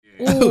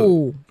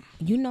Ooh,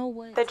 you know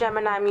what? The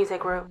Gemini Music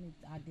Group.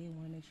 I did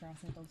want to make sure I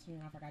sent those to you,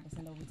 and I forgot to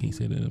send over to you. Can you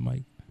say that to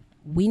Mike?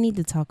 We need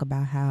to talk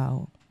about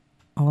how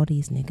all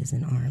these niggas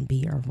in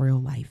R&B are real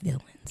life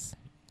villains.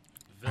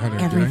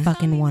 Every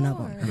fucking one of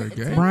them.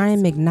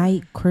 Brian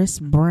McKnight, Chris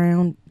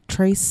Brown,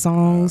 Trey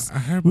Songz,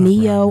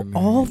 Neo,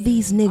 all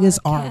these niggas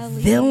are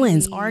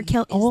villains. R.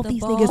 Kelly, all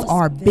these niggas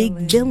are big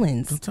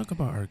villains. Don't talk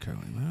about R. Kelly,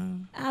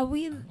 man.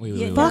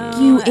 Wait. Fuck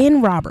you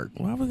and Robert.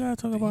 Why we gotta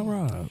talk about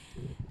Rob?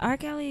 R.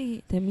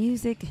 Kelly, the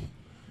music.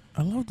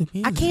 I love the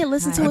music. I can't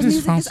listen to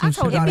his music. I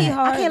told y'all that.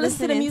 I can't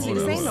listen to the music the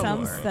same no some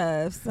more.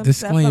 stuff. Some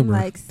Disclaimer. Stuff I'm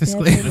like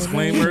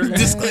Disclaimer.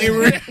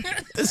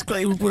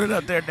 Disclaimer. Put it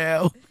up there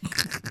now.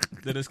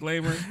 The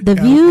disclaimer. The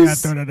views. I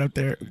throw that up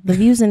there. The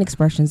views and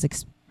expressions.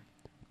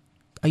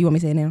 Oh, you want me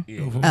to say it now?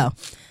 Yeah. Oh.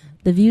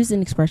 The views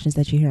and expressions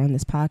that you hear on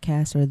this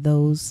podcast are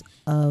those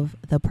of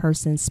the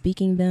person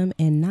speaking them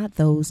and not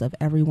those of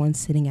everyone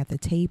sitting at the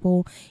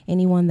table.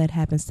 Anyone that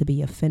happens to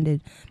be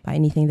offended by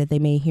anything that they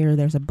may hear,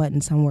 there's a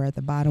button somewhere at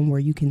the bottom where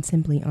you can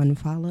simply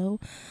unfollow.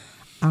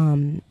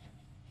 Nah,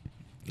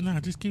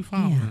 just keep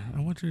following. Yeah.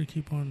 I want you to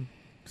keep on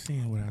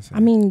seeing what I say.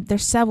 I mean,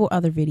 there's several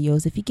other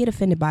videos. If you get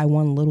offended by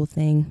one little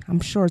thing,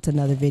 I'm sure it's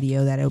another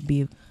video that will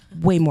be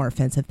way more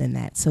offensive than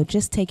that. So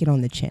just take it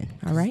on the chin,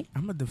 all right?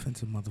 I'm a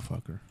defensive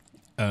motherfucker.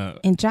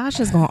 And Josh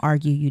is going to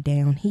argue you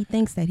down. He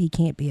thinks that he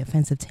can't be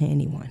offensive to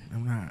anyone.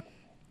 I'm not.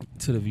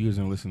 To the viewers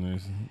and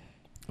listeners,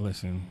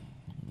 listen,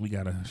 we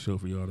got a show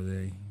for y'all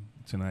today,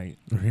 tonight,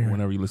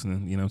 whenever you're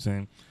listening, you know what I'm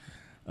saying?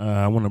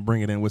 I want to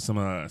bring it in with some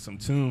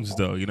tunes,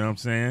 though, you know what I'm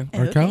saying?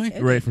 R. Kelly?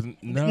 You ready for...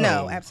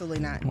 No,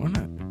 absolutely not. Why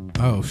not?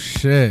 Oh,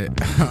 shit.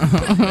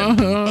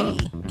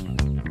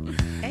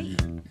 Hey.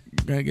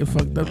 Gotta get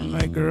fucked up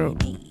tonight, girl.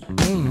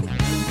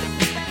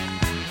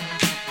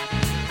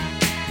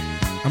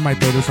 I might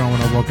throw this on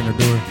when I walk in the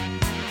door.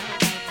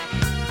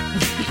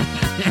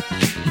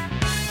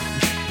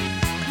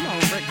 Come on,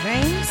 Rick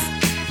James.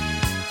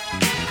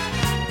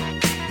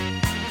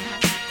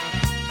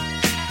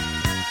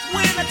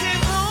 When I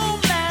came home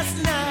last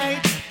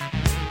night,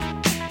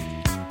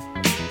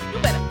 You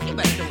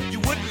better do it. you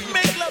wouldn't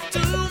make love to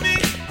me.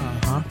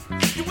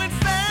 You went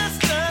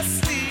fast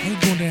asleep. I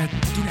ain't going to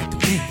do that to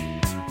me.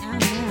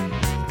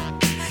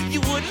 You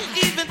wouldn't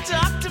even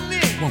talk to me.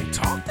 Won't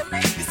talk to me?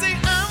 You say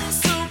I'm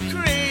so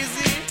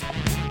crazy.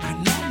 I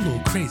know I'm a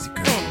little crazy,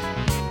 girl.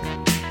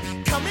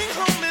 Coming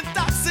home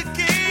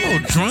intoxicated. A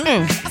little drunk.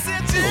 I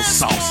said, little just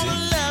saucy.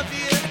 wanna love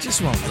you. I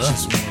just want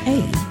love.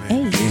 Hey.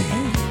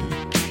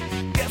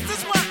 Guess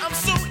that's why I'm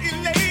so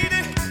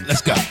elated.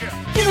 Let's go.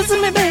 Give it to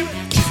me, baby.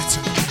 Give it to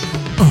me.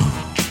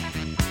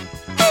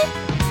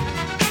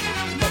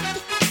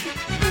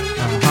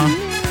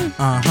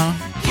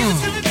 Give it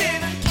to me, baby.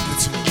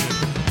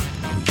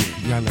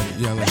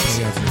 Y'all let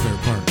play out to the third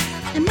part. I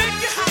can make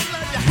you holler.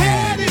 You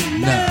had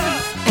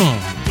enough.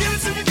 Give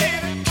it to me,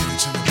 baby.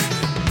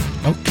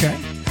 Okay.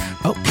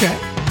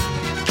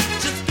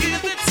 Just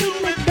give it to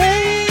me,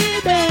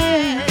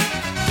 baby.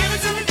 Give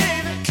it to me,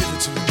 baby.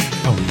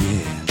 Oh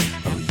yeah.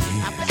 I make you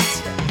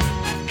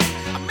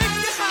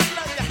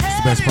holler. You It's the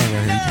had best part right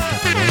here. You can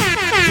cut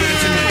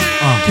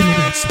that. Give me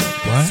that sweet.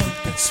 What?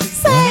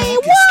 Say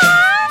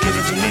what? Give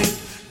it to me.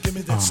 Give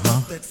me that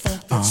stuff, that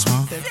funk, that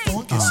sweet, that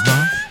funky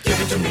stuff. Give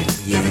it to me.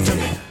 Give it to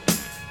me.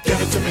 Give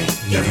it to me.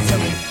 Give it to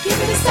me. Give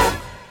me the stuff.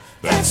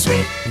 That's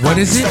sweet. What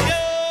is it? Yeah.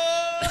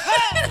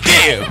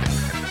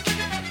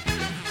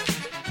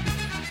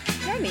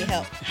 I need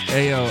help.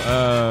 Hey, yo,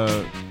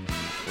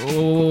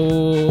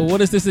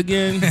 what is this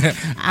again?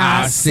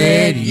 I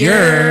said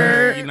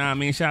yer. You know what I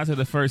mean? Shout out to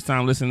the first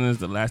time listeners,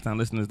 the last time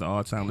listeners, the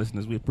all time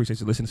listeners. We appreciate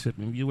your listenership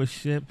and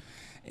viewership.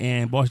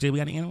 And Boss J, we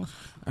got any animals?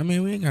 I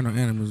mean, we ain't got no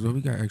animals, but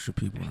we got extra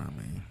people. I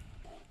mean,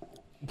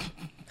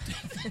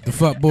 the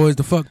fuck boys,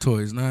 the fuck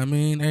toys. Know what I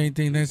mean?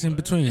 Everything that's in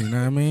between. Know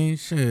what I mean?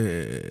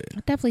 Shit. I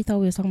definitely thought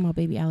we was talking about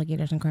baby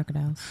alligators and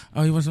crocodiles.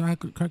 Oh, you want some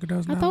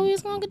crocodiles now? I thought we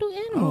was going to do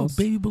Oh, animals.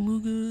 baby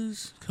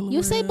belugas.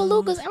 You say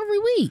belugas every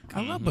week.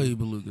 I love baby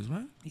belugas,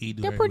 man.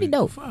 They're pretty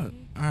dope. Fuck. All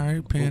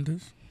right,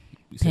 pandas.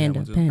 Panda.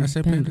 I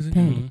said pandas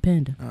again.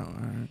 Panda. Oh, all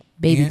right.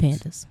 Baby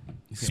Ants. pandas.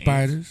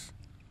 Spiders.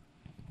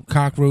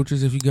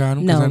 Cockroaches, if you got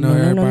them. No. I know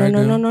everybody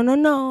do.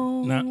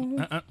 No.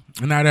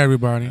 Not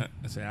everybody. I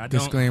say I don't.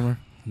 Disclaimer.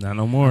 Not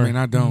no more. I mean,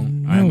 I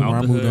don't. I'm I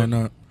out the moved hood. on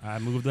up. I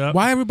moved up.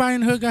 Why everybody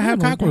in the hood gotta have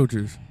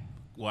cockroaches?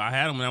 Well, I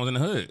had them when I was in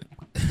the hood.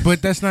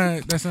 But that's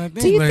not the thing.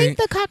 Do you like, think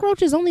the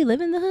cockroaches only live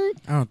in the hood?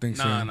 I don't think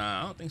so. Nah,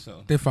 I don't think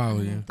so. They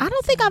follow you. I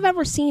don't think I've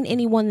ever seen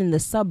anyone in the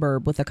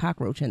suburb with a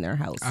cockroach in their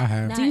house. I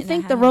have. Do you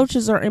think the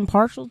roaches are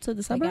impartial to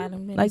the suburb?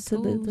 them in Like the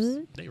to the schools.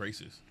 hood? They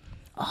racist.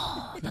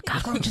 Oh, the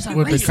cockroaches are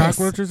What, racist. the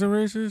cockroaches are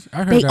racist? I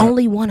heard They that.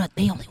 only want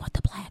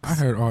the blacks. I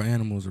heard all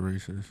animals are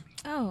racist.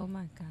 Oh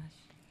my gosh.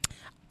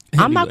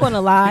 I'm not going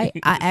to lie.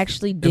 I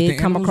actually the did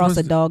come animals across was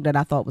a the- dog that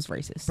I thought was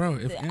racist. Bro,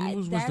 if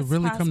animals was to That's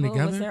really come possible. Was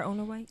together, their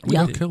owner white?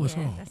 they'll Yeah. kill us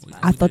all. that's possible.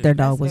 I thought their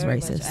dog was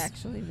That's very racist. much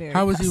actually very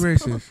How was he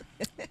possible. racist?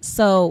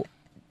 So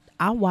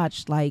I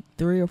watched like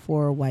 3 or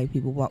 4 white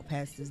people walk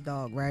past this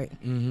dog, right?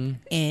 Mm-hmm.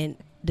 And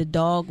the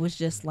dog was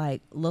just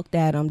like, looked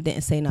at him,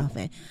 didn't say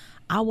nothing.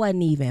 I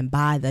wasn't even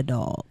by the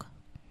dog.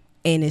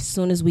 And as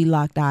soon as we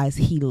locked eyes,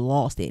 he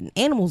lost it. And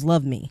animals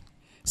love me.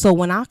 So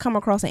when I come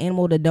across an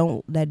animal that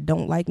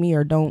don't like me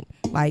or don't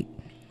like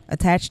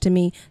attach to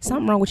me,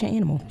 something wrong with your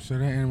animal. So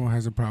that animal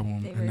has a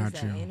problem and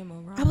not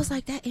you. I was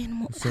like, that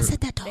animal. So I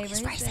said that dog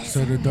is racist.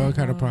 So the dog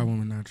had a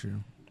problem and not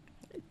you.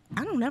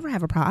 I don't never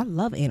have a problem.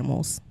 I love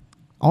animals.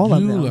 All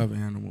of them. You love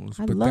animals.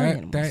 I but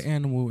love that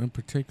animal in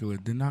particular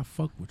did not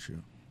fuck with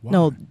you. Why?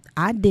 No,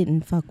 I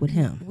didn't fuck with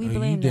him. We you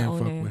blame the didn't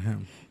owner. fuck with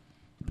him.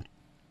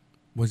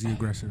 Was he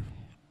aggressive?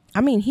 I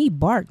mean, he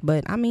barked,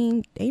 but I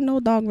mean, ain't no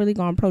dog really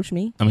gonna approach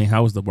me. I mean,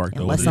 how was the bark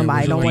though? Unless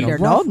somebody don't want their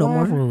dog no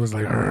more. It was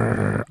like,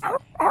 It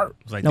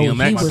was like No,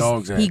 DMX. he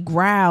dog's was. He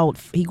growled.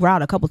 He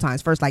growled a couple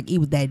times. First, like, it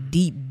was that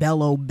deep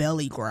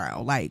belly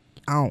growl. Like,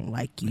 I don't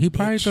like you. he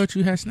probably bitch. thought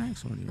you had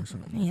snacks on you or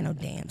something. Ain't no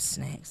damn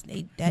snacks. That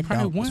He probably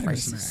dog was wanted a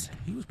racist. snack.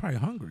 He was probably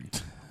hungry.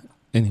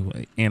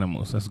 Anyway,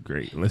 animals. That's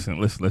great.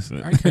 Listen.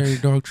 I carry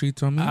dog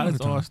treats on me How all the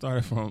this all time.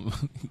 started from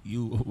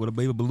you with a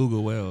baby beluga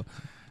whale.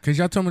 Because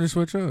y'all told me to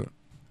switch up.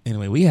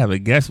 Anyway, we have a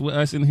guest with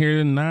us in here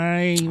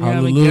tonight.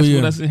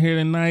 Hallelujah.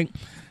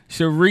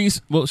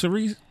 Sharice. Well,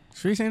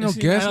 Sharice ain't no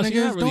guest, I know she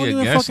niggas. not really Don't a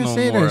even guest fucking no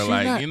say more. that. She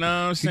Like, not, you know what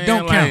I'm she saying?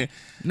 don't Like, count.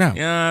 No. You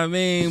know what I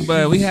mean?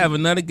 But we have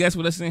another guest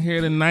with us in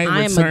here tonight.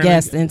 I am a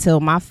guest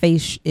until my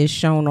face is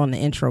shown on the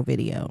intro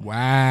video.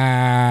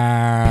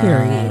 Wow.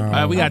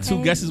 Period. We got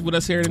two guests with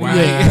us here tonight.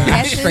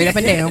 Yeah. Straight up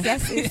and down.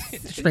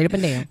 Straight up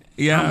and down.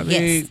 Yeah, I mean,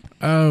 Yes.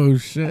 Oh,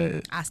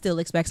 shit. I still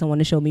expect someone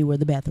to show me where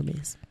the bathroom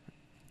is.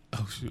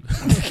 oh shoot.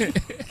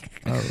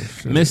 Oh,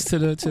 shit. Miss to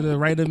the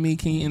right of me,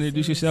 can you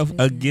introduce yourself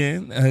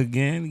again?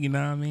 You know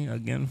what I mean?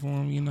 Again for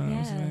him, you know what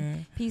I'm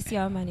saying? Peace,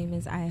 y'all. My name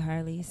is I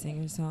Harley,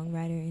 singer,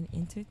 songwriter, and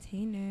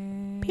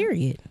entertainer.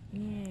 Period.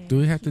 Yeah. Do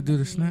we have to do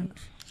the snaps?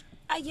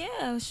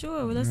 Yeah,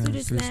 sure. Well, let's Yeah, do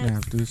the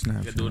snaps. Do the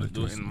snaps. Yeah, do it in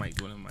the mic.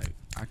 Do it in the mic.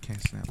 I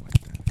can't snap like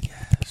that.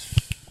 Yes.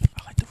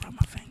 I like to rub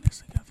my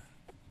fingers together.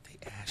 They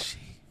ashy.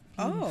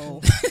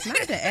 Oh,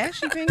 not the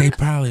ashy They fingers.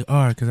 probably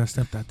are because I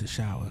stepped out the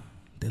shower.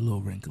 They're a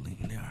little wrinkly.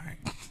 They're all right.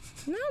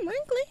 Not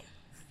wrinkly.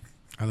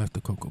 I left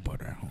the cocoa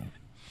butter at home.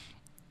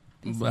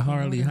 But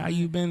Harley, how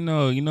you been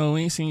though? You know,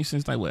 we ain't seen you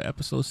since like what,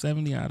 episode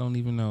 70? I don't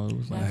even know. It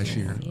was like Last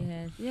year.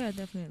 Yeah,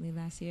 definitely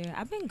last year.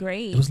 I've been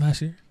great. It was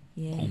last year?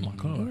 Yeah. Oh my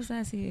gosh. It was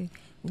last year.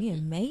 We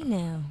in May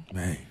now.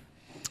 Man.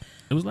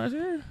 It was last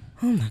year?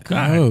 Oh my god.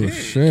 God Oh, damn.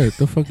 shit.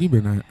 The fuck you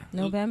been at?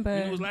 November. You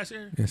knew it was last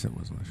year? Yes, it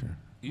was last year.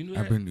 You knew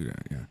I've that? been do that,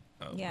 yeah.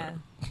 Oh, Yeah.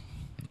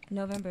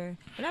 November.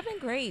 But I've been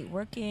great.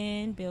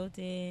 Working,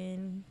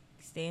 building,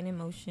 staying in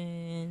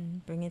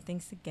motion, bringing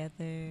things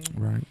together.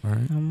 Right.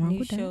 I'm wrong New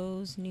with that.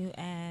 shows, new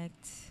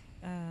act,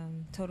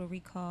 Total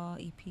Recall,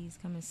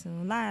 EPs coming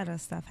soon. A lot of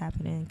stuff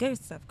happening. Good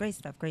stuff, great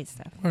stuff.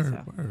 Word.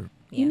 Yeah.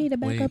 You need a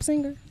backup Wait.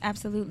 singer?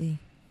 Absolutely.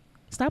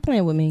 Stop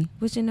playing with me.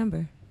 What's your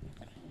number?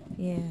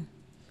 Yeah.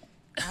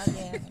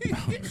 Yeah.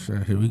 Oh,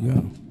 shit. Here we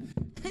go.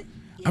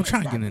 I'm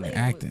trying to get into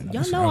acting. Y'all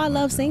That's know what I wanna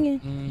love do. singing.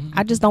 Mhm.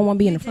 I just don't want to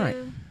be in the front.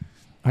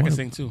 I can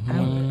sing too.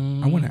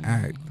 I want to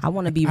act. I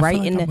want to be I feel right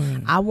like in the.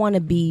 I'm a- I want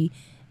to be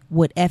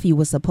what Effie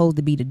was supposed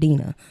to be to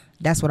Dina.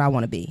 That's what I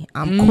want to be.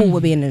 I'm cool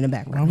with being in the Why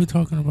are background. we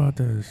talking about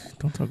this?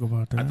 Don't talk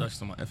about I that. thought you were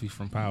talking about Effie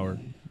from Power.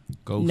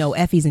 Ghost. No,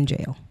 Effie's in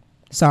jail.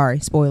 Sorry,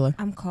 spoiler.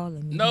 I'm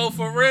calling you. No,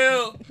 for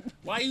real.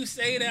 Why you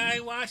say that? I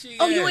ain't watching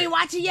Oh, yet.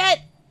 watching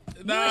yet?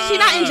 Nah. She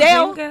not in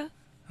jail. Girl?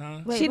 Huh?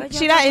 Wait, She what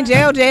she y'all not in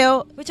talking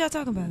jail. about? What y'all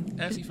talking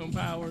about? Effie from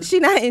Power. She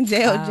not in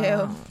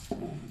jail.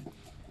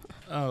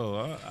 Oh,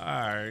 all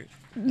right.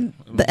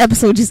 The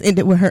episode just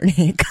ended with her in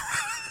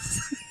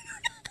handcuffs.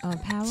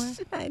 Power?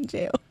 She not in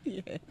jail.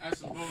 That's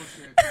some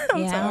bullshit.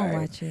 Yeah, I sorry.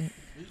 don't watch it.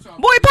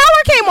 Boy,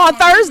 Power came on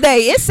Thursday.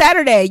 It's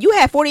Saturday. You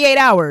had 48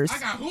 hours. I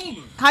got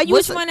Hulu. How you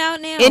Which was one out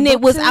now? And it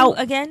Book was 2 out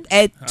again.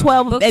 at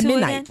 12 Book at 2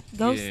 midnight. again?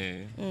 Ghost. Yeah.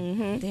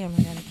 Mm-hmm. Damn,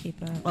 I gotta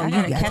keep up. Oh, I you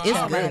gotta got catch it's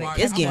up. getting- I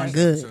gotta it's catch getting up.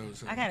 good.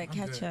 I gotta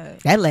catch up.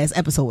 That last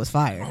episode was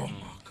fire.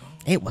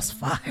 It was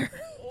fire.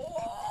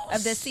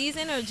 Of the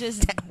season or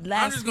just I'm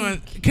last just going.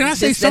 week? Can I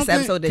say This something?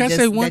 episode Can I that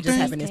say just, one that just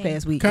thing? happened this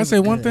past week. Can I It say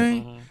was one good.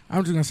 thing?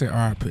 I'm just gonna say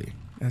R.I.P.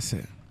 That's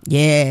it.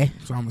 Yeah.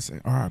 So I'm gonna say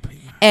R.I.P.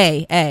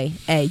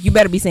 Hey, you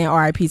better be saying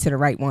R.I.P. to the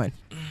right one.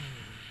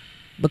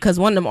 Because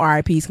one of them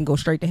R.I.Ps can go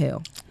straight to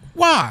hell.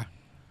 Why?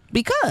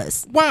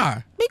 Because.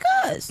 Why?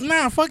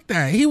 Nah, fuck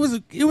that. He was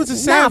a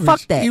savage.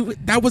 fuck that.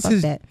 That was Fuck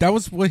his. that. That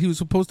was what he was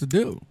supposed to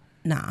do.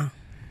 Nah.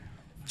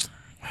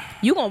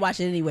 You gonna watch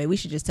it anyway. We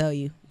should just tell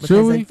you. Should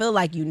Because we? I feel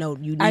like you know.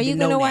 You need Are you to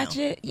know gonna now. watch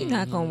it? You're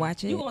not gonna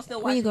watch it. You gonna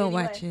still When you watch it gonna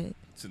anyway? watch it?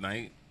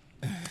 Tonight.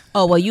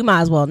 Oh, well, you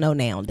might as well know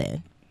now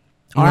then.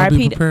 You wanna be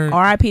R.I.P. prepared?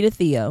 R.I.P. to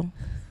Theo.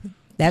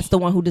 That's the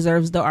one who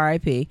deserves the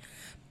R.I.P.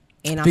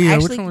 And I'm Theo,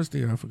 which actually one was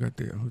Theo? I forgot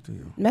Theo. Who's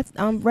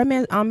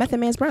Theo? Method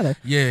Man's brother.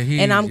 Yeah, he.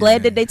 And I'm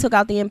glad that they took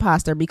out the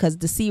imposter, because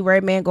to see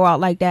Redman go out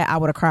like that, I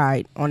would have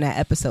cried on that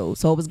episode.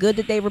 So it was good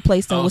that they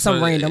replaced him with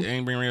some random.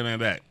 Ain't bring Redman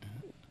back.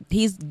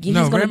 He's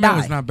No, gonna Redman die.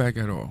 was not back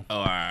at all. Oh,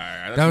 all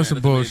right. That was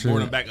some bullshit. They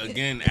brought him back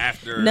again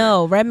after.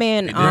 No,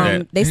 Redman. They did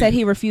that. They said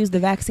he refused the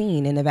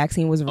vaccine, and the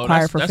vaccine was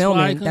required for that's why he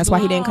filming. couldn't That's why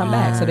he do it? didn't come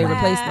back. So they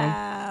replaced him.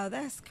 Wow,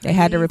 that's They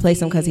had to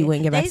replace him because he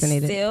wouldn't get They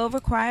vaccinated. still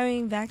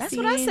requiring vaccines. That's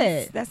what I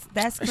said. That's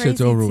That crazy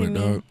shit's over to with, me.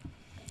 dog.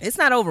 It's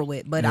not over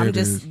with, but Yeah, I'm it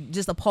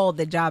just appalled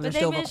that jobs But are they've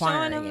still been showing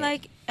requiring him it.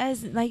 like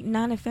as like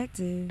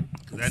non-effective.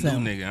 That So-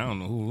 new nigga, I don't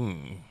know who.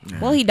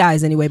 Well, he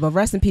dies anyway, but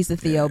rest in peace to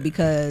Theo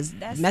because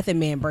That's- Method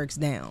Man breaks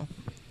down.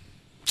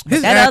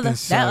 His That acting other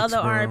sucks,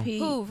 bro. R.I.P.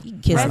 Who? He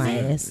kissed my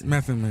Method? ass.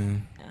 Method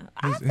Man.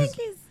 I think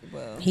he's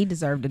well. He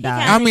deserved to He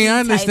die. got- I mean, I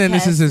understand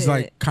this is his typecasted.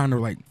 like kind of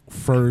like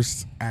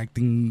first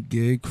acting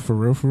gig for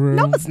real, for real.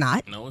 No, it's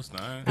not. No, it's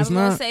not. It's I was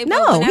gonna not. say, No,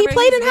 but he whenever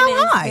played he's in How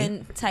been High. He's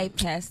been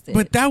typecasted.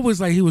 But that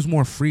was like he was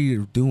more free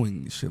of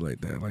doing shit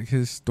like that. Like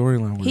his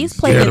storyline was. He's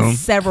played Get in him.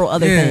 several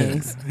other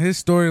things.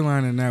 His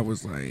storyline in that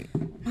was like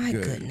My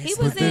good. goodness. He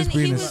But was this in-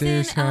 being he a was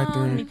serious in, character,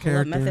 um, Pull up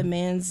character. Method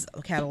Man's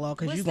catalog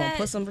because What's you gonna that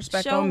put some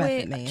respect show on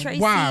Method with Man.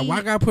 Tracy- Why?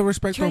 Why gotta put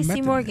respect on Tracy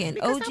Method Morgan, Man?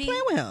 Because OG. stop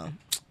playing with him.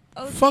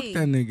 OG. Fuck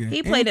that nigga. He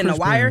And played in The Chris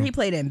Wire. Brown. He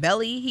played in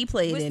Belly. He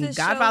played What's in the show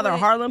Godfather of with-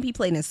 Harlem. He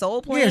played in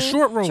Soul Plane. Yeah,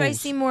 short roles.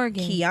 Tracy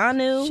Morgan.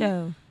 Keanu.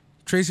 Show.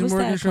 Tracy What's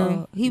Morgan that show.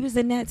 called? He was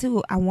in that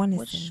too. I want to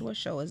What, say. what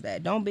show is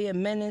that? Don't Be a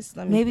Menace.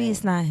 Let me Maybe think.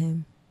 it's not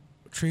him.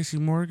 Tracy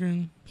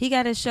Morgan. He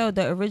got a show,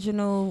 the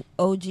original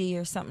OG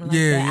or something like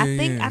Yeah, that. I yeah,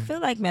 think yeah. I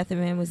feel like Method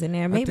Man was in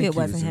there. I Maybe think it he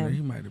wasn't was in there. He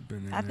him. might have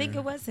been in I think there.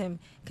 it was him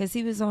because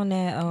he was on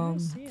that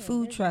see it.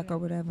 food Maybe truck not. or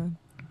whatever.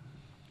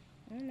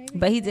 Maybe.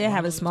 But he did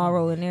have a small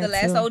role in there The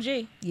Last too.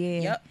 OG. Yeah,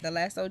 Yep, The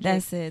Last OG.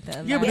 that's it.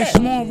 The Yeah, but last it's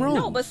small one. role.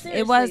 No, but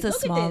seriously, It was a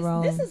look small at this.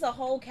 role. This is a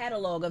whole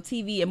catalog of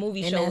TV and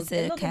movie And shows. that's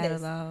it, Look at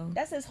this. catalog.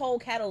 That's his whole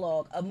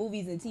catalog of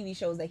movies and TV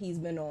shows that he's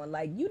been on.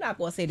 Like, you're not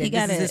gonna say that He this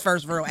got is it. his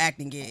first real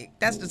acting gig.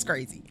 That's just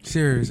crazy.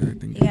 Serious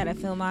acting. He got a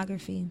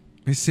filmography.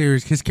 It's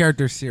serious. His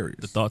character's serious.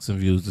 The thoughts and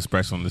views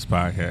expressed on this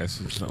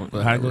podcast.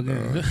 So, how you go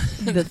again?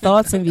 The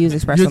thoughts and views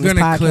expressed You're on this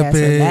gonna clip podcast are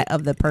it. that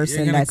of the You're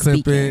person gonna that's clip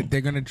speaking. it.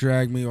 They're gonna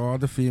drag me. All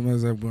the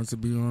females that wants to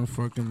be on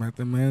fucking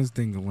Method Man's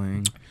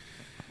dingaling.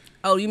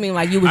 Oh, you mean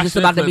like you was I just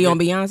should about to clip be it. on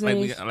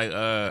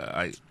Beyonce?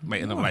 Like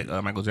might end up like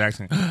Michael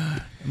Jackson.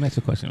 That's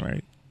a question,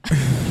 right?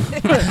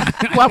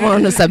 While we're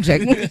on the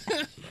subject,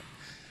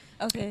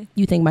 Okay.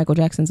 you think Michael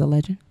Jackson's a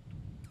legend?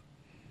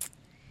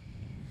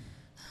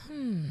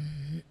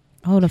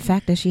 Oh, the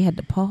fact that she had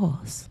to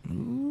pause.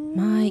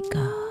 My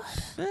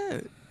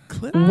God.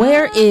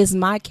 Where is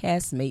my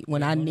castmate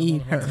when I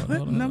need her?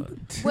 Number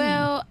 2.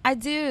 Well, I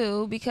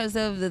do because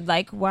of the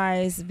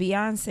likewise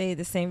Beyonce,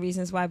 the same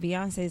reasons why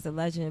Beyonce is a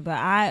legend.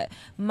 But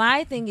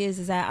my thing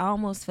is I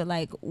almost feel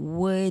like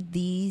would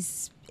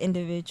these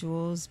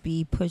individuals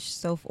be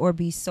pushed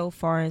be so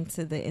far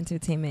into the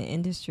entertainment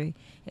industry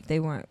if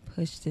they weren't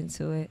pushed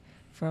into it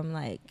from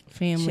like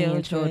Family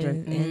and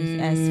children.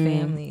 and as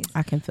families.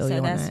 I can feel So you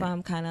on that's that. why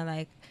I'm kind of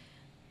like.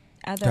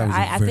 That was a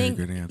I very think,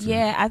 good answer.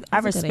 yeah, I That's a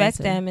good respect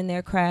answer. them and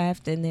their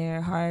craft and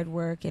their hard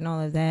work and all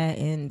of that,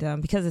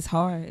 and because it's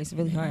hard, it's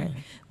really hard.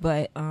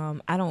 But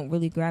I don't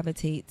really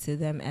gravitate to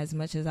them as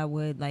much as I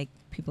would like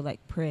people like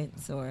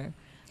Prince or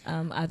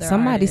other.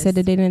 Somebody said that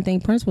artists. they didn't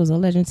think Prince was a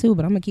legend too,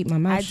 but I'm gonna keep my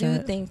mouth I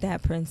shut. do think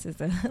that Prince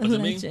is a Was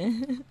it me?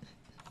 legend.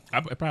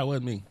 It probably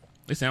wasn't me.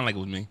 It sounded like it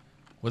was me.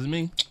 Was it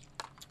me?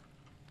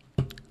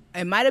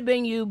 It might have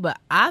been you, but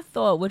I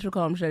thought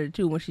Whatchamacallit said it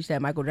too when she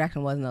said Michael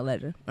Jackson wasn't a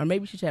legend, or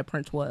maybe she said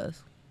Prince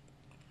was.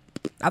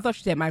 I thought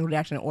she said Michael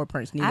Jackson or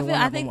Prince. Neither one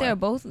I of think them they're were.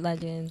 both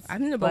legends. I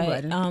think they're both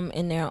but, legends.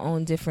 in their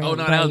own different. Oh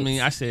no, that was rights,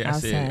 me. I said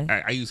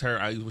outside. I used her.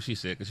 I used what she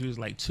said because she was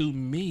like to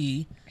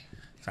me.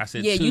 So I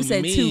said Yeah, to you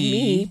said me, to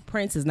me,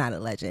 Prince is not a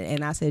legend,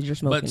 and I said you're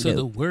smoking but to the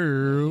dope.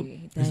 world.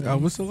 That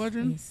Elvis is- a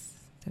legend? is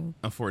dope.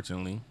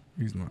 Unfortunately,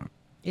 He's not.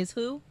 Is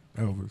who?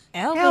 Elvis.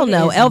 Hell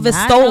no, is Elvis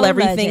not stole no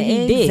everything legend.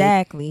 he did.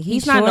 Exactly.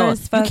 He's not no. as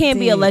You fuck can't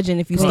be a did.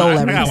 legend if you Well, stole I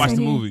gotta everything. watch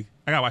the movie.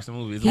 I gotta watch the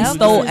movie. He Elvis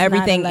stole is not a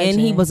everything, and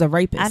he legend. was a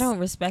rapist. I don't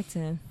respect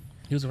him.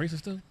 He was a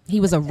racist too. He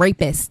was a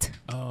rapist.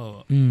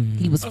 Oh,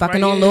 He was Oh,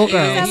 fucking right, on yeah, little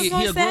yeah, girls. He a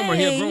groomer.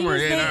 He a groomer.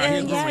 He Yeah, was nah, he a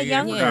dating- groomer. yeah, Yeah,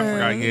 young I forgot.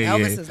 girls. Yeah, Elvis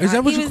yeah. is Is that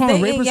not- what He you was call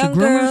dating rapists or young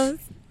groomers? girls.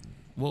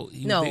 Well, he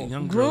was No, dating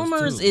young girls,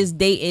 groomers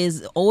too.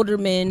 is older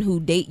men who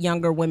date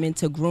younger women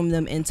to groom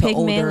them into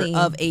older Pygmalion.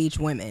 of age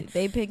women.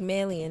 They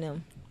Pygmalion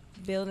them,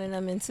 building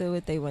them into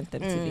what they want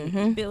them to be.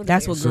 Mhm. Building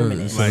That's them. what grooming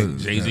is. like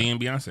Jay-Z and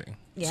Beyonce.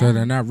 Yeah. So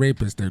they're not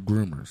rapists, they're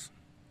groomers.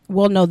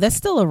 Well, no, that's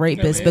still a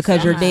rapist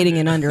because you're dating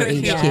an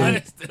underage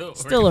Yeah. kid.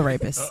 Still a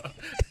rapist.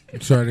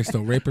 So are they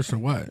still rapists or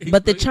what?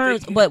 But the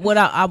terms, but what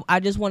I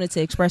just wanted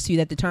to express to you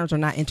that the terms are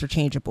not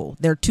interchangeable.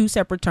 They're two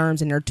separate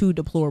terms and they're two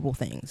deplorable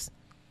things.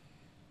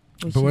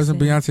 What But she wasn't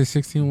said. Beyonce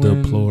 16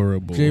 when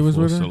Deplorable. Jay was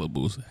four with her?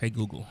 syllables. Hey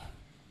Google,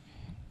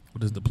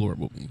 what does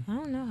deplorable mean? I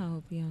don't know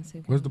how Beyonce.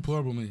 What's was.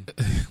 deplorable mean?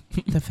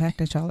 The fact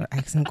that y'all are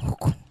asking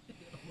Google.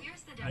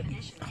 Here's the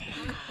definition of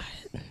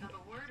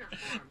a word or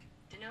form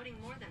denoting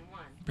more than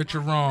one. But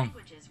you're wrong.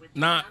 Languages with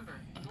Nah, number,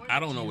 more I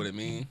than don't know two. what it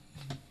means.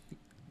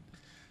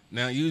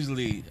 Now,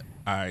 usually,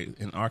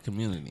 in our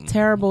community,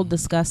 Terrible,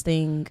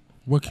 disgusting,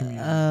 What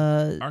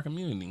community? our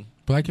community,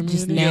 Black just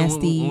community? yeah,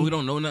 nasty. when we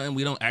don't know nothing,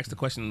 we don't ask the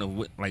question of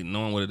what, like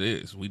knowing what it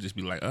is. We just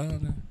be like, oh,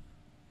 no.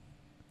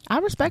 I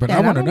respect But that.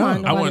 I wanna don't know.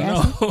 mind I nobody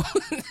want asking.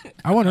 to know.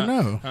 I want to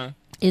know. Huh?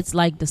 It's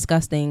like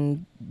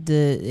disgusting.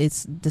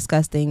 It's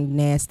disgusting,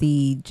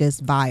 nasty,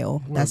 just vile.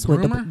 What, That's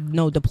what.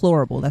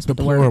 Deplorable. That's what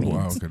the word Deplorable.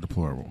 means. Oh, okay,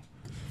 deplorable.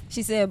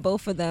 She said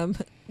both of them,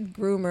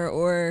 groomer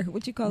or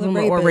what you call them,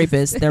 Groomer or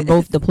rapist. They're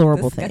both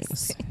deplorable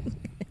things.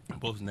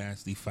 Both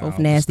nasty, foul. Both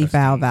nasty,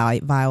 foul,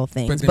 vile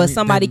things. But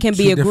somebody can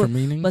be a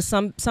groomer.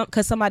 But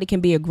because somebody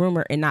can be a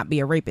groomer and not be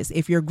a rapist.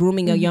 If you're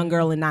grooming a young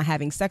girl and not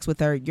having sex with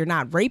her, you're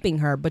not raping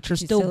her, but you're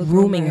still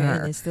grooming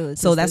her.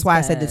 So that's why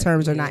I said the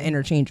terms are not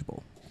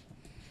interchangeable.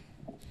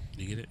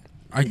 You get it?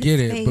 I get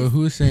it, but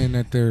who's saying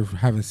that they're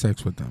having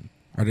sex with them?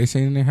 Are they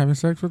saying they're having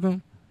sex with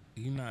them?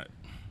 You not.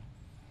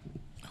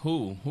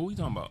 Who are you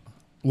talking about?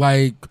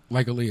 Like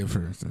Aaliyah,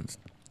 for instance.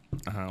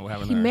 What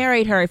happened? He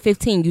married her at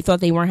 15. You thought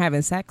they weren't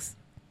having sex?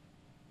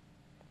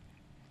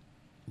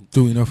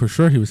 Do we know for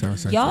sure he was having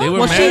sex? They were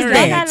well, she's married.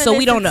 dead, so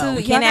we don't know.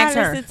 We can't ask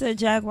her. Listen to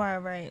Jaguar,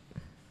 right?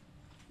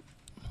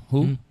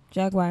 Who?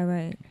 Jaguar,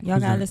 right? Y'all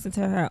Who's gotta that? listen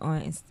to her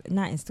on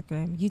not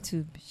Instagram,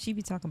 YouTube. She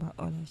be talking about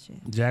all that shit.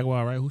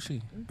 Jaguar, right? Who's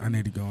she? I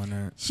need to go on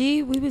that.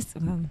 We was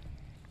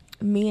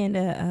me and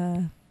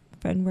a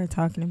friend were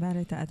talking about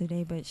it the other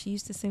day, but she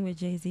used to sing with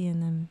Jay-Z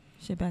and them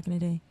shit back in the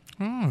day.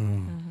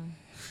 Oh,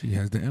 she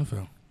has the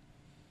info.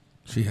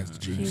 She has the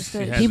juice.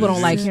 People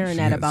don't like hearing She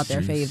that has about their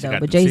juice. fave She though, got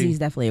but the tea. Jay-Z's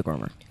definitely a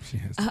groomer. She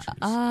has the juice.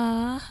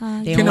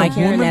 They Can don't a like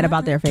hearing woman- that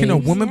about their fave. Can a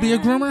woman be a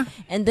Yeah. groomer?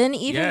 And then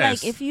even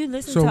Yes. like if you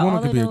listen So a to woman all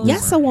could of be a those, groomer.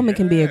 Yes, a woman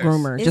can be a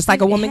groomer, It's just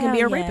like a woman can be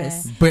a hell yeah.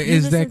 rapist. But You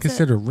is listen that to-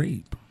 considered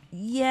rape?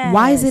 Yes.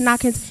 Why is it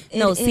not?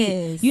 No, It see,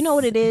 is. you know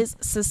what it is?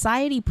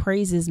 Society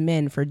praises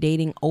men for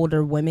dating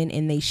older women,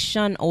 and they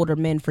shun older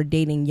men for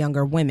dating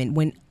younger women.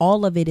 When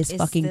all of it is It's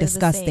fucking still the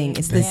disgusting. same.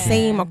 It's the Yeah.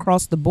 same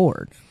across the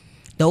board.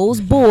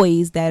 Those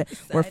boys that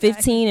were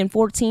 15 and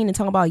 14 and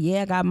talking about,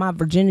 yeah, I got my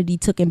virginity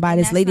taken by And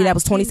this that's lady not that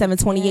was 27,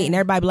 cute. 28, Yeah. and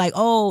everybody be like,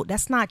 oh,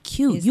 that's not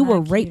cute. It's You were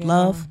not cute raped, at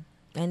love.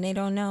 all. And they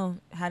don't know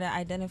how to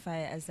identify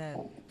it as that.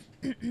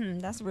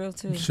 That's real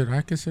too. Should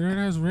I consider that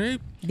as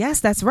rape? Yes,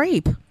 that's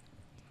rape.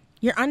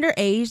 You're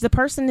underage. The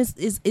person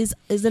is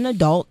an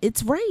adult.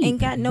 It's rape.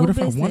 Ain't got no What if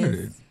I business. wanted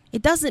it?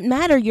 It doesn't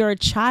matter. You're a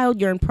child.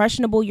 You're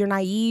impressionable. You're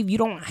naive. You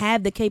don't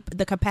have the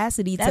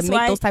capacity to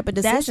make those type of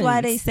decisions. That's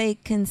why they say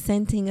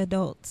consenting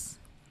adults.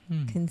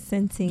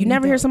 Consenting. You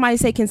never hear adults. somebody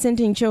say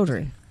consenting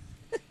children.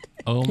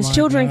 Oh Because my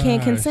children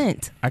can't gosh.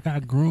 consent. I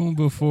got groomed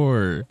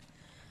before.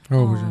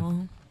 Oh, was it? Aw.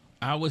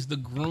 I was the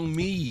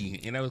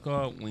groomee, and that was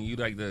called when you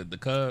like the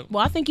cub.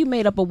 Well, I think you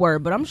made up a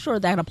word, but I'm sure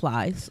that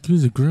applies. You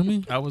was a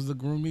groomie? I was the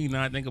groomee.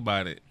 Now I think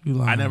about it. You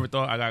lying. I never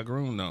thought I got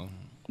groomed though.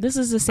 This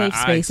is a safe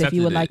I space if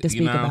you would accepted like to it, speak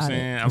you know what I'm about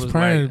saying? it. I That's was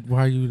probably like,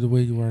 why you the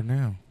way you are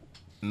now.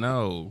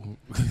 no.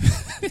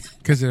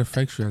 Because it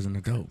affects you as an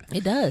adult.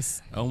 It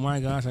does. Oh my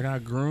gosh, I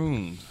got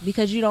groomed.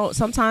 Because you don't,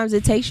 sometimes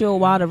it takes you a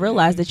while to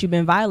realize that you've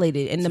been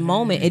violated. In the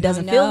moment, it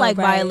doesn't know, feel like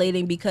right?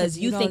 violating because 'Cause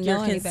you you think don't you're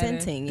know any better.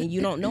 consenting and you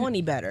don't know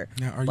any better.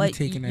 Now, are you But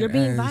taking you're that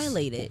being as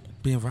violated.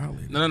 being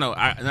violated? No.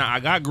 I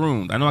got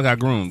groomed. I know I got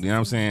groomed. You know what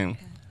I'm saying?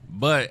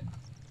 But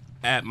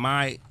at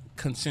my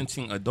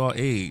consenting adult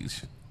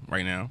age,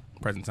 right now,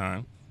 present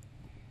time,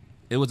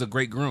 it was a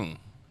great groom.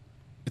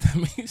 If that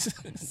makes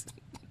sense.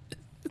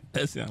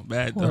 That sounds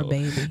bad Poor though.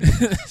 baby.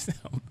 That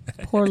sound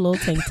bad. Poor little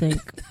Tink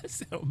Tink. That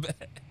sound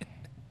bad.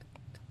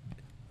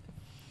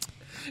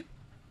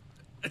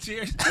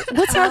 Cheers.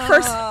 What's our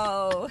first?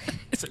 Oh.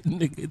 It's a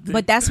nigga.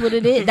 But that's what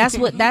it is.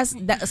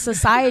 That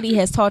society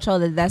has taught y'all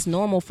that that's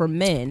normal for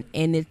men,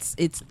 and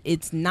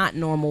it's not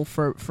normal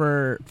for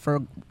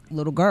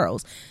little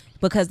girls,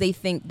 because they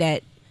think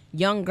that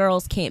young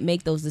girls can't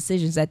make those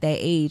decisions at that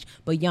age,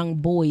 but young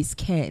boys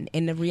can.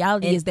 And the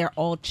reality is they're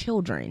all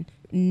children.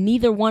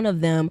 Neither one of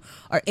them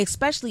are,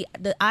 especially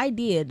the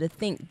idea to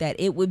think that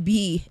it would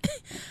be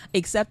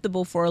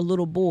acceptable for a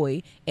little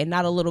boy and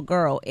not a little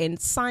girl. And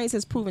science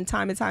has proven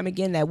time and time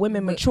again that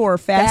women mature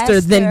faster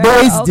than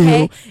boys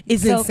okay. do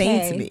is It's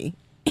insane okay. to me.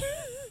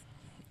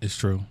 It's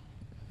true.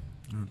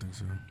 I don't think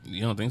so.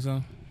 You don't think so?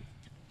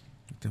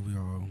 I think we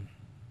all.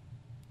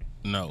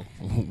 No.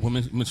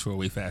 Women mature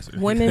way faster.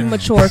 Women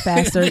mature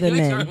faster than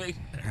men.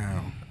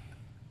 How?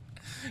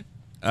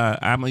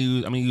 I'm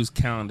gonna use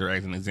calendar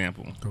as an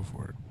example. Go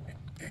for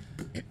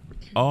it.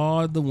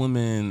 All the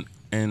women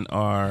in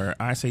our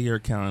I Say Your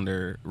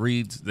Calendar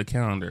reads the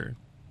calendar,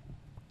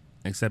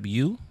 except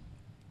you.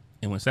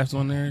 And when Steph's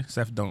on there,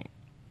 Steph don't.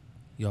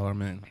 Y'all are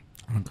men.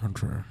 On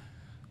contrary,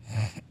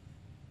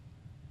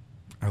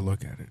 I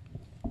look at it,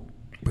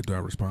 but do I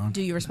respond?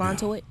 Do you respond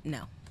to it?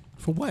 No.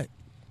 For what?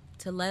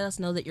 To let us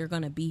know that you're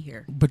going to be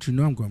here. But you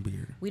know I'm going to be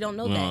here. We don't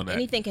know We don't that. know that.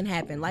 Anything can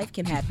happen. Life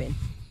can happen.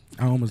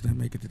 I almost didn't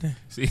make it today,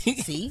 See?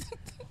 See?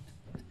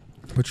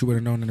 but you would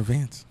have known in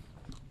advance.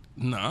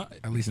 Nah.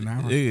 At least an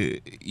hour.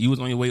 You was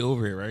on your way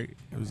over here, right?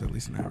 It was at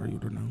least an hour. You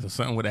would have known. So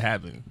something would have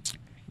happened.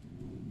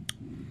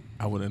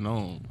 I would have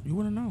known. You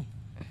would have known.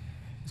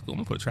 Let's go. I'm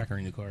gonna put a tracker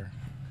in your car.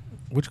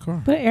 Which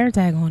car? Put an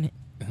AirTag on it.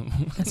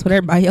 That's what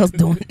everybody else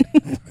doing.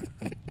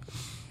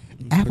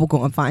 Apple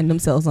going to find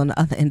themselves on the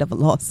other end of a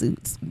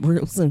lawsuit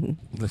real soon.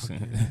 Listen.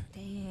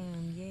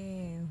 Damn,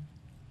 yeah.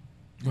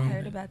 Well, I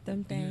heard about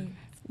them things.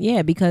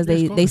 Yeah, because Yeah,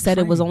 it's they called a said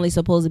it was train. only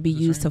supposed to be It's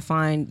a used to train.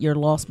 find your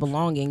lost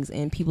belongings,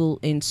 and people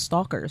and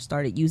stalkers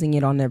started using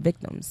it on their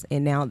victims,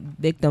 and now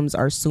victims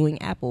are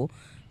suing Apple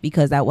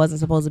because that wasn't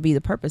supposed to be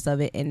the purpose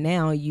of it, and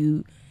now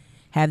you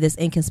have this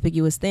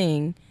inconspicuous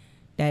thing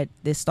that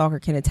this stalker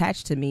can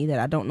attach to me that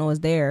I don't know is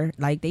there.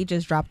 Like, they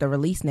just dropped a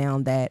release now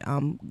that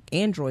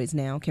Androids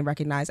now can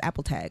recognize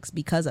Apple tags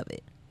because of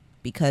it,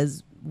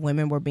 because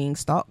women were being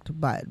stalked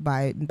by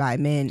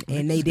men,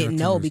 and they didn't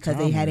know because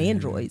they had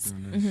Androids.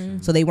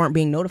 So they weren't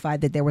being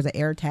notified that there was an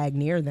air tag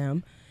near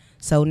them.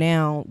 So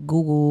now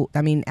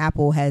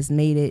Apple has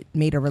made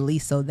a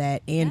release so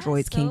that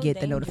Androids That's can so get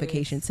the dangerous.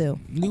 notification too.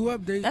 New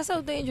update. That's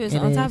so dangerous. It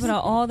On top is. of that,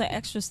 all the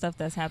extra stuff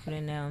that's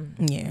happening now.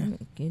 Yeah.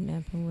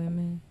 Kidnapping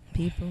women,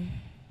 people,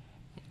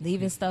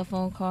 leaving stuff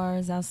on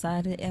cars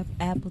outside of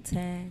Apple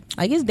tag.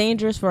 Like, it's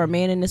dangerous for a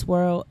man in this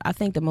world. I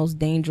think the most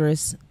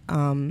dangerous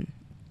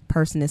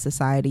person in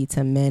society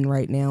to men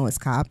right now is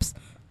cops,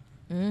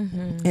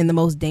 and the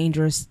most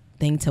dangerous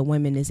thing to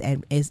women is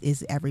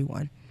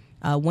everyone.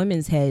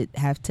 Women's head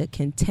have to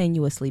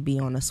continuously be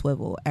on a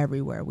swivel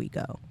everywhere we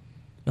go,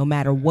 no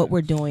matter what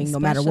we're doing, no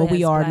matter what we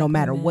Especially are, as no black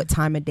matter women. what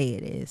time of day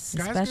it is.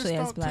 Guys get Especially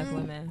as stalked black too.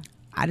 women.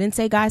 I didn't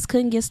say guys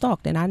couldn't get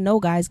stalked, and I know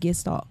guys get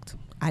stalked.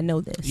 I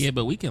know this. Yeah,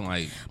 but we can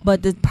like.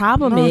 But the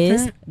problem No, I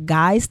is can't.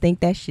 guys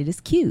think that shit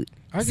is cute.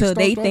 I get So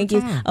they stalked all the think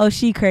it's, time. oh,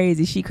 she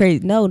crazy. No,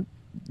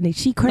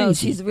 she crazy. No,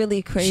 she's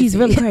really crazy. She's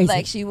really crazy.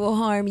 Like, she will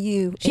harm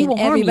you She and will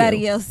harm everybody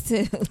you. else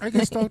too. I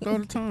get stalked all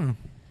the time.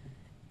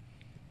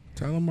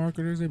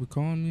 Telemarketers, they be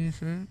calling me and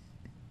shit.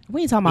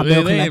 We ain't talking about They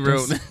bill ain't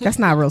collectors. real. That's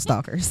not real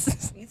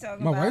stalkers. You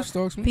talking My about wife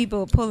stalks me.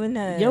 people pulling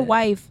up. Your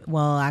wife,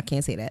 well, I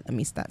can't say that. Let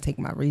me stop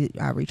taking I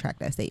retract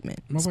that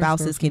statement. My wife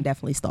Spouses stalks can me.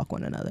 definitely stalk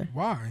one another.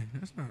 Why?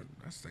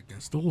 That's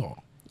against the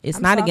law. It's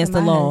I'm not talking against the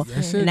about law,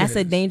 husband. and that's a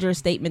Yes, it is. dangerous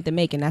statement to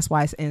make, and that's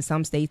why in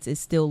some states it's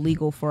still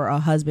legal for a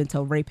husband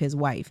to rape his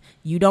wife.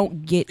 You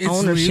don't get It's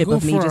ownership legal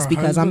of me for just a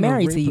because I'm husband to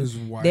married rape to you. his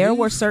wife? There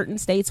were certain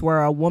states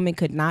where a woman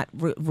could not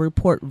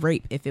report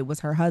rape if it was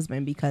her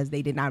husband because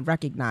they did not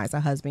recognize a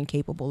husband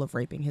capable of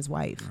raping his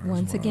wife.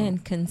 Once again,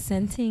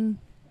 consenting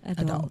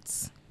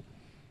adults.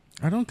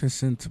 I don't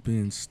consent to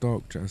being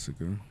stalked,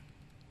 Jessica.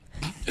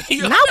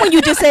 Not when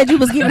you just said you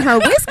was giving her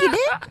whiskey, then.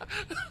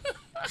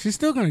 She's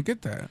still gonna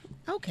get that.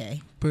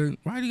 Okay. But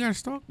why do you gotta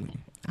stalk me?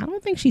 I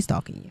don't think she's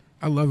stalking you.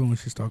 I love it when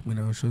she stalks me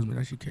though. It shows me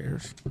that she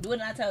cares. What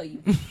did I tell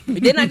you?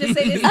 Didn't I just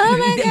say this? Oh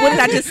my God, What did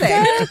I just say?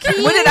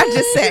 What did I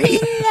just say?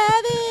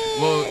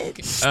 Well,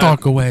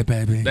 Stalk away,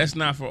 baby. that's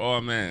not for all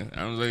men.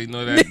 I'm letting you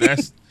know that.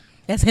 That's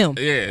That's him.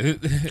 yeah.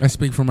 I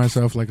speak for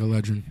myself like a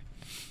legend.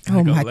 Oh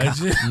Like a my God.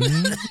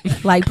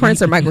 legend. Like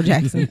Prince or Michael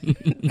Jackson.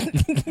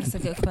 That's a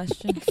good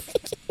question.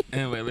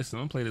 Anyway, listen.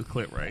 I'm gonna play this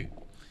clip. Right.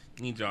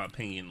 Need your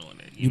opinion on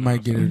it. You know might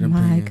what get I'm an My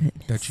opinion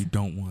goodness. that you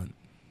don't want.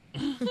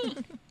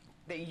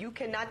 That you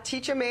cannot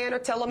teach a man or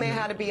tell a man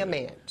how to be a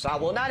man. So I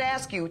will not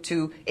ask you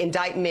to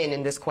indict men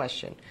in this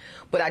question.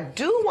 But I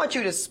do want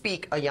you to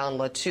speak,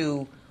 Ayanla,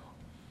 to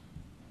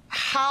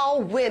how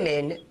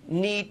women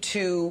need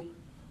to,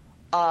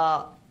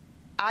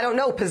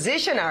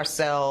 position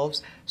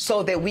ourselves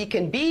so that we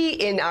can be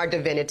in our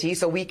divinity,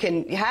 so we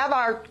can have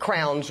our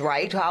crowns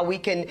right, how we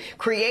can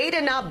create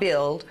and not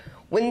build,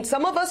 when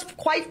some of us,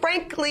 quite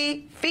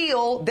frankly,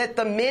 feel that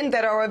the men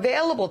that are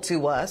available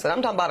to us, and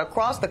I'm talking about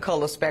across the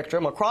color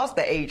spectrum, across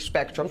the age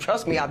spectrum,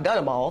 trust me, I've done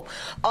them all,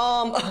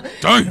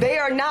 they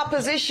are not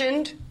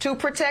positioned to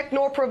protect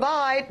nor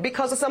provide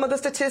because of some of the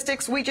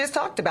statistics we just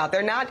talked about.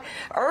 They're not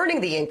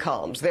earning the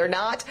incomes. They're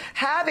not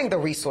having the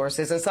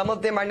resources, and some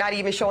of them are not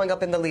even showing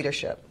up in the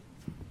leadership.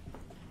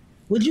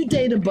 Would you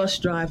date a bus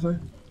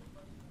driver?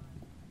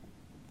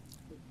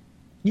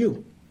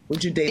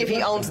 Would you date If a he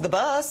bus owns driver? the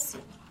bus,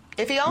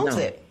 if he owns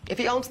No. it, if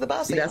he owns the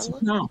bus, See, that's a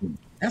problem.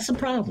 That's a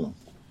problem.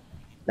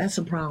 That's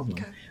a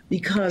problem.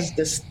 Because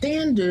the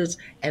standards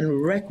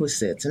and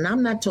requisites, and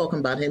I'm not talking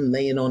about him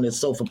laying on his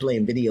sofa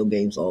playing video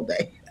games all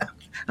day.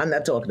 I'm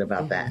not talking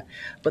about that.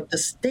 But the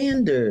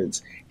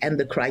standards and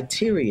the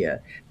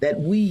criteria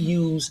that we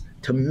use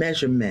to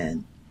measure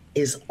men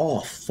is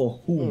off for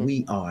who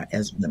we are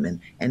as women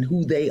and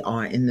who they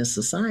are in this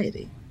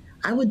society.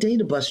 I would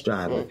date a bus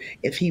driver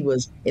if he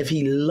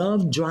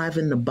loved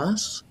driving the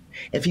bus,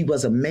 if he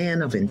was a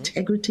man of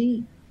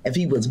integrity, if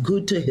he was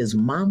good to his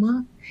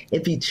mama,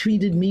 if he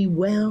treated me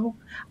well,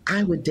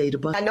 I would date a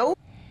bus. I know.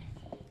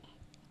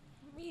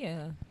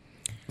 Yeah.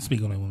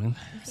 Speak on that, woman.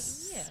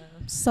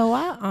 So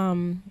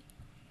I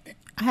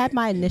had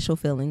my initial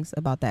feelings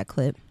about that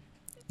clip,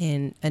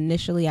 and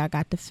initially I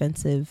got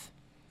defensive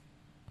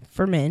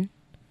for men,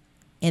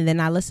 and then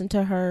I listened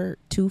to her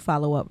 2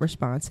 follow-up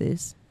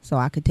responses so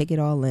I could take it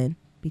all in,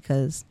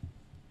 because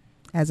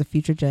as a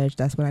future judge,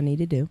 that's what I need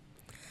to do.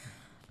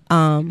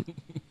 And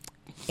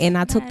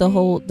I took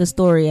the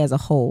story as a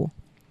whole.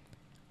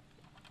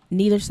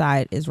 Neither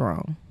side is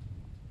wrong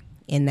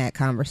in that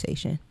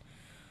conversation.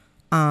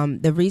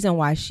 The reason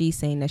why she's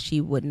saying that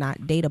she would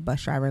not date a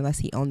bus driver unless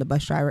he owned the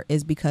bus driver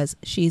is because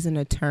she's an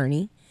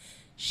attorney.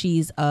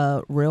 She's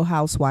a real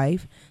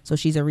housewife. So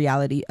she's a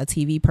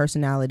TV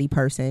personality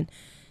person.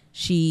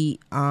 She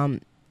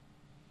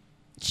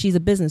she's a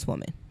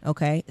businesswoman.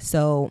 Okay,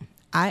 so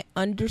I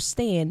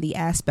understand the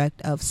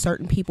aspect of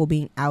certain people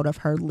being out of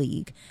her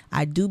league.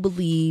 I do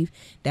believe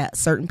that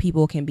certain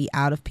people can be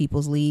out of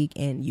people's league,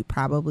 and you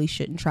probably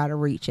shouldn't try to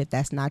reach if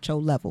that's not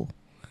your level.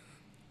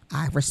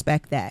 I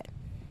respect that.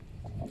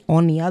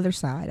 On the other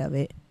side of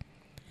it,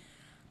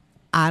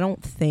 I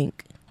don't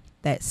think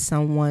that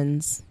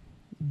someone's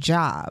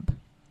job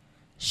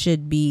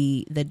should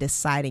be the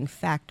deciding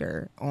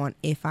factor on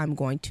if I'm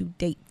going to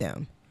date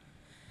them.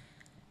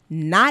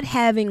 Not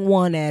having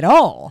one at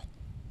all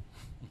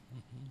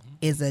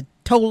is a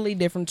totally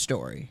different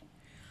story.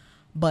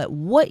 But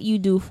what you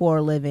do for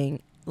a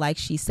living, like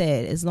she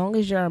said, as long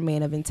as you're a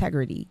man of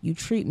integrity, you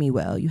treat me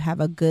well, you have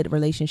a good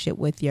relationship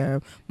with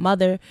your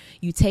mother,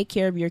 you take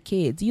care of your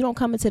kids. You don't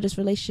come into this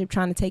relationship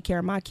trying to take care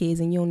of my kids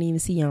and you don't even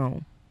see your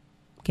own.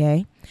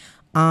 Okay?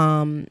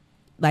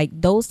 Like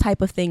those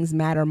type of things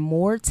matter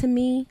more to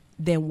me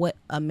than what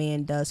a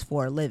man does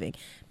for a living,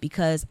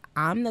 because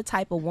I'm the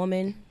type of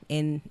woman,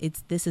 and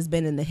this has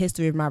been in the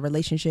history of my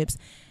relationships,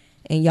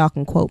 and y'all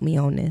can quote me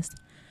on this.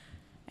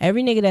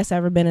 Every nigga that's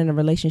ever been in a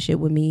relationship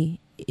with me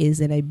is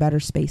in a better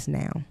space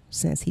now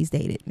since he's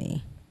dated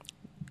me.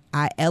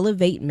 I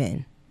elevate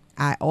men.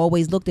 I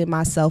always looked at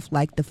myself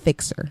like the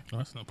fixer. Oh,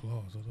 that's an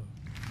applause.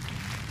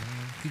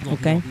 Keep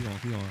going.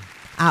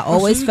 I So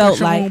always you felt got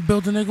your like own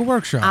build a nigga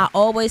workshop. I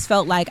always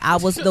felt like I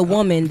was the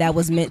woman that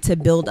was meant to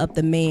build up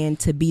the man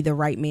to be the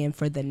right man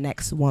for the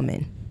next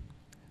woman.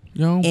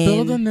 Yo,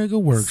 build a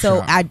nigga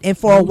workshop. So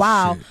for a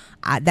while,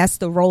 that's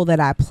the role that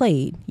I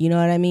played. You know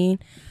what I mean?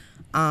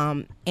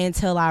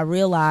 Until I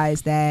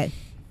realized that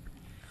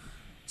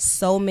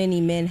so many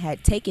men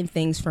had taken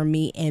things from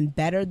me and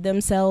bettered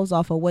themselves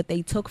off of what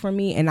they took from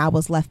me, and I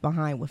was left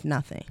behind with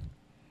nothing.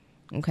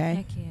 Okay.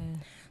 Heck yeah.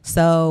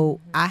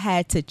 So I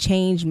had to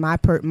change my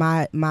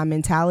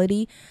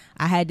mentality.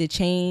 I had to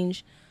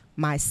change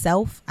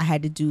myself. I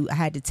had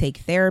to take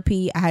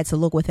therapy. I had to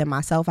look within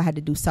myself. I had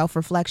to do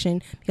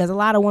self-reflection, because a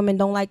lot of women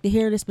don't like to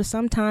hear this, but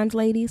sometimes,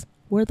 ladies,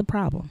 we're the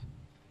problem.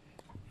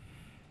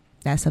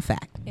 That's a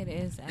fact. It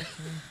is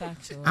actually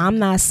factual. I'm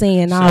not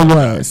saying I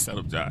was. Shut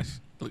up, Josh.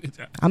 Look at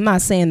Josh. I'm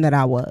not saying that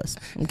I was.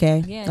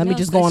 Okay. Yeah, Let me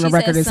just go on the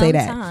record and say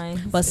that.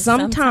 sometimes. But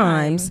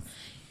sometimes,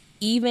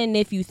 even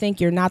if you think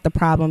you're not the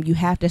problem, you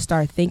have to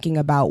start thinking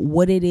about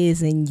what it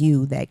is in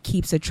you that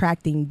keeps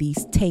attracting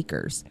these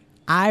takers.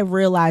 I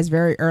realized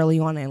very early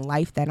on in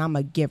life that I'm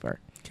a giver.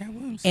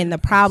 And the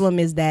problem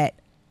is that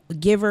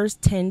givers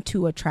tend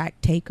to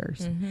attract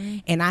takers. Mm-hmm.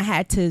 And I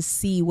had to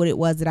see what it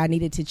was that I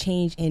needed to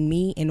change in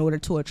me in order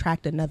to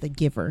attract another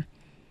giver,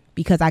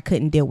 because I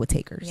couldn't deal with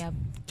takers. Yep.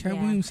 Cat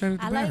Williams said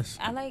it the best.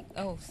 I like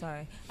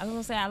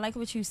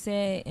what you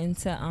said, and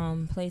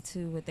to play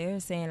to what they were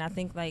saying. I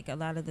think like a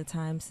lot of the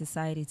time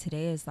society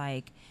today is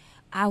like,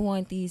 I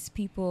want these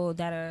people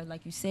that are,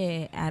 like you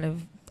said, out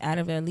of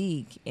their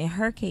league. In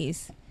her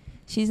case,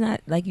 she's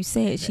not, like you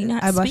said, she's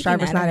not A bus speaking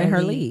driver's out not of in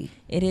her league. league.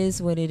 It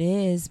is what it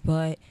is,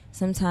 but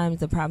sometimes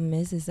the problem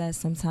is that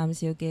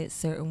sometimes you'll get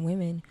certain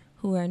women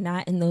who are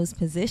not in those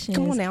positions.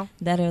 Come on now.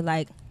 That are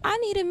like, I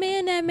need a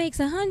man that makes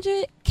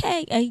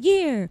 $100K a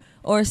year,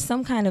 or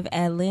some kind of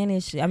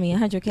outlandish. I mean,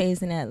 100K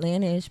isn't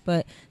outlandish,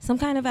 but some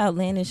kind of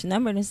outlandish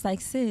number. And it's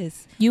like,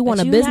 sis, You want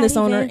a business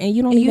owner and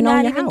you don't even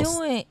own your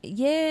house.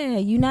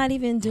 You're not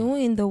even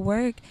doing the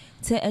work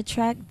to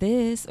attract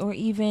this, or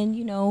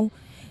even,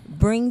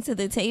 bring to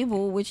the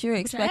table what you're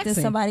expecting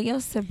somebody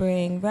else to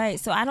bring, right?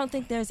 So I don't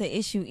think there's an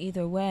issue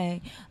either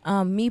way.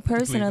 Me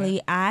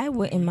personally, I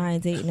wouldn't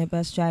mind dating a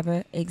bus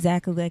driver,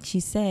 exactly like she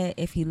said,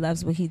 if he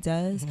loves what he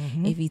does,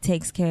 if he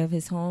takes care of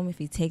his home, if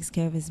he takes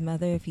care of his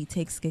mother, if he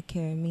takes good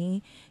care of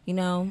me.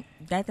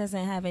 That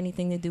doesn't have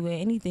anything to do with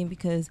anything,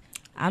 because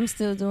I'm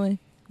still doing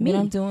what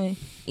I'm doing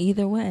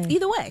either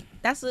way.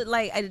 That's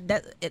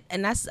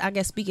and that's, I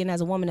guess, speaking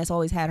as a woman that's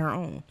always had her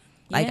own.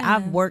 Like,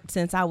 I've worked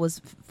since I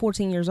was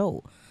 14 years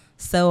old.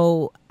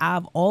 So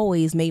I've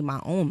always made my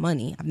own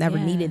money. I've never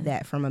needed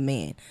that from a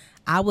man.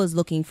 I was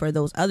looking for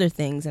those other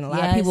things, and a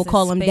lot of people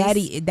call them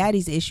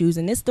daddy's issues,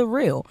 and it's the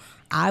real.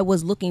 I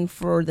was looking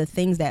for the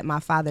things that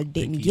my father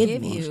didn't give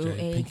me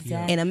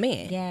in a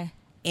man. Yeah.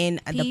 And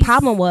the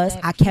problem was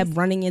I kept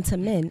running into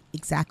men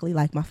exactly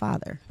like my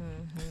father.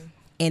 Mm-hmm.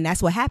 And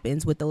that's what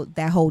happens with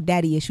that whole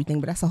daddy issue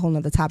thing, but that's a whole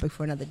nother topic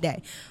for another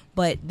day.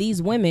 But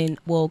these women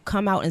will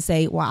come out and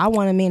say, well, I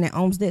want a man that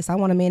owns this. I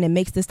want a man that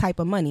makes this type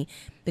of money,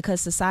 because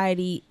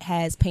society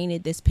has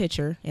painted this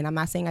picture, and I'm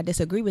not saying I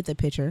disagree with the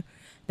picture,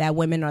 that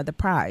women are the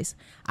prize.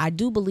 I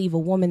do believe a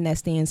woman that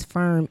stands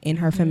firm in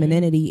her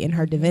femininity, in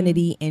her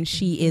divinity, and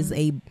she is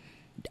a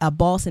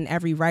boss in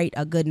every right,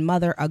 a good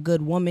mother, a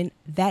good woman,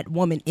 that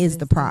woman is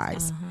the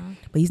prize.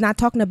 But he's not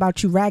talking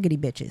about you raggedy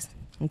bitches,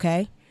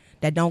 okay?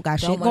 That don't got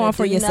shit going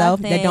for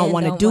yourself, that don't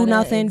want to do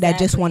nothing, that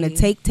just want to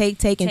take, and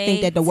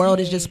think that the world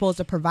is just supposed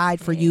to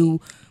provide for you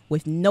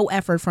with no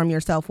effort from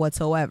yourself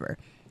whatsoever.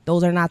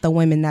 Those are not the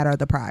women that are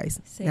the prize.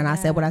 I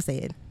said what I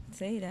said.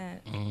 Say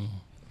that.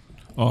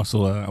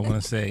 Also, I want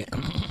to say,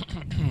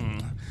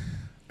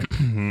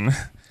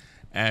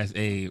 as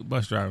a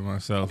bus driver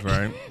myself,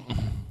 right?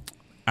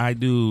 I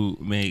do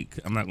make.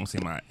 I'm not gonna say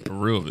my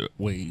real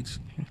wage.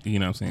 You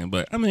know what I'm saying?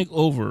 But I make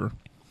over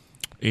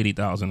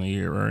 $80,000 a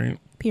year, right?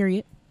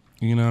 Period.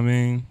 You know what I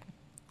mean?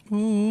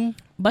 Mm.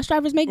 Bus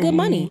drivers make good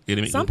money. Yeah,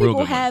 they make Some real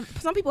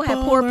people good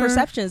have poor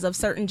perceptions of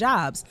certain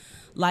jobs.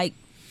 Like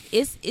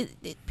it's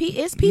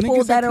people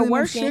Niggas that are clean them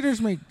working. shitters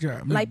make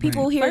job. Like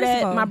people bank. hear First of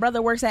that all- my brother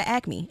works at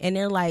Acme, and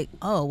they're like,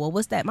 "Oh, well,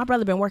 what's that?" My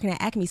brother been working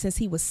at Acme since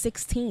he was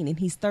 16, and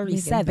he's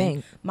 37.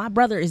 bank. My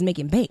brother is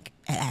making bank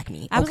at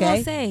Acme. I was okay?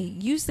 gonna say,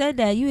 you said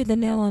that, you hit the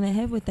nail on the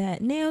head with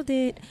that. Nailed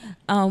it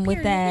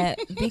with that,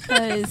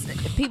 because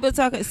people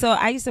talk. So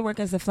I used to work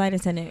as a flight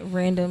attendant,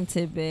 random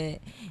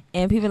tidbit,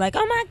 and people are like,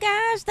 oh my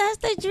gosh, that's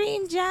the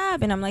dream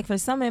job. And I'm like, for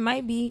some it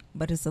might be,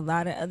 but it's a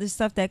lot of other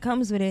stuff that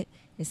comes with it.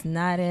 It's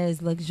not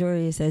as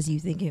luxurious as you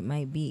think it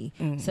might be.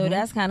 So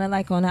that's kind of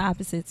like on the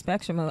opposite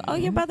spectrum of, oh,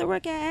 your brother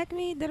work at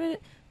Acme? Da-da-da.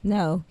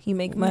 No, he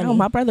make money. No,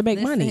 my brother make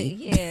Listen, money.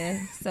 Yeah.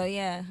 So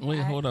yeah. Wait,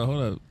 hold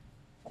up.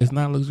 It's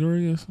not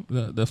luxurious.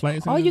 The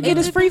flight. All you get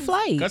is free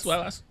flights. That's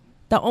why.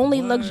 The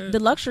only What? the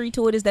luxury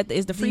to it is that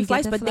is the free You get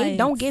flights, the but they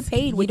don't get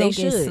paid what You they don't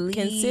get should. sleep.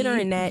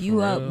 Considering that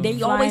you up, they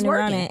flying always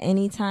around working. at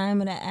any time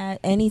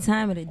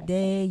of the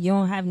day. You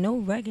don't have no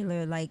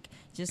regular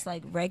just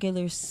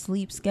regular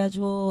sleep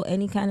schedule,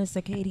 any kind of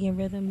circadian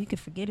rhythm. You could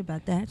forget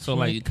about that. So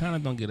like you kind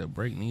of don't get a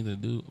break neither,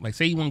 do. Like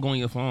say you want to go on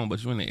your phone,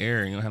 but you're in the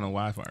air and you don't have no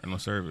Wi-Fi or no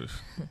service.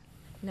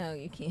 No,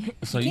 you can't.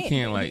 So you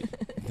can't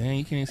dang,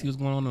 you can't see what's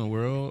going on in the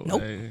world.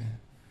 Nope. Like,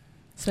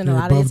 Spend a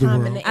You're lot of above the your time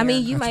world. in the air. I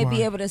mean, you That's might be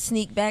why. able to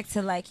sneak back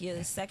to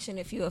your section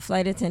if you're a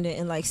flight attendant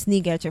and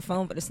sneak at your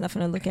phone, but it's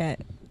nothing to look at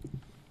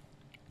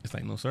it's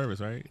like no service,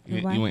 right?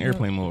 You Right. in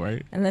airplane mode,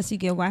 right? unless you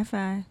get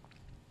Wi-Fi.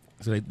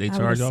 So they I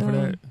charge would off for that.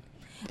 assume.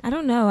 I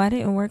don't know. I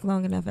didn't work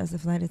long enough as a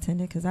flight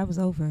attendant because I was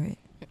over it.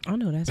 I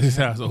know that's. This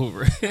house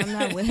over. I'm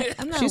not.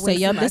 I'm not. She said,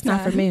 "Yup, that's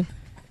not for me."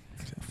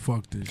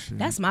 Fuck this shit.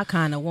 That's my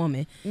kind of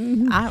woman.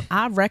 Mm-hmm.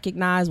 I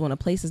recognize when a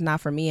place is not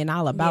for me, and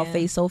I'll about Yeah.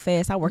 face so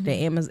fast. I worked at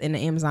Amazon in the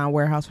Amazon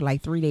warehouse for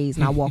 3 days,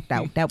 and I walked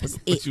out. That was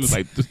But it. you was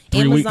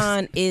 3 weeks.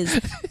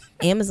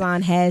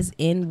 Amazon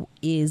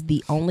is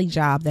the only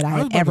job that I I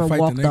was have about to ever fight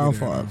the walked nigga off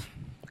there, of.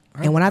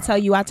 though. And when I tell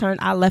you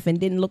I left and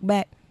didn't look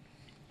back,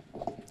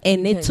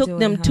 and it couldn't took do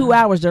them it, huh? 2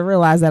 hours to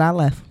realize that I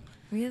left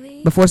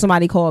Really? before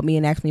somebody called me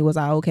and asked me was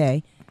I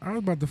okay. I was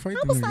about to fight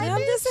the was nigga. like, I'm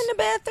just in the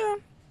bathroom.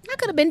 I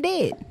could have been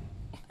dead.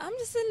 I'm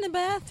just in the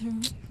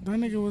bathroom. That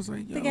nigga was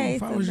like, yo, The guy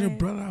if I said was your that.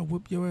 brother, I'd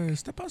whip your ass.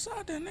 Step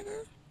outside there,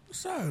 nigga.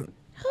 What's up?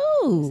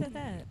 Who? Said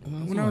that.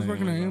 When I was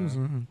working at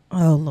Amazon.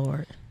 Oh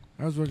Lord.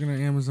 I was working at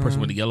Amazon. Person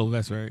with the yellow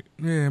vest, right?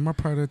 Yeah, my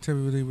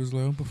productivity was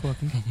low, but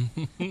fucking.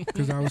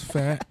 Because I was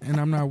fat, and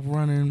I'm not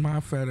running my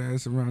fat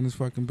ass around this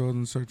fucking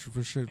building searching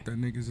for shit that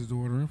niggas is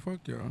ordering.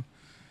 Fuck y'all.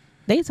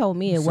 They told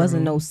me it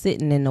wasn't no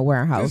sitting in the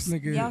warehouse.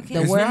 This nigga, Y'all The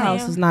can't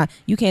warehouse sit is not.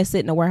 You can't sit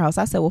in the warehouse.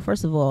 I said, well,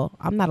 first of all,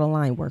 I'm not a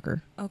line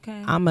worker.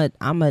 Okay. I'm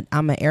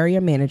an area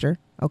manager.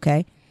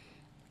 Okay.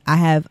 I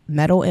have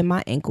metal in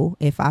my ankle.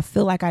 If I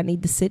feel like I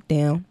need to sit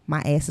down, my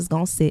ass is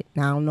gonna sit.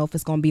 Now I don't know if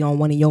it's gonna be on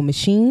one of your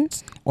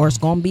machines or it's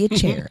gonna be a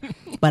chair,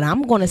 but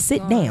I'm gonna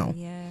sit down.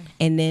 Yeah.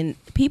 And then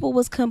people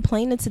was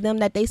complaining to them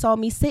that they saw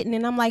me sitting,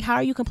 and I'm like, how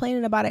are you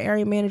complaining about an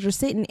area manager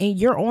sitting and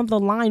you're on the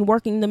line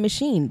working the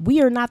machine?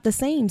 We are not the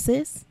same,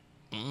 sis.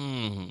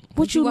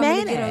 What you want me mad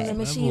to get on at? the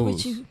machine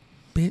with you?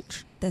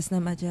 bitch. That's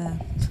not my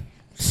job.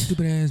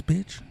 Stupid ass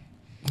bitch.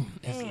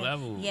 It's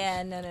levels.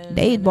 Yeah, no.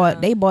 They no, bought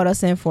no. they brought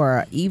us in for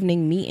an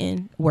evening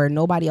meeting where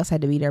nobody else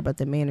had to be there but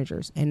the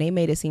managers, and they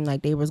made it seem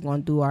like they was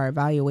going to do our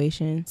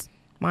evaluations.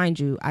 Mind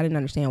you, I didn't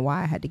understand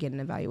why I had to get an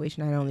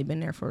evaluation. I had only been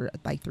there for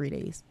 3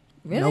 days.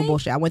 Really? No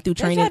bullshit. I went through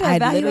They training. tried to I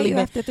had evaluate literally you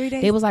been. after 3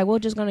 days. They was like, "We're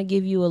just gonna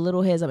give you a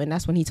little heads up," and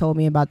that's when he told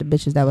me about the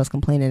bitches that was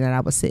complaining that I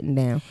was sitting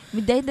down.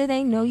 Did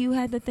they know you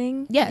had the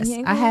thing? Yes, You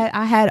ain't I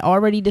good? had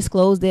already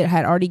disclosed it.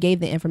 Had already gave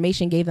the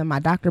information, gave them my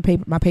doctor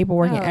paper, my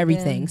paperwork, and Oh,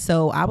 everything. man.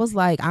 So I was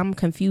like, I'm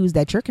confused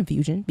at your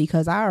confusion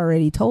because I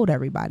already told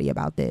everybody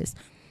about this.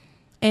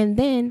 And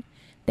then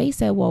they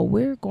said, well,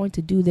 we're going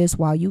to do this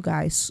while you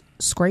guys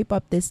scrape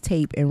up this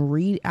tape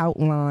and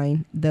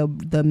outline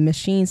the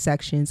machine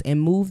sections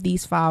and move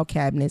these file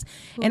cabinets.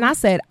 And I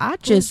said, I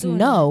just doing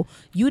know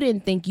you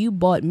didn't think you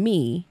bought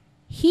me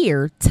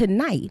here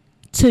tonight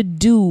to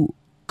do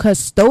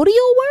custodial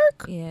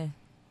work. Yeah.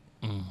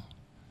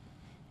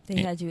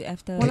 They had you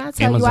effed up. When I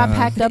tell you I Amazon.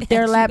 packed up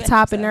their You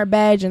laptop better and their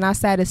badge and I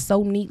sat it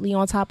so neatly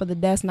on top of the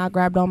desk and I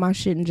grabbed all my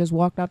shit and just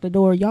walked out the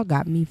door, y'all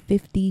got me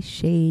 50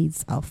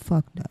 shades of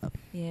fucked up.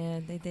 Yeah,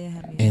 they did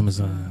have you.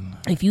 Amazon.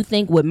 If you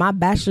think with my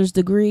bachelor's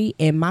degree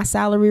and my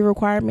salary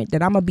requirement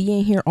that I'm going to be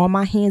in here on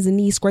my hands and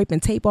knees scraping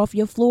tape off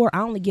your floor,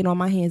 I only get on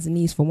my hands and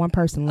knees for one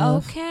person,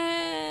 love. Okay.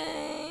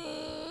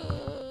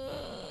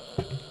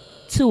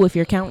 2 if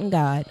you're counting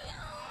God.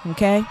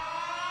 Okay?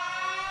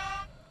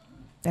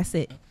 That's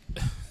it.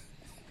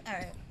 All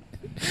right.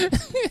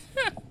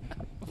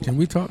 Can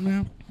we talk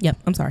now? Yep,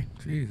 I'm sorry.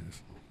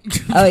 Jesus.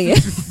 Oh, yeah.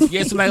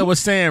 Yeah, so like I was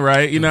saying,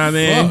 right? You know what I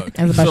mean? Fuck.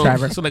 As a bus so,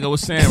 driver. So like I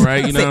was saying,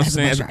 right? You know what I'm As a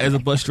saying? bus As a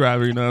bus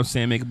driver, you know what I'm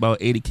saying? Make about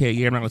 $80K a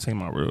year. I'm not gonna tell you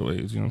my real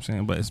wage. You know what I'm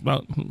saying? But it's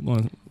about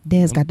going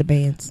Dez got the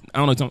bands. I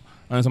don't know what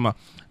I'm talking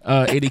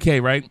about.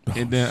 $80K, right?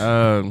 And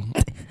then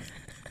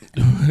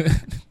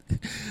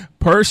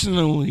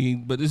personally,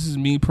 but this is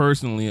me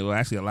personally, well,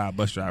 actually a lot of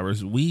bus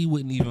drivers, we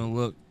wouldn't even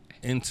look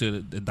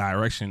into the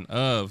direction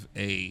of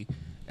a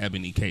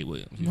Ebony K.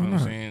 Williams. You know what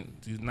I'm saying?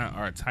 He's not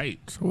our type.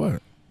 So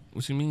what?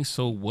 What you mean,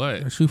 so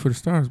what? I shoot for the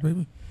stars,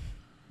 baby.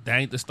 That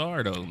ain't the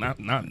star, though. Not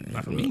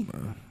for me.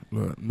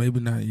 Look, maybe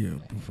not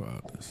you, but for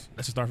others.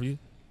 That's a star for you?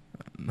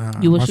 Nah,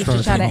 You my would shoot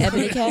a stars shot at at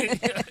Ebony K? home.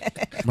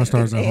 My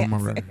stars at home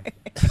already.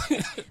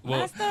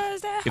 Well,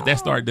 if that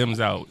star dims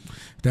out.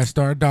 That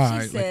star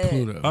died She like said-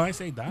 Pluto. Oh, I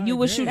say died. You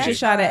would yeah. shoot your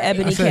shot at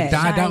Ebony I said K.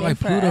 died out like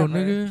Pluto,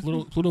 Shining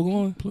nigga. Pluto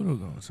going? Pluto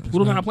gone. son.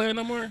 Pluto not playing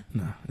no more?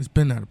 Nah, it's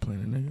been out of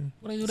planet, nigga.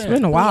 What they do It's that?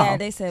 been a while. Yeah,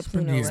 they said been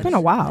Pluto. years. It's been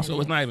a while. So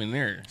it's not even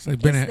there. It's like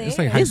it's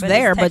like high It's school.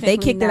 there, but they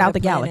technically kicked it not out a the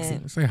planet. galaxy.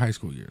 It's like high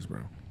school years, bro.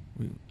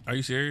 Are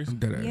you serious? I'm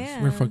dead ass.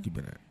 Yeah. Where the fuck you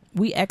been at?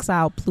 We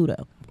exiled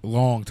Pluto. A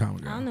long time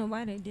ago. I don't know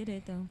why they did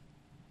it though.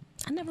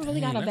 I never really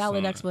got Dang, a that's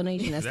valid not-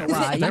 explanation as to Is that-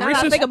 why. is You that know, I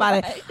racist? think about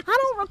it. I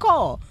don't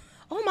recall.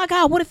 Oh my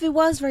God, what if it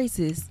was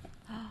racist?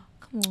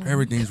 Come on.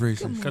 Everything's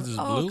racist. Because it's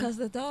Oh, blue? because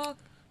the dog.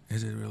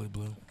 Is it really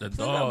blue? The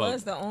Pluto dog.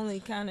 was the only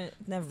kind of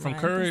never From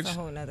mind. Courage? That's a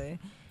whole nother.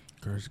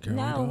 Courage the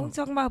Cowardly No, Dog. we're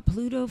talking about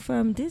Pluto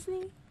from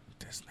Disney.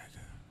 This nigga.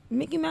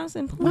 Mickey Mouse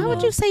and Pluto. Why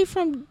would you say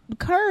from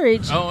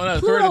Courage? Oh, no,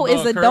 Pluto Courage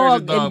is a Courage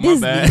dog the in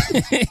Disney.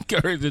 My bad.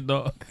 Courage the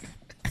dog.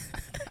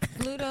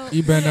 Pluto?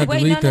 You better not Wait,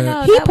 delete no,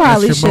 that. He that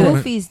probably was should've-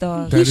 Goofy's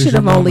dog. That He is should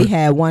your have only moment.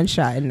 had one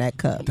shot in that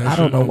cup. That's I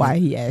don't your know why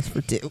moment. he asked for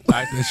two.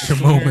 That's your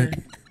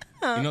moment.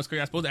 You know what's crazy?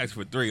 I was supposed to ask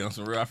for 3 on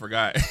some real. I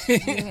forgot. I'm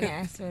gonna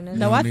ask for another.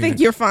 No, don't I need think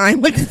it. you're fine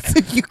with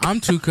this. You-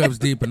 I'm 2 cups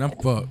deep and I'm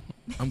fucked.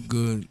 I'm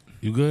good.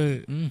 You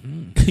good?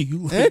 Mm-hmm.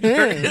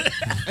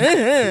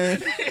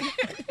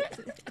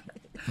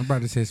 I'm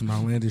about to say some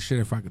outlandish shit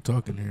if I could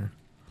talk in here.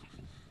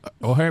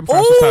 Oh, Harry, before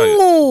I switch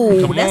topics.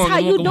 Ooh, Come that's on, how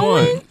come you on, come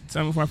on. doing?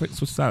 Tell me before I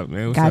switch topics,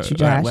 man. What's Got up? you,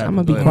 Josh. What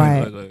I'ma happened? be Go ahead,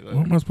 quiet. go ahead, go What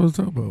ahead. am I supposed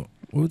to talk about?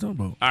 What we talking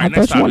about? All I right, thought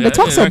next you wanted topic. to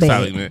talk so Next bad.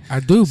 topic, man. I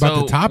do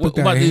about the topic What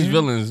that about I these had.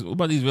 villains? What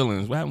about these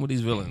villains? What happened with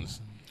these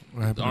villains?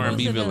 What happened? The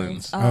R&B Who's the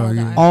villains. Oh,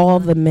 yeah. All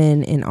the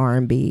men in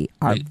R&B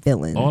are Wait,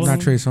 villains. all of Not them?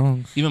 Trey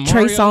Songz. Even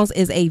Trey Mario? Songz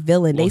is a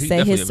villain. Well, They he said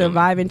definitely his a villain.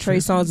 surviving Trey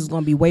Songz is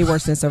going to be way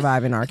worse than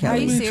surviving R. Are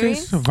Kelly. you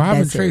serious?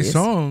 Surviving That's Trey serious.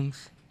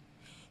 Songs.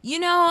 You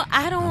know,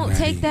 I don't ready.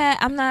 take that.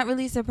 I'm not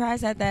really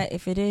surprised at that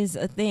if it is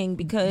a thing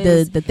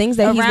because The things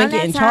that he's been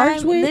getting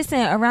charged with.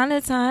 Listen, around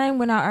the time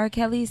when our R.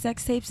 Kelly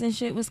sex tapes and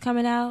shit was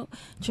coming out,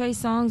 Trey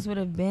Songz would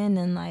have been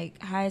in like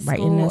high Right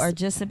in school this- or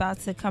just about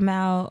to come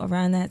out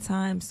around that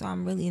time. So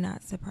I'm really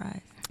not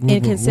surprised.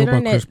 And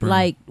considering Chris that, Brown?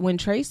 like, when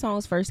Trey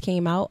Songz first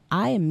came out,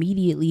 I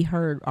immediately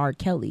heard R.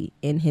 Kelly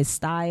in his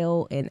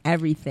style and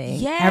everything.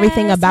 Yes,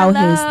 Everything about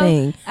his hello.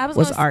 thing I was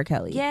gonna R.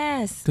 Kelly.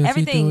 Yes, Does he do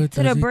everything it?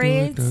 to Does the he do it?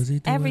 braids, Does he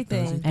do it?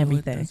 everything. Does he do it?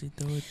 Everything. Does he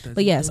do it? Does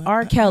But he yes, do it?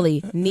 R.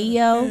 Kelly,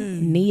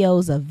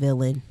 Neo's a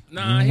villain.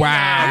 Nah, he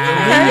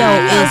Wow.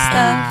 Neo is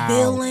Wow. a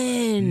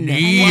villain.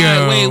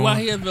 Neo. Wait, why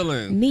he a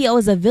villain? Neo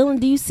is a villain.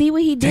 Do you see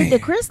what he did to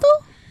Crystal?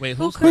 Wait,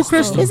 who's Who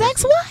Crystal? His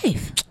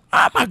ex-wife.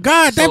 Oh my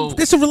God, So-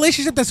 that's a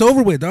relationship that's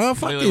over with, dog.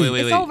 Fuck Wait, it. wait,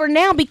 wait, It's wait. over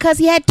now because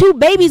he had 2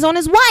 babies on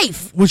his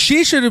wife. Well,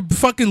 she should have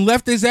fucking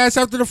left his ass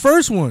after the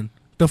first one.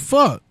 The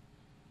fuck?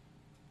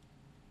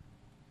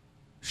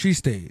 She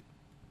stayed.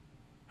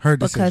 Her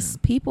decision. Because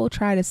people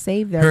try to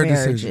save their Her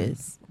marriages decision.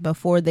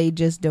 before they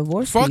just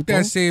divorce Fuck people.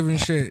 that saving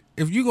shit.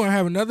 If you gonna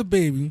have another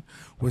baby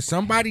with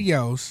somebody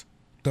else,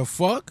 the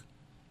fuck?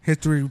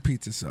 History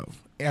repeats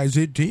itself. As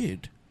it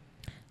did.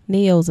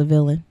 Neo's a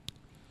villain.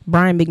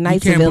 Brian You McKnight's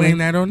a can't villain. blame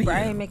that on him.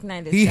 Brian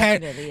McKnight is He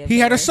had definitely he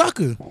had a villain.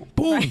 sucker. Boom.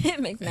 Brian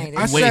McKnight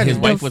I is. Wait, said his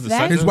it. wife was a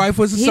fact- sucker? His wife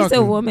was a He's sucker.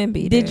 a woman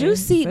beater. Did you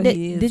see? so Did,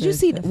 he is did you a-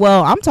 see?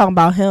 Well, I'm talking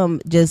about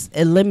him just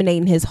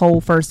eliminating his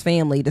whole first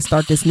family to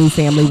start this new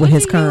family with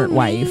his current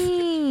wife.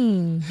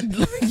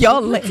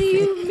 Y'all, What do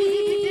you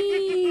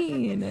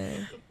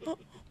mean?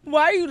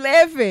 why are you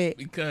laughing?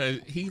 Because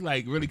he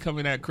like really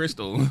coming at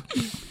Crystal.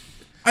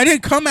 I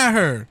didn't come at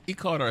her. He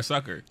called her a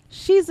sucker.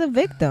 She's a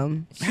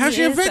victim How's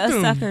she a is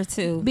victim? sucker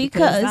too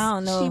because I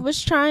don't know. she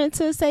was trying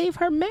to save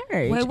her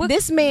marriage. Wait, what-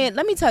 This man,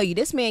 let me tell you,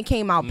 this man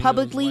came out Neo's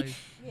publicly.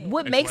 wife.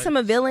 What Ex-wife. makes him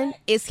a villain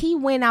is he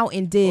went out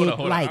and did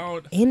Hold on, like I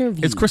don't-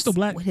 interviews. Is Crystal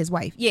black? with his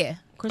wife? Yeah,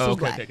 Crystal okay,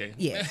 black. okay.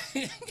 Yeah,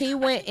 he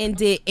went and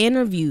did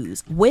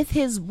interviews with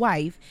his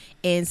wife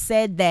and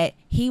said that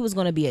he was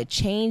going to be a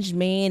changed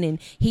man and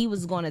he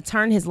was going to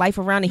turn his life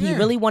around and he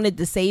really wanted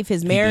to save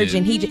his marriage did.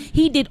 and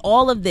he did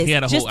all of this He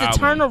had a just whole to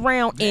turn album.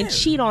 around and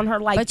cheat on her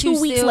like but 2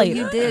 weeks still,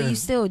 later. you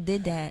still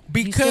did that.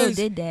 Because you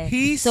still did that.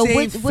 he so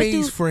saved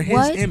face for his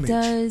what image.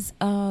 does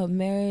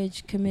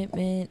marriage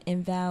commitment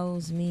and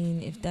vows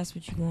mean if that's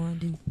what you want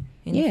to do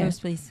in the Yeah.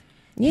 first place?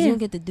 Yeah. You don't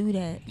get to do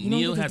that. You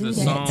Neil don't get has to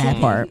a do song.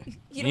 That part.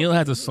 Neil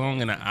has a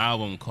song and an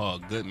album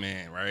called Good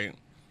Man, right?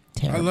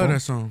 I love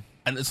that song.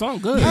 And the song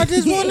good. I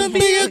just wanna be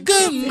a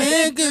good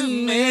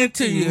man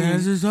to you.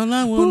 That's just all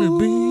I wanna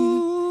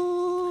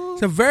be.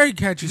 It's a very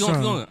catchy Keep going,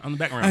 song. keep going. On the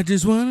background. I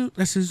just wanna.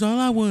 That's just all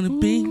I wanna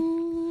be.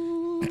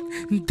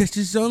 That's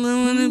just all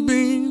I wanna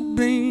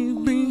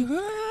be.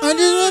 I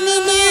just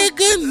wanna be a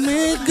good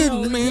man,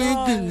 good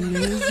man, good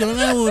man. That's all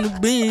I wanna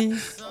be.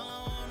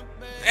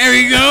 There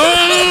we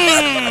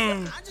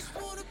go.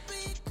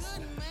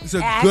 It's a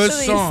good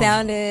Actually song.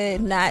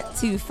 sounded not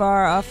too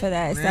far off of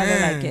that. It sounded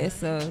Man. like it.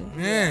 So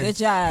Man. good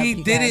job. He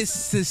you did guys.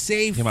 it to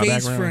save Hear my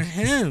face for background?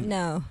 him.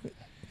 No.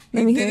 Let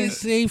He me did hear it it.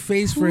 save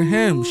face for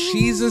him.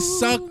 She's a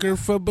sucker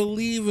for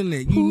believing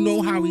it. You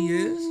know how he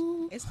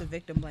is. It's the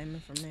victim blaming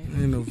from there.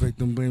 Ain't no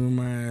victim blaming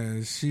my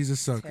ass. She's a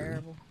sucker.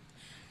 Terrible.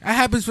 That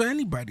happens for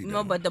anybody. No,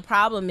 Though. but the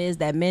problem is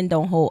that men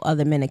don't hold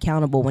other men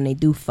accountable when they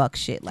do fuck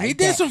shit like He that.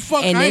 did some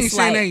fuck. And I ain't it's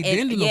saying like, that he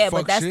didn't do no yeah, fuck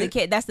but that's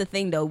shit. that's the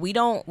thing though. We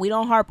don't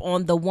harp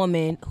on the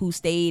woman who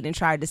stayed and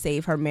tried to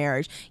save her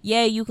marriage.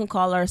 Yeah, you can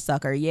call her a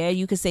sucker. Yeah,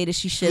 you can say that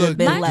she should have Look,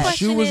 been the left.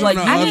 shoe was But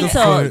on the you other need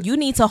foot. you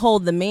need to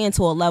hold the man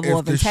to a level If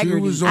of the shoe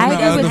integrity. was on I the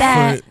agree other with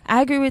that. foot.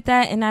 I agree with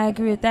that, and I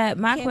agree with that.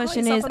 My Can't call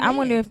question yourself is, a I man.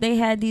 wonder if they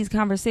had these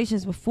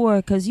conversations before,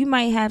 because you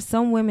might have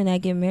some women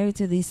that get married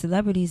to these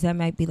celebrities that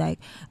might be like,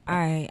 all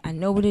right, I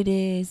know what it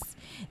is.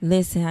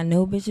 Listen, I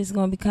know bitches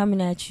gonna be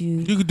coming at you.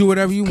 You can do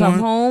whatever you Come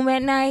want. home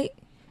at night.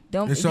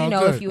 Don't It's you all know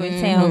good. if you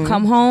in town?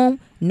 Come home.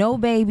 No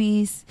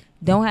babies.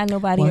 Don't have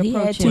nobody Well, he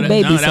had approaching. two Well,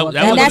 babies, no, so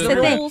that And was that's the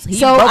the thing. rules. He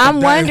So broke I'm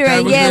that. wondering,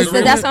 That was yeah. the So that's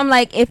agreement. why I'm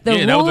like, if the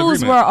Yeah, that was the rules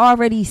were agreement.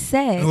 already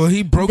set, Well,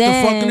 he broke the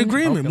then fucking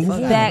agreement. Broke the Move on.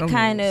 fuck- that Them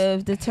kind rules.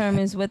 of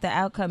determines what the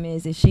outcome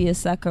is. Is she a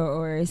sucker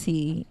or is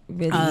he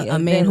really a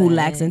man who villain?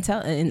 lacks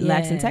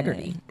lacks Yeah.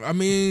 integrity. I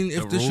mean,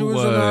 if The the shoe rule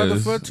was on the other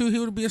was foot too, he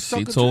would be a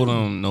sucker She told too.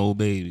 him no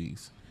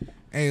babies.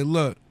 Hey,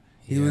 look,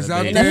 he Yeah, was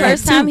out baby. The there.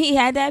 first time he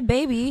had that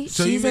baby,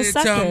 So you she's a mean to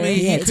sucker. tell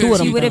me Yeah, he two of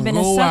them could would have been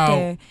a go sucker.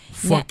 out,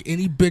 fuck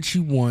any bitch he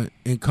want,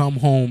 and come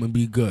home and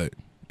be good.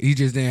 He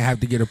just didn't have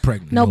to get her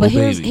pregnant. No, No but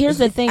baby. here's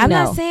the thing. I'm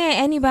though. not saying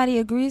anybody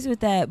agrees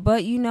with that,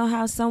 but you know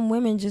how some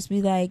women just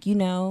be like, you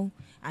know,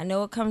 I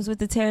know it comes with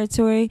the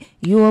territory.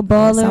 You a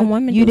baller. some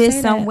women you do did.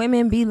 say Some that.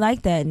 women be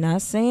like that.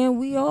 Not saying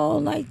we all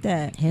like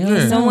that. Hell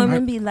Yeah. Some no.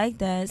 women be like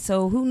that.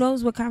 So who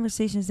knows what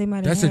conversations they might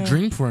have That's a had.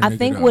 dream for a nigga. I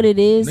think though. what it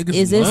is Niggas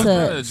is it's love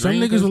a- that. Some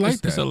niggas are like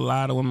It's that. a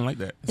lot of women like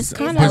that. It's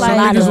kind But of some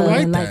like niggas are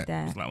women like like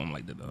that. It's a lot of women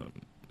like that, dog.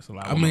 It's a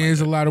lot. Of I women mean, like there's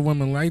that. a lot of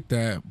women like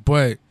that,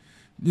 but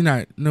you're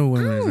not. No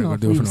women is know gonna if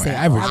do it we for would no say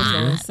average I was nigga.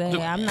 gonna say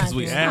I'm not. Because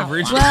we doing-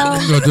 average.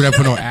 Well, You gonna do that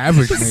for no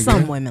average nigga.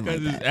 some women like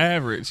Because that. it's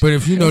average. But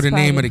if you know It's the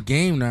name of probably- the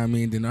game, now I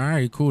mean, then all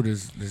right, cool.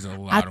 There's a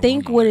lot. I of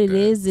think women what like it that.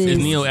 is Is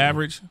Neo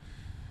average?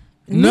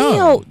 No.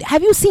 Neo,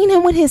 have you seen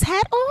him with his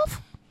hat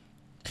off?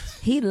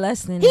 he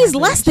less than. He's average.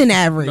 less than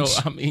average. No,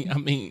 I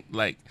mean,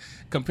 like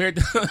compared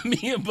to me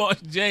and Boss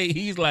J,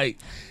 he's like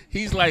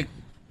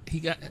he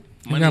got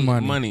money. got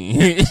money.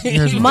 Money.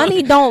 has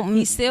Money don't.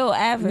 He's still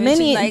average.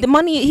 Many Like, the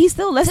money. He's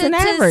still less to, than to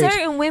average.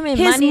 certain women,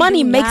 His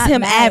money do makes not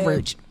him matter.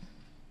 average.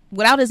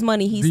 Without his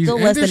money, he's These still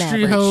less than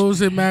industry average.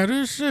 hoes, it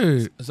matters.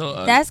 Shit.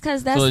 So That's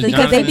because that's So the it's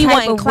Because they be type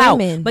wanting of clout,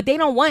 women. but they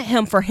don't want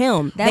him for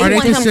him. That's They Are they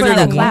want him for considered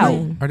the a clout.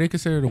 woman? Are they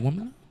considered a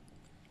woman?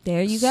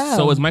 There you go.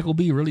 So is Michael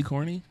B really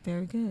corny?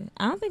 very good.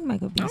 I don't think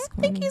Michael B. I is don't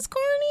think corny. he's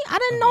corny. I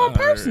didn't know him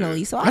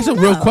personally, so That's I a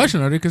don't real know.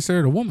 question. Are they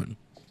considered a woman?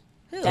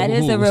 That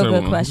is Who- a who's real that good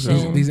woman?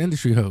 question. These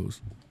industry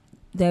hoes.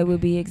 That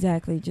would be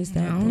exactly just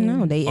I that. don't thing.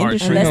 know. They Are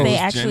industry Unless trans they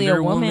actually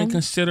gender a woman.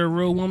 consider a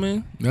real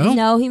woman? No.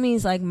 No, he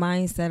means like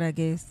mindset, I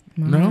guess.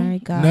 No. My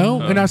God.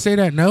 No. And I say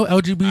that. No.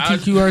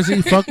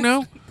 LGBTQRZ. Fuck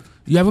no.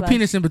 You have a Plus.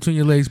 penis in between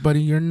your legs,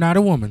 buddy. You're not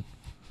a woman.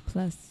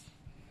 Plus,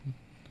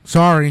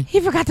 Sorry.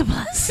 He forgot the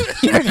plus.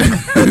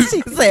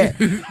 She said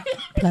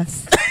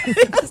plus.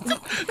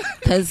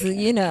 because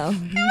you know,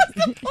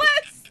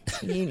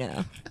 you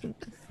know.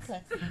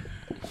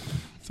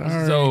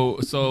 Sorry.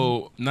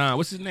 So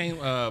what's his name?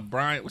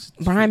 Brian. What's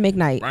Brian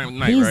McKnight. Brian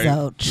McKnight, He's right? a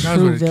That was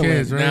true with the villain.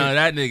 kids, right? Now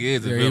that nigga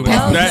is a Yeah, he villain.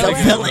 was. That So nigga is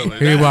a villain.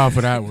 villain. He wild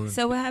for that one.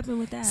 So what happened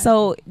with that?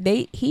 So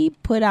he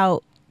put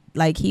out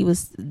like he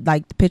was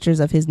like pictures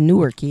of his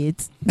newer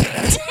kids.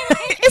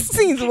 It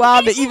seems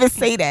wild to even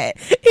say that.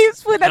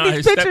 He's put out Nah, these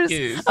his pictures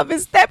stepkids. of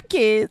his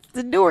stepkids,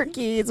 the newer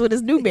kids with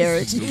his new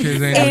marriage.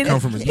 Kids ain't gonna come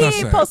from his he ain't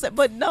nutsack. posted,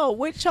 but no,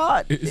 which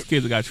y'all His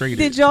kids got traded.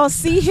 did y'all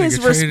see his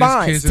Nigga traded his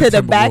response kids to to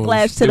the Timberwolves.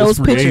 backlash to It was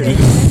those free pictures?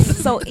 agents.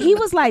 So he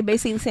was like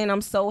basically saying,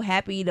 "I'm so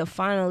happy to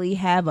finally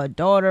have a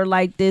daughter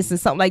like this and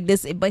something like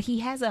this." But he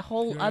has a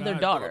whole other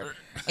daughter.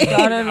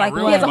 daughter like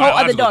He what? has a whole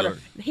other Biological daughter.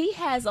 He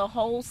has a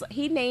whole.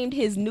 He named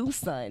his new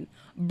son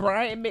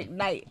Brian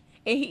McKnight,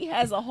 and he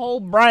has a whole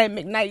Brian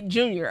McKnight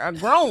Jr. a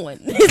grown one.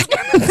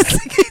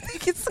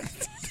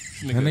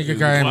 That nigga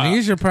got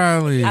amnesia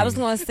probably. I was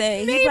gonna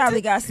say he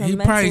probably got some He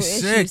mental probably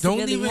issues sick. to Don't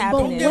really even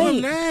happening. give him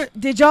Wait. that.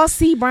 Did y'all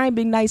see Brian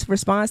McKnight's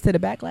response to the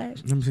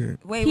backlash? Let me see it.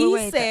 Wait, He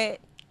wait.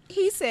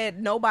 said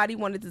nobody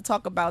wanted to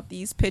talk about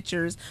these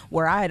pictures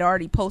where I had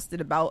already posted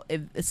about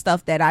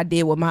stuff that I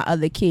did with my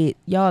other kid.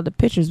 Y'all, the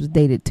pictures was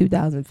dated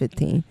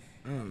 2015.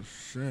 Oh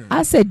shit.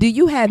 I said, do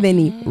you have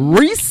any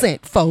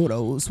recent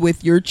photos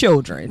with your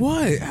children?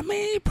 What? I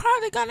mean, he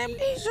probably got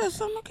amnesia,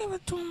 so I'm gonna give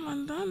it to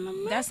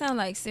him. That sound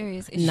like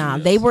serious issues. Nah,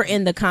 they were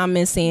in the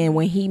comments saying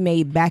when he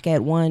made back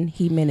at one,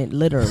 he meant it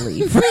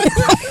literally.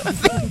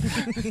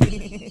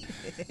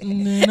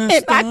 And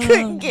I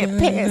couldn't get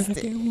past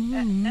it.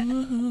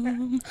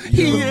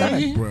 Yeah,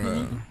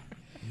 bruh.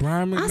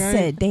 Brian McKnight. I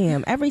said,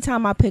 damn, every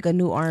time I pick a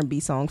new R&B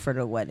song for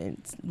the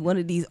weddings, one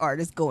of these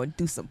artists go and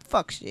do some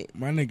fuck shit.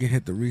 My nigga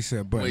hit the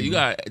reset button. Well, you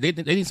got they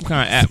need some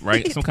kind of app,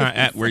 right? Some kind of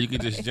app where you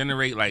can just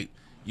generate, like,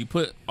 you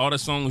put all the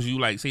songs you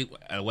like, say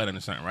at a wedding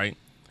or something, right?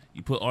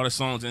 You put all the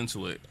songs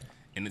into it,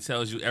 and it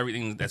tells you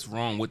everything that's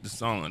wrong with the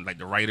song, like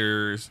the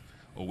writers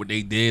or what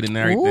they did and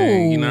everything.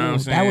 Ooh, you know what I'm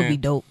saying? That would be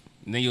dope.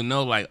 And then you'll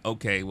know, like,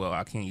 okay, well,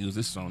 I can't use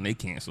this song. They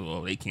cancel.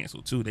 Oh, they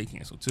cancel too. They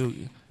cancel too.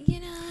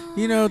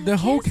 You know, the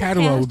whole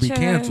cancel catalog would be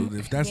culture. canceled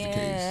if that's the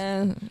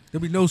case.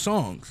 There'll be no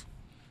songs.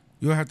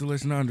 You'll have to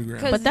listen to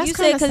underground. But that's you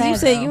kinda said, you sad,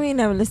 said though. you ain't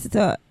never listened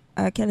to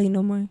R. Kelly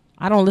no more.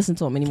 I don't listen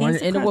to him anymore.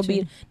 Cancel And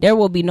culture. there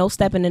will be no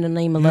stepping in the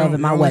name of You love don't- at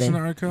my you don't listen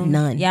wedding. to R. Kelly?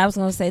 None. Yeah, I was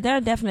gonna say there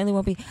definitely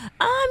won't be.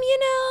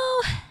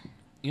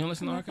 You don't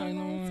listen to R. Kelly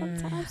no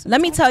more? Let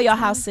me tell y'all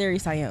how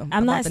serious I am.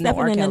 I'm about not the no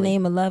stepping R. in the Kelly.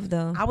 name of love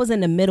though. I was in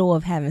the middle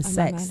of having not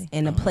sex, mad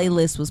and a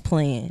playlist was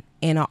playing,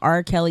 and a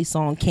R. Kelly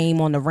song came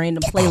on the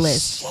random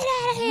playlist,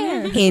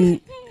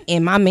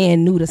 and my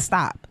man knew to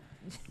stop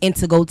and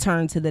to go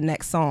turn to the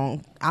next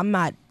song. I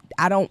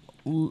don't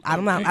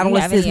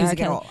listen to his music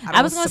at all.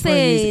 I was gonna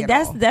say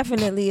that's all.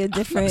 definitely a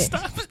different.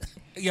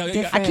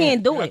 I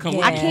can't do it.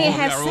 I can't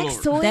have sex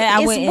to it. That I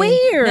It's wouldn't-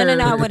 weird. No, I Put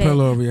the wouldn't.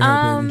 pillow over your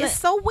head, baby. It's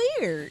so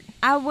weird.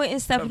 I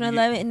wouldn't step in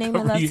love and name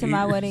of love to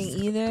my wedding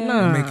either.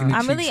 No. Making the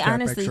I'm cheeks really strap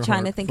honestly extra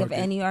trying to hard. think of Fuck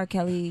it. any R.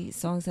 Kelly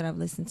songs that I've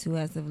listened to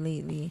as of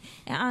lately,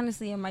 and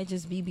honestly, it might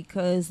just be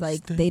because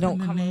like they don't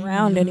come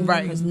around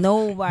anymore because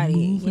nobody,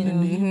 you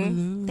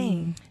know,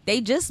 thing. They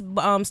just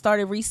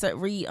started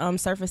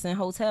surfacing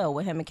Hotel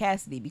with him and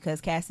Cassidy because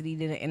Cassidy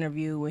did an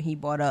interview when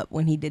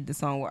he did the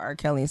song with R.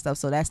 Kelly and stuff.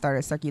 So that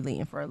started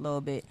circulating for a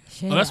little bit.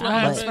 Oh, that's what I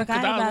happened. forgot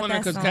Because I was about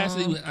wondering, that because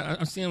Cassidy, song.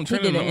 I see him He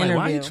trending. did I'm an like,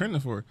 why are you interview.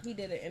 trending for? He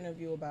did an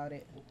interview about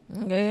it.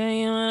 Girl,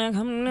 you wanna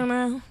come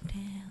around?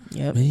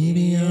 Yep.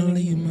 Baby, I'll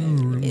leave my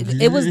room.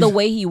 It was the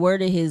way he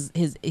worded his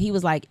he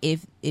was like,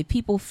 if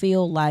people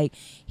feel like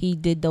he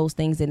did those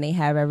things, then they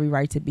have every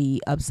right to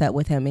be upset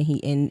with him,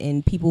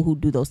 and people who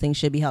do those things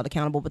should be held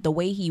accountable. But the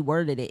way he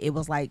worded it, it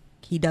was like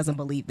he doesn't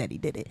believe that he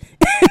did it.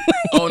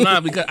 Oh, no,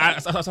 because I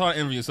saw an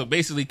interview. So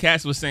basically,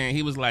 Cass was saying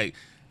he was like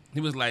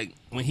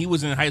when he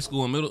was in high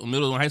school,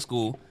 middle and high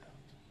school,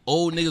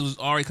 old niggas was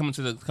already coming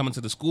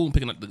to the school and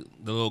picking up the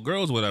little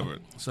girls or whatever.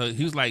 So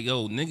he was like,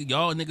 yo, nigga,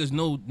 y'all niggas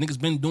know niggas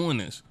been doing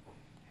this.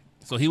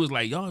 So he was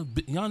like, y'all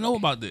know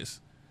about this.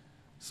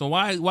 So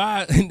why?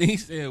 And then he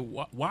said,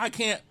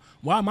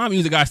 why my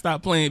music got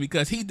stopped playing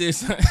because he did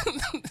something.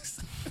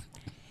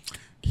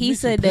 He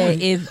said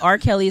that if R.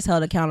 Kelly is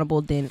held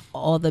accountable, then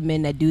all the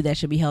men that do that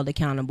should be held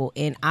accountable.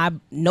 And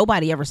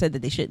nobody ever said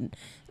that they shouldn't.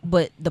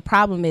 But the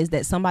problem is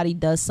that somebody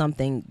does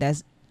something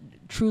that's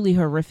truly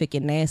horrific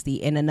and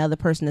nasty, and another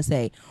person to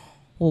say,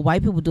 well,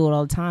 white people do it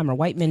all the time, or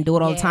white men do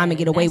it all the time and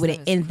get away with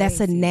it. And that's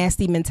a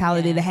nasty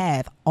mentality to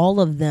have.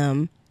 All of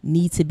them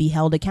need to be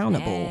held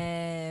accountable.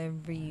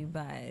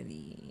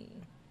 Everybody.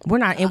 We're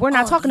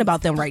not talking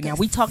about them right now.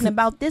 We talking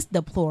about this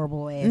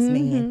deplorable ass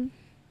man.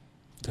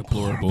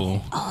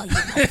 Deplorable.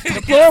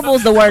 Deplorable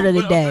is the word of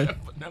the day.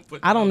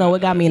 I don't know.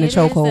 It got me in a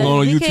chokehold.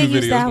 On You YouTube can't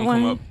use videos that gonna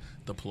one. come up.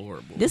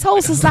 Deplorable. This whole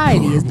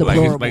society is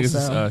deplorable. Like it's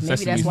so maybe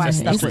Sesame that's why it's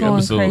Street stuck It's with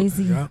episode. going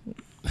crazy. Yeah.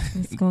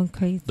 It's going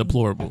crazy.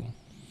 Deplorable.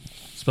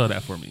 Spell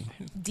that for me.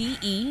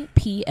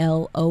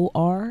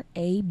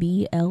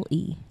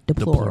 DEPLORABLE.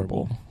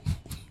 Deplorable.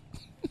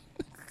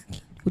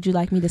 Would you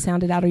like me to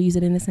sound it out or use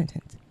it in a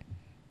sentence?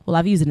 Well,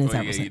 I've used it in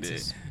several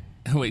sentences.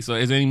 Wait, so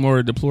is there any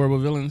more deplorable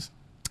villains?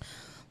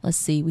 Let's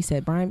see. We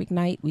said Brian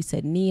McKnight. We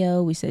said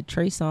Neo. We said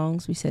Trey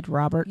Songz. We said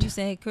Robert. You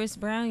said Chris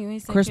Brown. You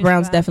ain't said Chris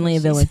Brown's Brown, definitely a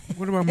but villain.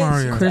 What about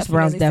Mario? Chris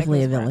Brown's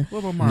definitely a Chris villain. What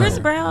about Mario? Chris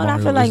Brown, I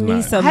Mario feel like is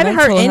needs not. some I haven't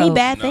heard mental any help.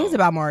 bad things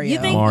about Mario. You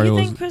think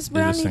Mario Chris is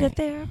Brown the need a same.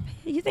 therapy?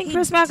 You think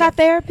Chris Brown got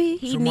therapy?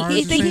 He So need, Mario's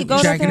he the think he same?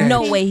 goes to Jacking therapy.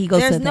 No ass. way he goes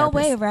There's to no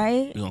therapist. way,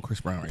 right? We're on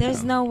Chris Brown right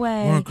There's now. no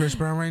way. We're on Chris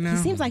Brown right now. He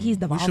seems like he's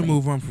We devolving. should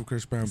move on from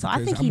Chris Brown So I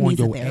because think he I'm on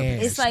needs a your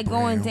therapist. ass. It's like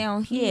going Brown.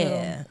 downhill.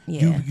 Yeah,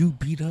 yeah. You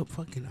beat up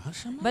fucking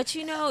Usher, man? But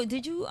you know,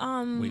 did you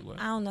Wait, what?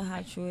 I don't know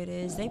how true it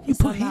is. They You put put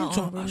something hands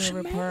out on on Usher,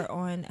 Rumor man? Report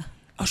on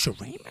Usher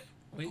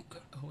Raymond?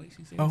 Wait,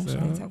 she said Oh, so.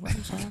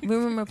 sorry.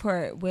 Rumor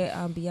Report with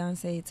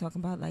Beyonce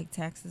talking about like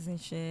taxes and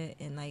shit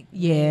and like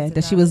Yeah, millions of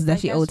that she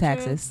dollars. she Like, owed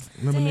that's true? taxes.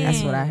 Lemonade.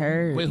 That's what I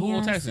heard. Wait, who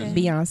owed Beyonce. taxes?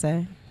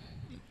 Beyonce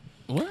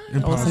What? owed some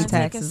Impossible.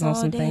 taxes on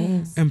some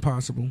things.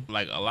 Impossible.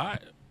 Like a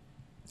lot?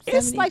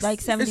 It's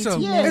like 72 It's a,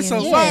 million. it's a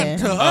Yeah. lot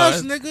to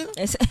us, it's-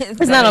 nigga.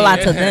 It's not a lot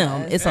to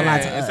them. It's a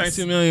lot to It's us.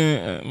 92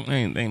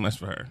 million. Ain't much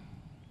for her.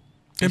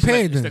 Then She's pay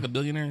like, it she's then. like a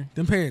billionaire.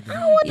 Then pay it then.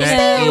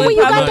 Understand Yeah, when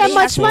you got probably that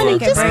much for- money,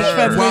 just for- leave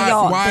it.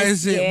 Why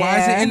is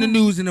it in the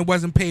news and it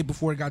wasn't paid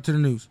before it got to the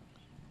news?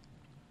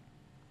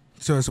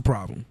 So it's a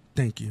problem.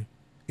 Thank you.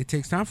 It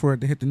takes time for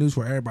it to hit the news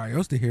for everybody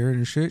else to hear it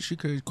and shit. She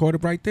could have caught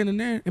it right then and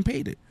there and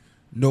paid it.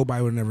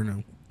 Nobody would never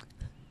know.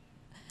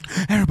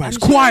 Everybody's I'm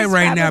sure quiet it's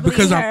right now probably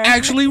because I'm her.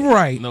 actually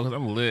right. No, because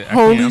I'm lit.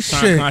 Holy I'm trying to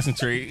shit.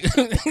 concentrate.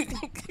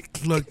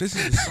 Look, this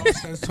is the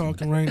sauce that's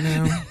talking right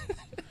now.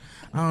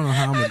 I don't know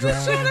how I'm gonna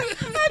drive. I'm trying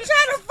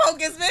to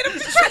focus, man. I'm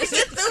just trying to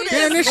get through this.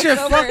 Damn, this shit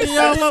fucking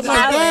y'all up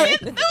like that.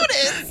 Do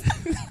this.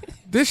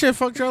 This shit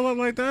fucked y'all up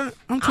like that?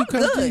 I'm too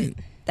good.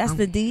 That's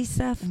the D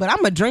stuff. But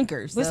I'm a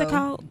drinker. What's it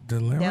called?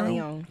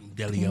 DeLeon.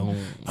 DeLeon.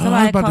 I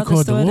was about to call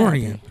it the store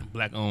DeLorean.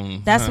 Black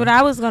owned. That's what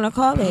I was gonna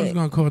call I was it.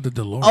 gonna call it the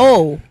DeLorean.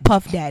 Oh,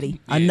 Puff Daddy,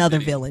 another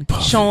villain.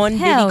 Sean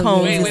Hell Diddy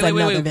Combs yeah. is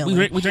another villain.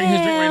 We drinking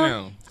his drink right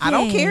now. I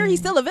don't care. He's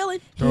still a villain.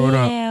 Throw it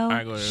up. Hell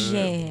Alright, go ahead.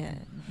 yeah.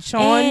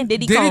 Sean And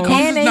Diddy Diddy Combs. Combs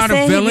And is they not a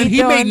said he villain. be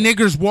He made doing-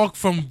 niggas walk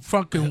from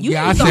fucking. You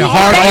Yeah, I need said to-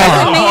 hard That R.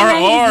 doesn't mean that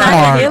he's not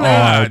a Hard villain.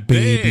 R, Damn.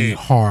 baby.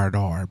 Hard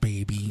R,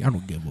 baby. I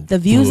don't give a The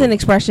views fuck. and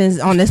expressions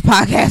on this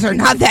podcast are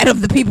not that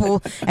of the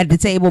people at the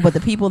table, but the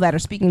people that are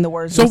speaking the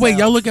words. So wait, themselves.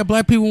 y'all look at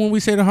black people when we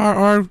say the hard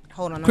R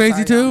Hold on, I'm crazy sorry,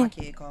 y'all, too? my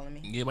kid calling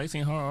me. Yeah, why you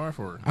saying hard R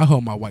for? I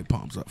hold my white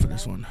palms up for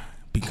this one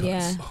because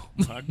Yeah,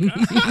 My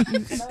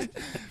God.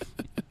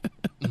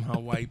 My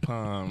white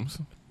palms.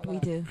 we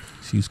do.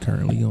 She's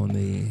currently on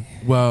the.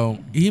 well,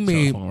 he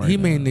made phone right he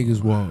made now.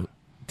 niggas walk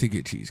to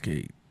get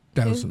cheesecake.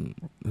 That was some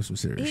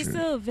serious He's shit.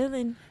 still a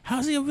villain.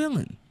 How's he a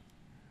villain?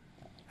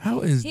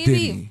 How is He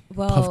Diddy be-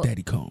 well, Puff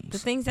Daddy Combs? The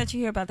things that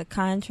you hear about the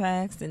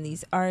contracts and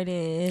these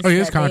artists. Oh, yeah,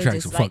 his that they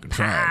contracts just, are fucking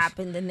trash. pop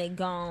and then they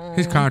gone.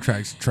 His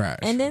contract's trash.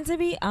 And then to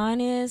be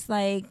honest,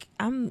 like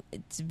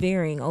it's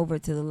veering over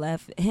to the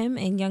left. Him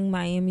and Young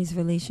Miami's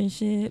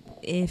relationship,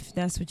 if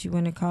that's what you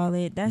want to call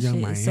it, that Young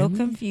shit is so Miami?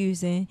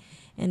 confusing.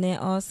 And then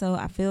also,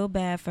 I feel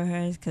bad for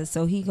her because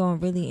he gonna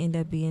really end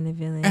up being a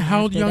villain. And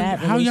how after young- that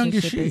how young is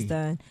relationship she?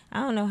 done. I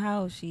don't know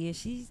how old she is.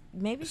 She's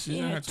maybe She's she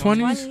in in her her 20s?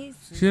 20s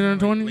She's in her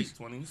 20s? Late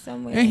 20s.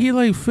 somewhere. And he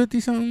like 50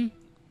 something.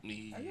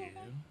 Yeah.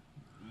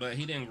 But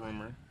he didn't groom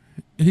her.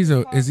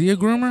 Is he a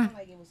groomer?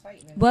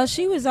 Well,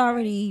 she was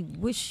already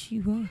what she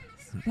was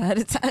by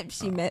the time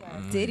she met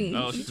Diddy.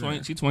 Oh, she's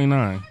 20. She's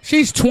 29.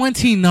 She's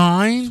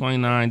 29.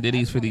 29.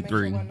 Diddy's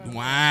 53.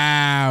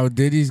 Wow,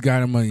 Diddy's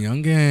got him a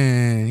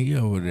youngin. He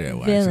over there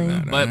waxing Villain.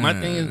 out. But my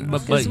thing is,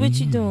 but Cause what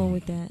you doing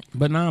with that?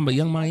 but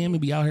Young Miami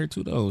be out here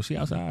too though. She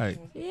outside.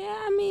 Yeah,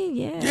 I mean,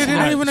 yeah. Yeah, they're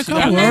not even a She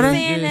couple, got- are not they?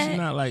 saying Yeah, that. she's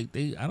not like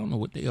they. I don't know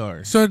what they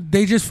are. So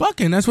they just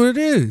fucking. That's what it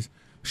is.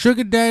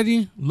 Sugar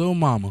daddy, little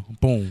mama.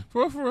 Boom.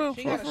 For real.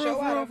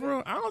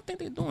 I don't think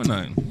they're doing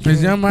nothing.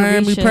 Is Young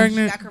Miami Carisha.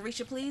 pregnant? Got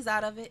Carisha, please,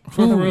 out of it.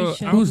 For real.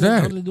 Carisha. I don't Who's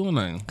think that? they're doing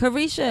nothing.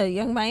 Carisha,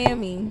 Young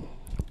Miami.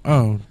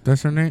 Oh,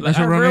 that's her name? That's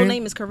her Her real name?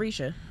 name is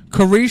Carisha. I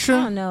Carisha?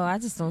 don't know. I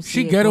just don't see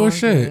She it ghetto going as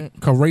shit.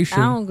 good. Carisha.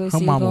 I don't go Her see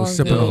it mama going was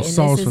sipping good, on and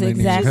sauce this from is the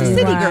exactly niggas'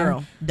 City head. why.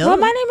 girl. Well,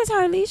 my name is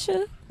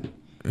Harleisha.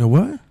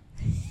 What?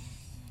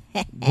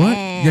 What?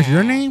 That's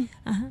your name?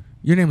 Uh-huh.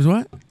 Your name is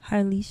what?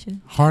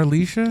 Harleisha.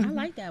 Harleisha? I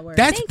like that word.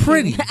 That's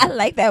pretty. I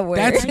like that word.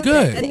 That's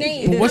good. The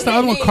name. But what's the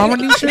other one?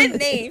 Caranisha?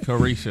 name.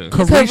 Carisha.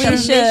 Carisha?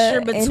 Carisha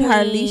and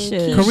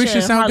Harleisha.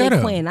 Carisha sound Harley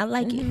ghetto. Quinn. I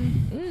like it.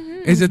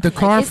 Is it the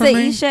car It's for the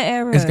me? Isha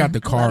era. It's got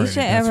the car in it, Isha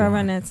that's era why.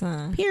 around that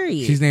time.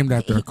 Period. She's named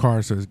after a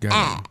car, so it's ghetto.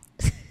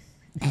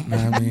 Know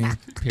what I mean?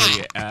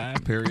 Period. I.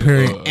 Period.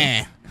 Period.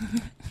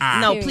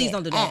 no, Period. please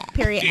don't do that.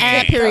 Period.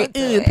 Period.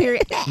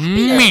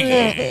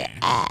 Period.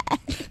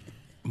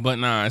 But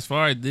nah, as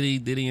far as Diddy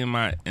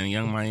and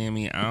Young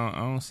Miami, I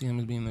don't see him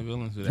as being the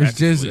villain. So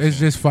It's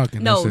just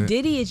fucking. No, that's it.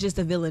 Diddy is just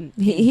a villain.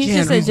 He's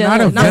just a He's not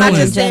a villain. villain. I'm not in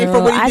just saying for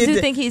general. what he I did do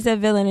to- think he's a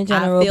villain in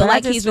general. I feel but like I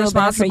just he's feel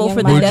bad responsible Young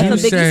for the Would death you of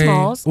Biggie say?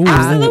 Smalls. Ooh,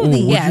 Absolutely, would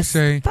you yes.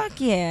 say?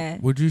 Fuck yeah.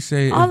 Would you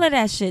say? All of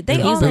that shit. They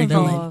if all Biggie-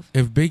 involved.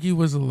 If Biggie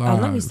was Oh,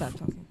 alive, let me stop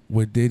talking.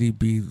 would Diddy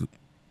be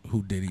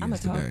who Diddy I'ma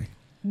is talk.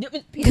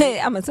 today?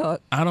 I'm gonna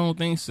talk. I don't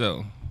think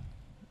so.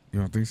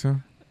 You don't think so?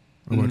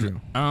 What about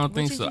you? I don't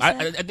think did so. you I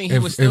say? think he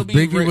would If still be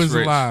Biggie rich, was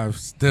rich. alive,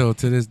 still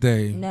to this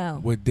day, No.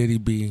 would Diddy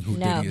be who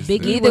No, Diddy is Biggie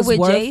today? Neither was would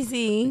worth-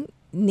 Jay-Z.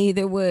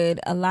 Neither would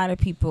a lot of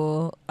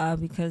people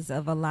because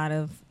of a lot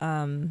of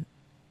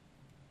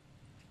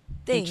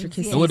things.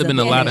 Intricacies It would have been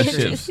a of lot of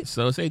management. shifts.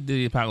 So say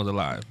Diddy Pac was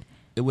alive,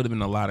 it would have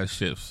been a lot of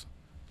shifts.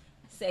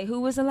 Say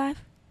who was alive?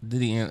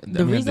 Diddy and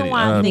The reason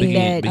why I think Biggie-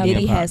 that Biggie Diddy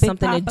and Pac. has Big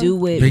something to Papa? do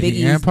with Biggie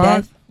Biggie's and Pac?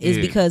 death is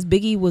Yeah. because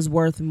Biggie was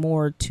worth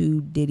more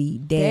to Diddy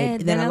dead Dead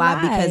than than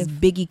alive because alive.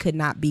 Biggie could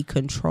not be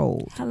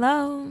controlled.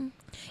 Hello.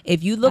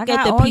 If you look I at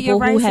got the all your people who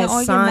rights and has all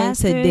your signed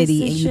to masters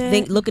Diddy and and you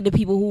shit. look at the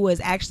people who has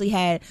actually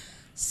had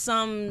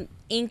some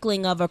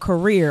inkling of a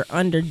career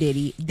under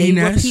Diddy, they were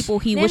Ines? people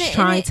he Then was it-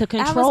 trying and to it- I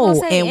was control. gonna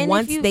say, And and if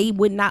once you- they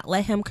would not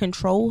let him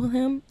control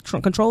them,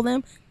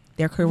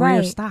 their career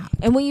Right. stopped.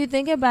 And when you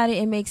think about it,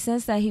 it makes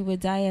sense that he would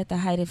die at the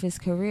height of his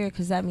career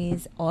because that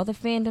means all the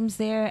fandom's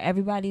there,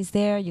 everybody's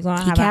there. You're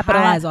gonna He have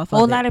capitalized a off of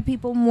whole it. lot of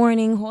people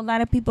mourning, whole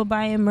lot of people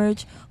buying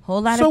merch,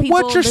 whole lot So of people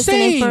what you're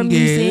listening for saying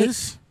music.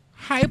 is,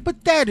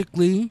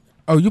 hypothetically,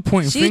 oh, you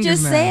pointing She fingers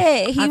just now.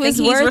 said he I was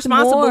think he's worth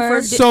responsible more.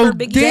 for So Biggie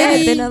Diddy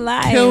dead than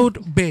alive.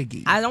 killed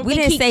Biggie. I don't We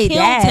think didn't he say killed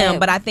that. him,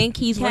 but I think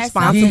he's He has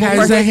responsible He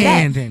has for a his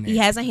hand death. in it. He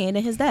has a hand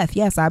in his death.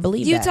 Yes, I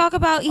believe You that. talk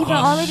about even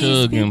all of these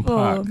Suge and people.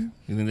 Pac.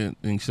 You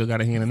think still got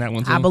a hand in that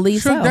one too? I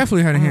believe Should so.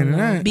 definitely had a hand in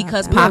that.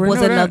 Because We Pac already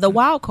was know that. another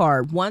wild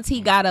card. Once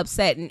he got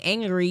upset and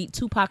angry,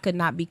 Tupac could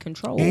not be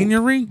controlled.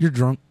 Anery, you're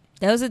drunk.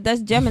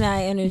 That's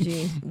Gemini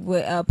energy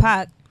with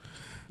Pac.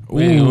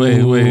 Wait.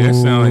 That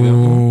sound like a.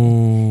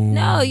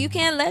 No, No, you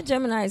can't let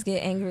Geminis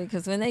get angry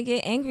because when they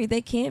get angry,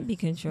 they can't be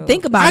controlled.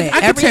 Think about it.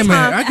 I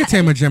could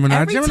tame a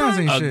Gemini. Geminis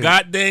ain't A shit.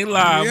 goddamn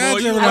lie, Yeah, boy.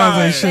 You Geminis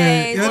lying. ain't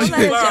shit. Don't let a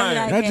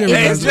Gemini That get Gemini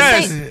Hey, is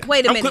Jess. shit.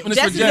 Wait a I'm minute. clipping this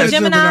Jess for is Jess. a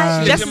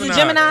Gemini. Jess is a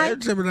Gemini.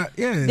 Gemini.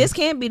 Yeah. This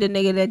can't be the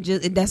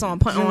nigga that's on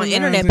Geminis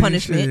internet ain't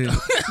punishment.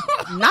 shit.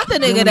 Not the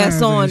nigga that's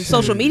Geminis on ain't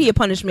social shit. media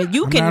punishment.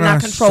 You I'm cannot not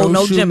on control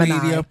no social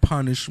Gemini. media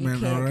punishment.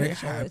 You can't All right.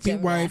 control a Happy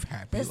Gemini. wife,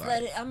 happy Let's life.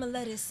 let it. I'm gonna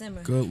let it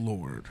simmer. Good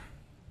Lord.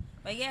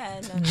 But yeah,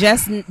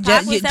 Jess is running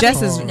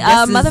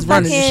the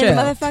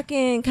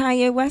motherfucking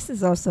Kanye West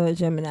is also a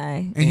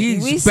Gemini, And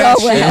he's we bad saw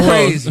shit what-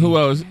 crazy. Who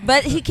else?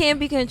 But he can't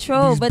be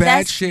controlled. He's but bad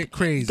that's shit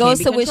crazy. goes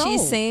to Can't be what she's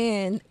controlled.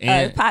 saying.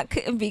 And- Pac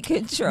couldn't be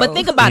controlled. But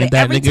think about And it.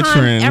 that Every nigga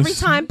trends,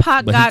 time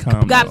Pac but he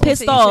calm got though.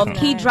 pissed So you off, should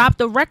he not.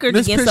 dropped a record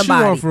Let's against piss you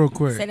somebody. off real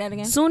quick. Say that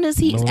again. Soon as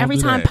No, don't every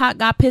do time that. Pac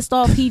got pissed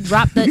off, he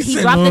dropped the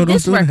said, dropped "No, the don't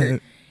diss do that."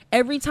 record.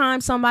 Every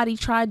time somebody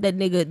tried that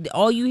nigga,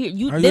 all you hear,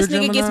 Are you this a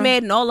nigga gets Gemini?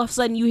 mad, and all of a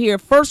sudden you hear,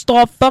 first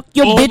off, fuck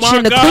your Oh bitch my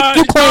and the God. click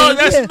you claim. No,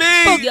 that's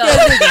me. Fuck Yo.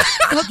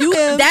 that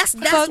nigga. That's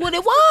what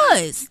it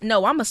was.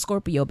 No, I'm a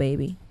Scorpio,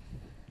 baby.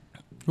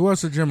 Who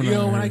else a Gemini?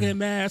 Yo, when I get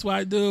mad, that's what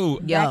I do.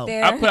 Yo. Back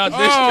there. I put out this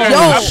Oh, track. Yo,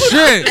 I put,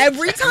 shit.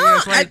 Every time. Yeah,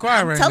 it's like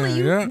quiet I'm right telling now.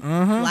 you.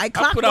 Yeah, Like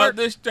I put out clockwork.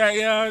 this track,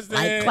 you know what I'm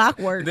saying? Like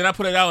clockwork. Then I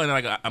put it out, and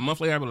like a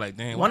month later, I be like,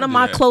 damn. One why of I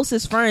my do that?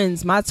 closest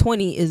friends, my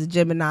 20, is a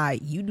Gemini.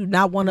 You do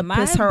not want to My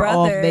piss her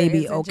off, brother baby,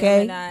 is a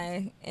okay?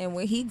 Gemini, and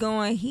when he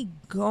going. He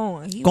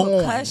will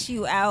Gone. cuss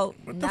you out,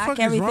 the knock fuck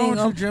is everything wrong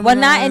with you over. Well,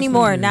 not Geminis,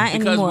 anymore. nigga? Not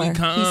Because anymore. we He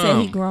calm. said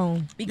he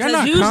grown. Because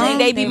not usually calm.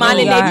 they be They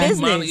minding really their are.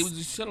 business. It was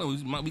just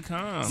chilling. We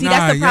calm. See, Nah,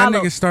 that's the y'all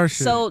problem. niggas start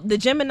shit. So the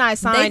Gemini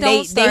sign, don't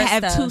they start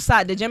have stuff. two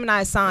sides. The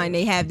Gemini sign,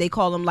 they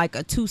call them like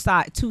a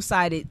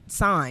two-sided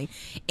sign,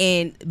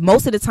 and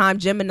most of the time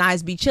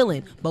Geminis be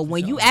chilling. But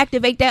when you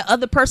activate that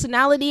other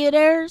personality of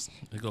theirs,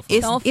 They go from-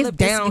 it's Don't flip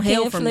downhill you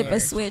can't from flip there. a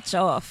switch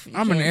off. You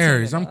I'm an can't turn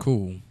Aries. it I'm off.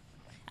 cool.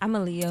 I'm a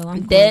Leo.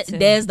 I'm Des cool too.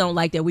 Des don't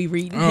like that we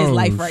reading his Oh,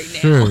 life right now.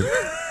 shit.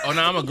 Oh,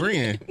 no, I'm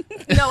agreeing.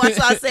 No, that's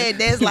what I said.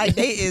 Des like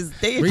they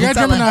But y'all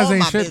telling Geminis all ain't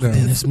my shit, though.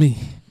 business. That's me.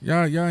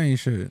 Y'all ain't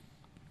shit.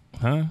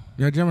 Huh?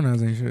 Y'all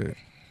Geminis ain't shit.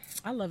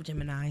 I love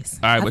Geminis.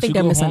 All right, I but think you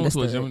they're go home to a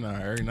misunderstood.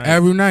 Gemini every night.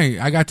 Every night.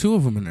 I got 2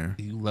 of them in there.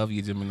 You love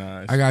your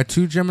Geminis. I got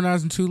 2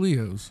 Geminis and 2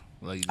 Leos.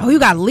 Like, Oh, you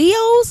got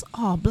Leos?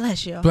 Oh,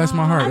 bless you. Bless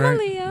my heart, I'm a right?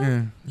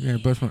 Leo. Yeah,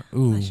 bless my.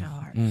 Ooh. Bless your heart.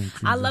 Jesus.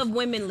 I love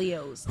women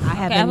Leos. I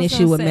have Okay, I an was issue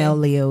gonna with say. male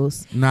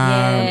Leos. Nah,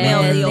 Yeah, male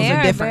women- Leos are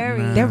they're different.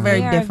 Very, They're very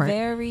they are different.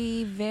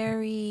 Very,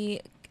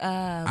 very.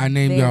 I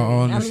named y'all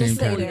all in the I'm same just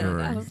saying that.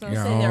 category. I was gonna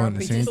Y'all say all they're in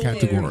the same particular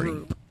category.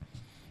 group.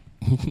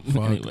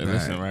 Fuck Anyway, that.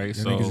 listen, right? Y'all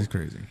So- niggas is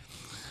crazy.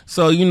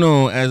 So, you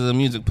know, as a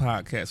music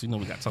podcast, we know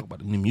we got to talk about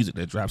the new music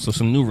that dropped. So,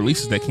 some new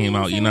releases that came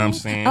out, you know what I'm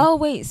saying? Oh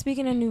wait,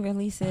 speaking of new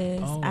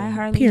releases, Oh.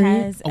 iHeartly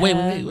Period. has. Oh,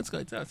 wait. What's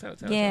good? Tell.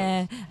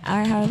 Yeah,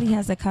 iHeartly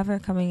has a cover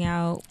coming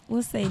out.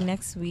 We'll say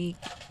next week,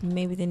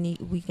 maybe the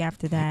week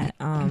after that,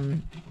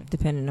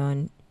 depending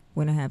on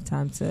when I have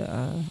time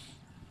to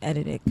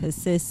edit it. Cause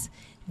sis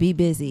be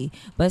busy,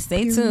 but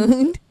stay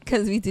tuned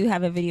because we do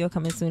have a video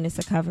coming soon. It's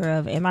a cover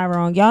of "Am I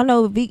Wrong?" Y'all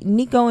know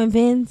Nico and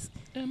Vince.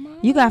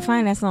 You gotta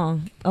find that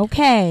song.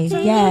 Okay,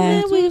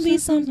 yeah. Will be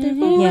something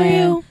for Yeah.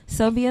 real.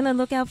 So be on the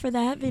lookout for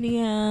that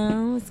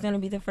video. It's gonna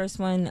be the first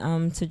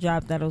one to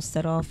drop that'll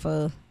set off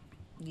a,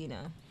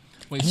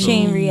 Wait,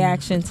 chain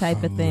reaction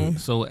type of thing.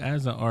 So,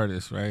 as an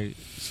artist, right?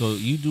 So,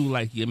 you do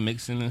like your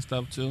mixing and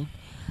stuff too?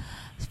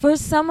 For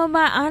some of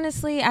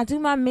honestly, I do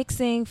my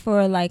mixing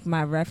for like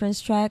my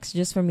reference tracks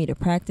just for me to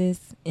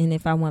practice, and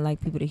if I want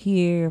like people to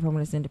hear, if I want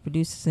to send to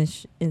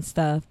producers and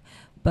stuff.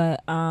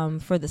 But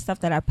for the stuff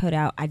that I put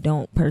out, I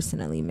don't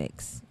personally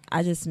mix.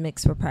 I just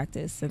mix for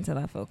practice until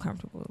I feel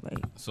comfortable. Like,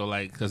 So,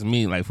 like, because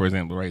me, like, for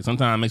example, right?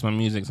 Sometimes I mix my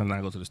music, sometimes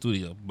I go to the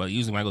studio. But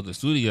usually when I go to the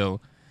studio,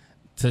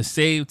 to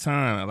save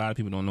time, a lot of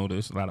people don't know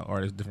this. A lot of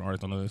artists, different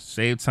artists don't know this.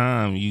 Save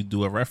time, you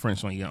do a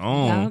reference on your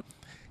own. Yup.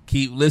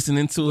 Keep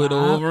listening to it Yup.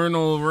 over and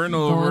over and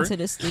over. Going to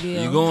the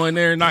studio. You go in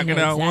there, knock it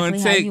out one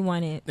exactly how take. you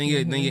want it. Then your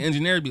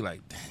engineer be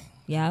like, dang,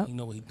 Yep. you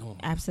know what he doing.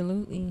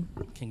 Absolutely.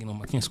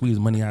 Can't squeeze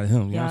money out of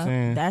him. You know what I'm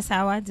saying? That's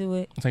how I do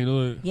it. That's how you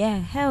do it. Yeah,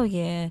 hell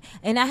yeah.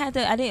 And I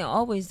didn't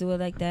always do it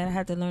like that. I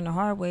had to learn the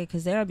hard way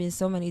because there have been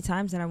so many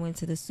times that I went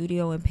to the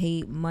studio and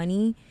paid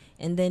money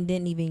and then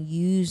didn't even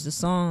use the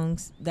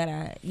songs that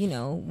I,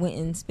 went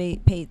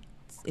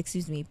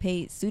and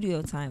paid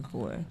studio time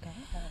for.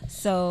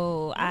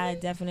 So I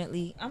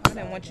definitely. I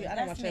didn't want your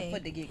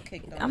foot to get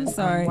kicked. I'm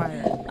sorry.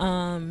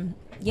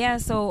 Yeah.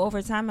 So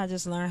over time, I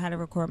just learned how to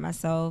record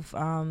myself,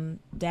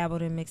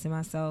 dabbled in mixing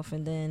myself,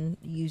 and then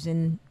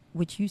using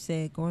what you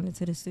said, going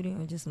into the studio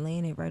and just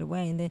laying it right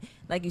away. And then,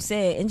 like you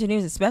said,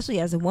 engineers, especially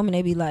as a woman,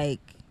 they be like,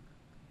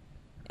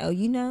 "Oh,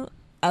 you know,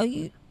 oh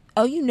you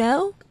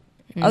know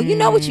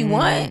what you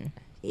want."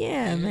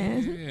 Yeah,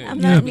 man. I'm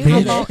not new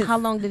to this. How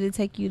long did it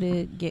take you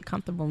to get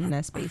comfortable in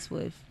that space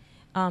with?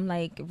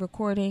 Like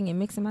recording and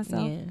mixing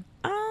myself.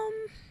 Yeah.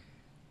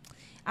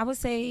 I would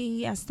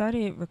say I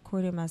started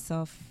recording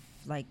myself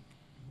like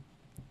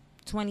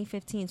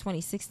 2015,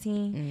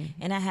 2016,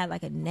 and I had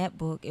like a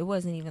netbook. It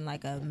wasn't even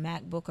like a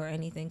MacBook or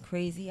anything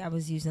crazy. I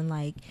was using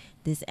like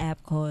this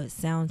app called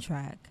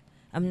Soundtrap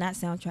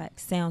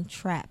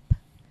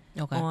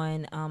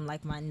on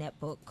like my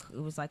netbook.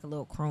 It was like a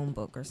little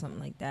Chromebook or something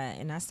like that,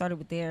 and I started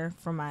with there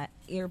for my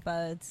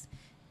earbuds,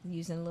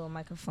 using a little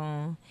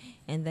microphone,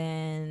 and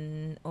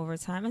then over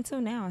time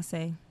until now,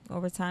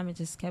 over time it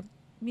just kept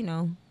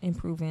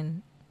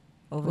improving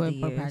over the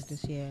years.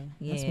 Practice, yeah.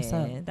 That's what's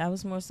up. That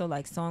was more so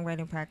like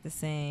songwriting,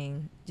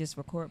 practicing, just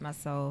record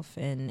myself,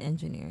 and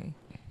engineering.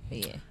 But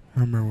yeah,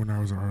 I remember when I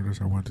was an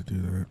artist, I wanted to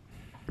do that.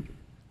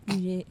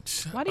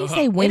 Why do you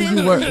say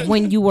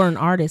when you were an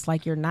artist,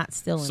 like you're not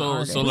still an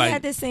artist? So we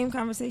had this same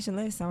conversation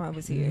last time I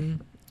was here. Let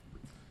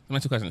me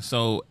ask you a question.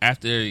 So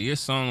after your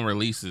song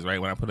releases, right,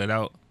 when I put it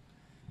out,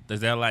 does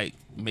that like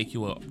make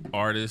you an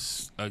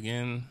artist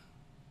again?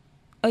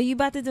 Are you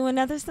about to do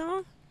another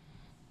song?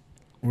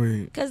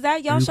 Wait, because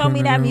that y'all showed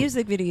me that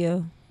music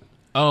video.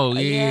 Oh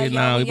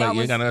yeah, we got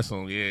another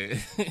song. Yeah,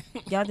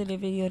 y'all did a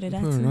video to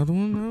that put too. Another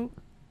one out.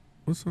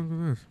 What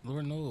song is this?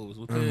 Lord knows.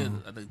 We did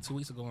I think 2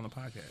 weeks ago on the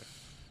podcast.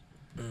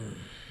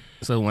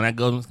 So when that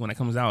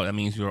comes out, that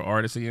means you're an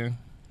artist again.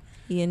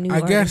 Yeah, new.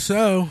 I guess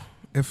so.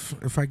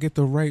 If I get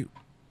the right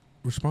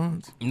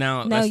response.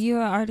 No, you're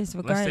an artist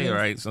regardless. Let's say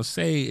right. So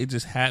say it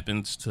just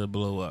happens to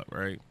blow up,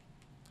 right?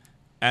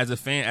 As a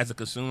fan, as a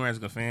consumer, as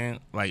a fan,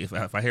 like if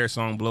I hear a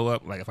song blow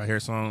up, like if I hear a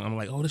song, I'm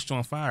like, oh, this is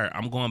on fire.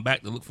 I'm going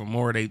back to look for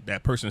more of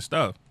that person's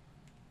stuff.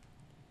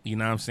 You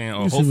know what I'm saying?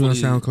 Or hopefully on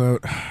SoundCloud.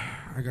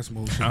 I got some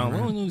old shit. We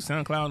don't use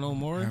SoundCloud no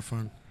more. Have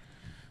fun.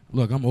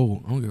 Look, I'm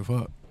old. I don't give a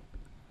fuck.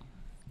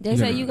 They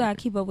say you gotta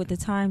keep up with the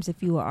times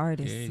if you are an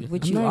artist,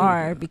 which you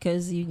are,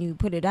 because you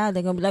put it out,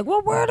 they're gonna be like,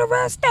 well, where the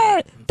rest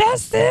at?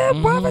 That's it.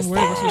 Where was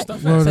that?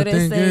 Well, the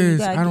thing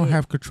is, I don't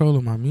have control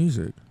of my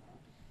music.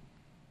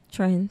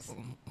 Trends.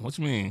 What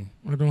you mean?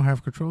 I don't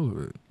have control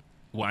of it.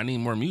 Well, I need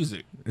more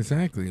music.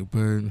 Exactly,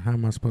 but how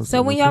am I supposed to?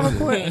 So when y'all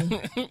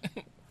recording?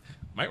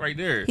 Mike right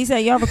there. He said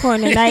y'all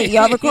recording tonight.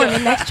 Y'all recording the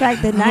next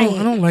track tonight.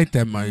 I don't like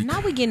that mic.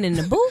 Now we getting in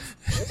the booth.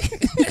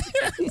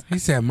 He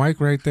said Mike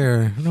right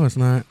there. No, it's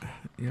not.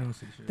 You don't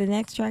see shit. The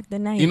next track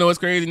tonight. You know what's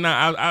crazy?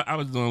 Nah, I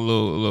was doing a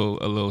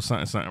little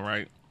something,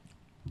 right?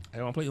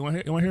 Hey, want to play? You want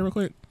to hear real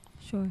quick?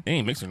 Sure. It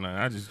ain't mixing nothing.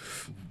 I just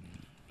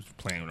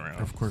playing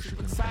around. Of course you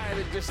can. Tired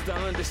of just the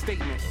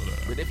understatement.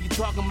 But if you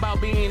talking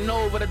about being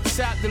over the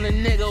top, then a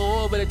nigga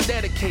over the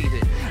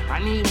dedicated.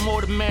 I need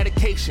more than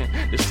medication.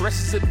 The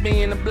stresses of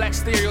being a black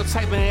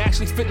stereotype and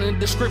actually fitting the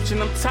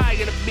description. I'm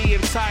tired of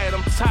being tired.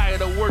 I'm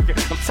tired of working.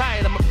 I'm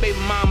tired of my baby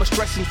mama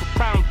stressing for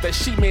problems that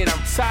she made.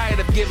 I'm tired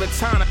of giving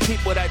time to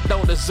people that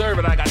don't deserve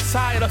it. I got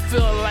tired of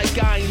feeling like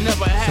I ain't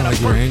never had a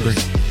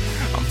purpose.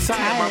 I'm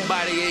tired, my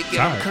body aching.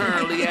 I'm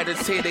currently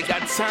agitated.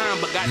 Got time,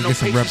 but got no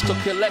patience to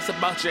care less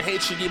about your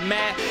hatred. You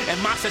mad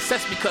and my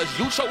success because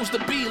you chose to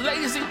be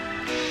lazy.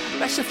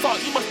 That's your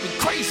fault. You must be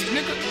crazy,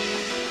 nigga.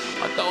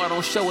 Although I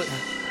don't show it,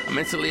 I'm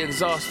mentally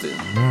exhausted.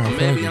 Or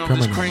maybe I'm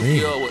just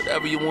cranky or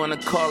whatever you want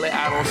to call it.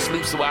 I don't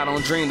sleep, so I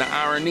don't dream. The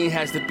irony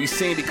has to be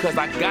seen because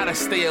I gotta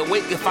stay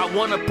awake if I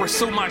want to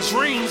pursue my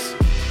dreams.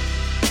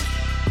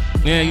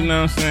 Yeah, you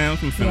know what I'm saying? I'm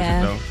from Philly,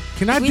 though.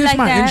 Can I diss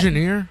my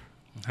engineer?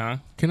 Huh?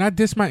 Can I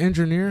diss my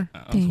engineer?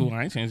 Cool.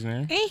 I ain't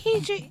engineer. Ain't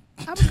he?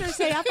 I was gonna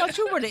say I thought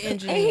you were the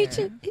engineer.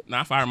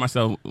 Nah, I fired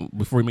myself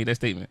before he made that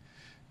statement.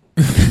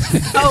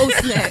 Oh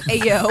snap! Hey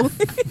yo.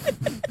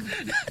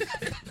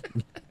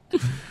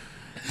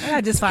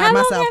 I just fired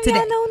myself today.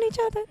 How long have y'all known each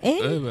other?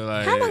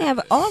 Like, how long have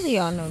all of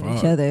y'all known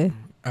each other?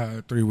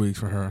 3 weeks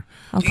for her.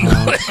 Okay.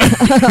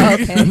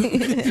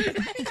 Okay.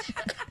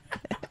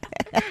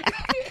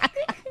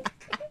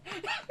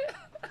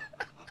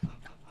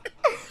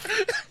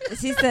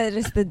 She said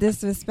it's the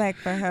disrespect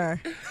for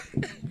her.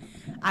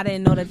 I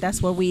didn't know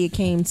that's what we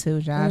came to,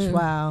 Josh.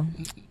 Wow.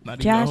 Not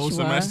even the whole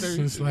semester.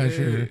 Since last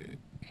year.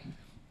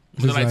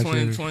 Was it like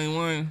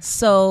 2021?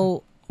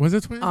 So was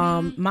it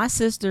 2021? My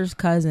sister's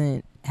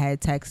cousin had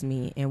texted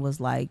me and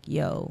was like,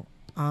 "Yo,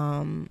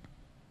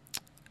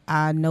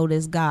 I know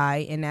this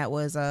guy," and that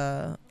was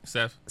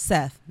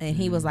Seth, and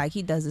he was like,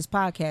 he does this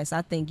podcast.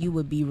 I think you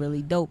would be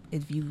really dope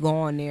if you go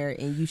on there,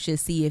 and you should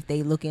see if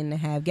they looking to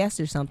have guests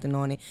or something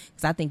on it,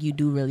 because I think you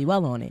do really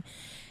well on it.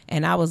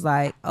 And I was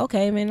like,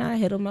 okay, man. I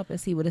hit him up and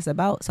see what it's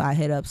about. So I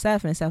hit up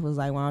Seth, and Seth was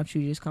like, why don't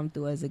you just come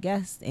through as a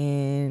guest?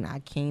 And I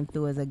came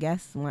through as a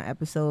guest one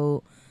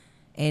episode,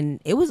 and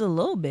it was a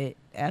little bit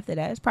after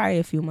that. It's probably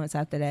a few months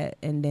after that,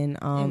 and then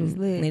and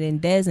then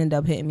Dez ended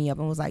up hitting me up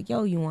and was like,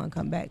 yo, you want to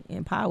come back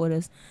and pod with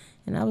us?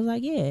 And I was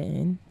like, yeah.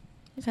 And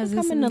it's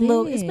becoming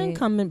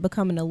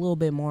a little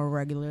bit more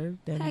regular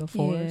than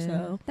before. Yeah.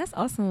 So that's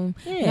awesome.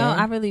 Yeah. No,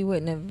 I really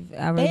wouldn't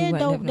have.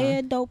 They're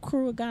a dope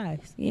crew of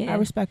guys. Yeah, I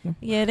respect them.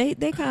 Yeah, they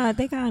kind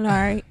of all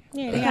right.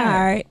 Yeah, they kind of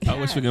all right. I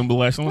wish we can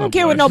bless them. I don't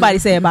care what nobody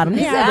say about them.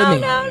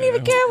 I don't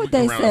even care what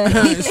they say.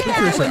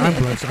 I'm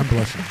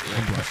blushing.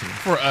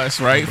 For us,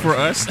 right? For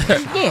us.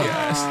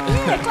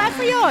 Yeah, clap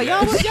for y'all.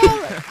 Y'all,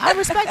 I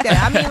respect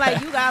that. I mean,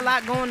 like, you got a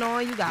lot going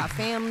on. You got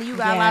family. You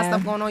got a lot of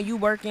stuff going on. You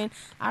working.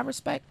 I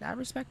respect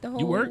the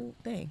whole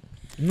thing.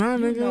 Nah,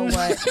 nigga. You know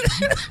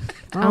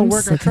what? I don't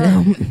work.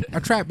 I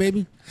trap,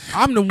 baby.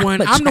 I'm the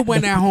one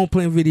at home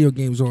playing video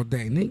games all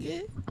day,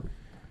 nigga.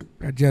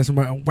 I just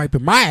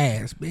wiping my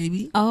ass,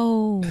 baby.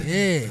 Oh.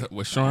 Yeah.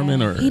 With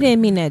Charmin or He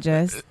didn't mean that,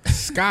 Jess.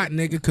 Scott,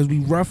 nigga, because we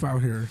rough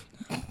out here.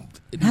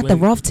 Not the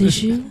rough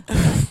tissue.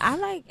 I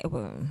like.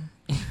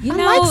 You I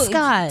know, like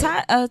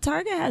Scott.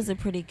 Target has a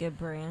pretty good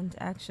brand,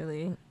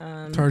 actually.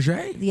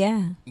 Target?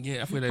 Yeah.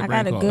 Yeah, I feel that I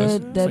brand got a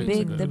called.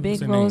 good, the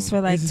big rolls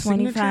for like Is it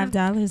Signature?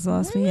 $25.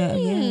 Lost me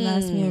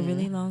a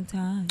really long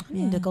time. I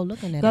need to go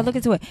looking at Go it. look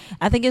into it.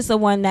 I think it's the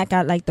one that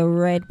got like the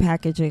red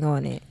packaging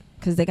on it.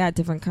 Because they got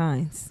different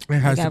kinds. It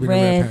has they to got be the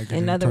red packaging,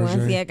 and other Target.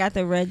 ones. Yeah, got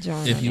the red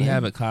joint. If on you it.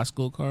 have a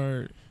Costco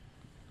card,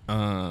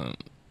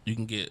 you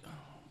can get.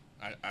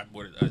 I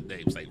bought it the other day.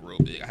 It was like real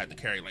big. I had to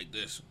carry like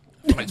this,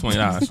 like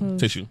 $20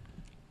 tissue.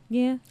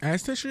 Yeah.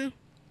 Ass tissue?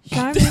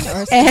 Charmin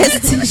or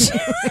Ass tissue.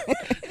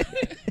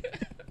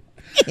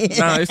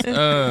 No,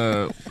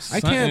 it's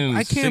I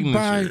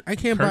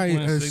can't buy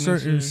a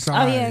certain size.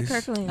 Oh yeah,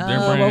 Kirkland. Their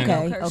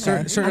brand.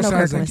 Okay. Certain I know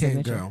size I Kirkland's can't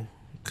signature. go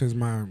because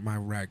my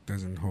rack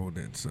doesn't hold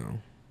it. So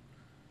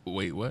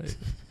Wait, what?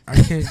 I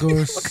can't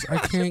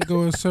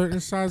go a certain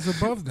size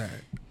above that.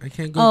 I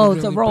can't go. Oh,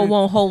 really the roll big.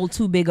 won't hold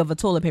too big of a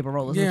toilet paper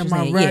roll. Is Yeah, what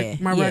my you're rack, saying.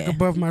 my rack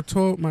above my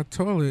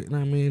toilet. And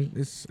I mean,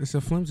 it's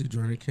a flimsy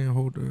joint. It can't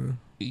hold a.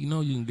 You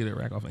know you can get a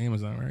rack off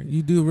Amazon, right?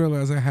 You do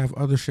realize I have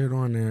other shit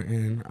on there,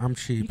 and I'm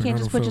cheap. You can't and I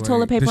just don't put your feel toilet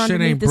like, paper the shit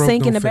underneath ain't the broke,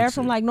 sink in don't the fix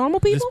bathroom it. like normal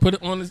people. Just put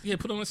it on the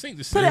put it on the sink.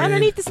 Just Put it sit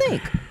underneath the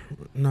sink.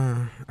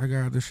 Nah, I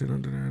got other shit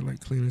under there,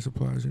 like cleaning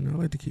supplies. You know,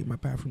 I like to keep my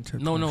bathroom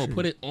tipped. No, and shit.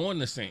 put it on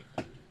the sink.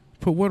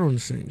 Put what on the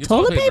sink? Your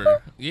Toilet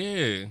paper?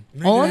 Yeah.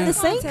 On Nigga, the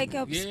sink? Take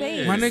up Yeah.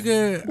 space. My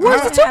nigga,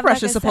 Where's the I- toothbrush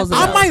like is a supposed to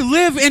I go? might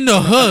live in the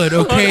hood,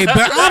 okay,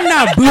 but I'm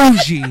not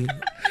bougie.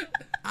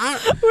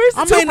 Where's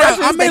the I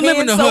toothbrush? may live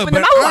in the hood,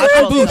 but mouthwash I'm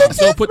supposed to bougie. go?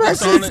 So put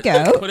this on Toothbrushes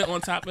go. Put it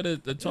on top of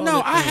the toilet.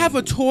 No, I have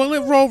a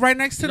toilet roll right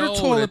next to the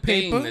toilet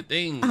paper. The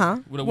thing. Uh-huh.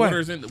 With the What?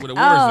 water's in. With the Oh,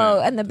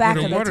 water's in. and the back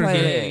Where of the the water's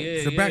toilet. in.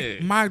 Yeah, The back,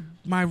 yeah.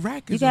 my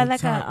rack You is got on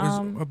like top, a,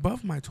 is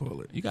above my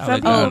toilet. You gotta Some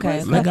let God. people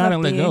Let put God stuff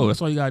and let up go. there.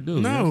 That's all you gotta do.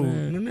 You know No, what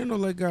I'm saying? no,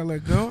 let God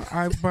let go.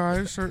 I buy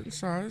a certain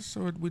size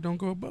so we don't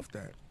go above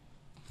that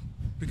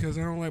because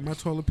I don't like my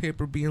toilet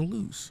paper being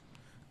loose.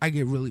 I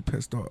get really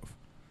pissed off.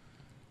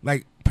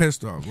 Like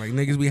pissed off. Like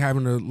niggas be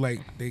having to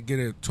they get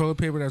a toilet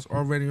paper that's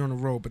already on the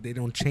roll, but they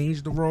don't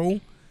change the roll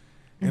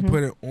and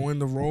put it on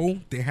the roll.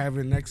 They have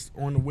it next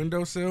on the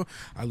windowsill.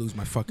 I lose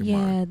my fucking Yeah,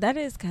 mind. that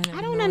is kind of. I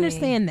don't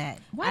understand that.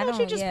 Why don't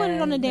you just put it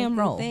on the damn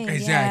roll?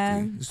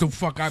 Exactly. It's the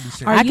fuck I be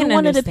saying. Are I you can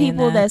one of the understand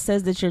people that. that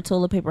says that your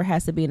toilet paper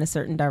has to be in a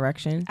certain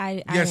direction?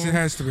 Yes, it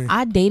has to be.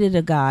 I dated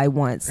a guy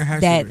once It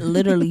has that to be.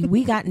 literally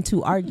we got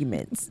into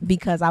arguments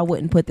because I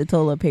wouldn't put the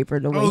toilet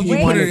paper the way Oh, he you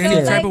put wanted it any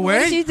to. type of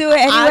way? Would you do it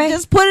anyway? I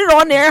just put it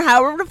on there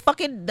however the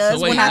fuck it does.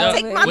 So wait, when I y'all-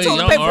 take my wait, toilet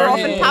y'all paper off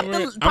arguing and pop over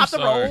it? the I'm roll,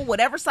 sorry.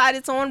 whatever side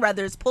it's on,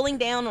 whether it's pulling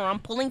down or I'm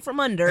pulling from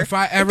under. If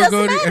I it ever doesn't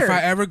go to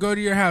matter.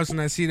 your house and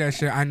I see that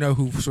shit, I know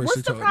who switched What's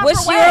the the toilet. proper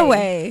What's way? your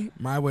way?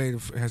 My way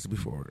has to be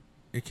forward.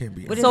 It can't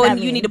be. What up. does So that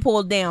you mean? need to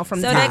pull down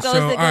from So the that top.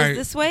 goes- all right,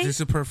 this way? This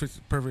is a perfect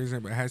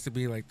example. It has to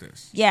be like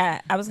this.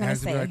 Yeah, I was It gonna has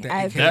to be say. like that.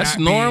 I It feel- That's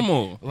cannot be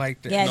normal.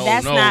 Like that. Yeah, No,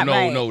 that's no, not no,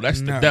 right. no. That's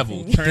the No. devil.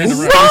 Turn it around. This is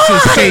Turn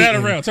that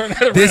Satan. around. Turn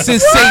that around. This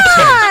is Satan.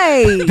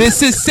 Right.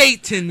 This is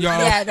Satan, y'all.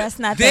 Yeah, that's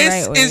not the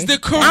This right way. is the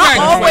correct I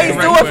always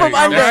way. do it from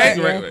under. That's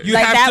the right way. You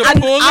Like have that,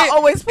 to pull I it.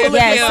 always pull and it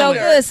Yeah, feel so it.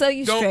 good. So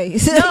you Don't-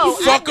 straight. No,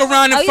 Fuck around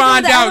Oh, and you doing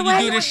find the out other you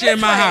way? do this shit in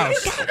my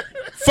house.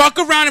 Fuck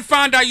around and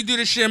find out you do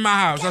this shit in my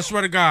house. I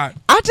swear to God.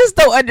 I just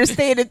don't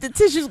understand if the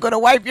tissue's gonna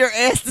wipe your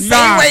ass the same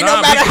Nah, way, no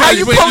nah, matter how because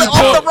you when pull it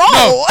off the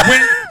roll.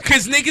 No,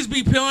 because niggas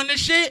be peeling this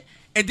shit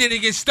and then it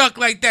gets stuck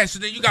like that. So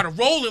then you gotta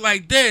roll it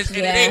like this and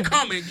it Yeah. ain't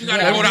coming. You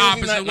gotta Yeah. go the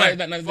opposite way.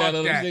 Not Fuck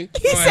that, that. see?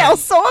 He Go ahead.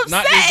 sounds so upset.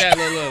 Not just that,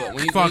 look.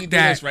 When you Fuck do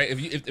that. this, right?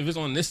 If it's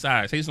on this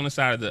side, say it's on the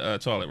side of the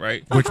toilet,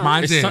 right? Which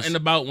mine It's is. something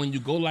about when you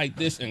go like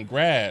this and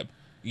grab.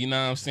 You know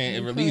what I'm saying? It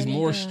relieves pulling it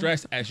more down.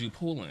 stress as you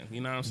pulling.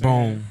 You know what I'm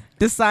saying? Boom.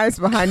 The science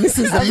behind this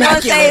is I was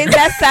gonna say immaculate.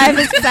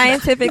 that's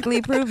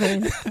scientifically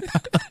proven.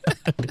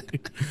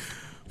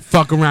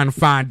 Fuck around and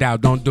find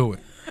out. Don't do it.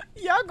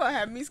 Y'all gonna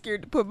have me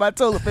scared to put my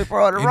toilet paper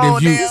on the And roll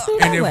if you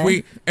now. and that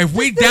way. if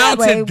we do down that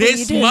way to when this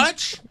you do.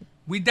 much,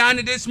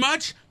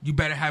 you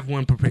better have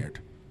one prepared.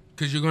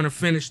 Cause you're gonna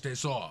finish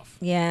this off.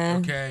 Yeah.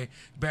 Okay?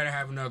 Better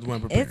have another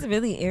one prepared. It's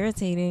really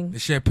irritating, The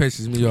shit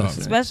pisses me off.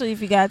 especially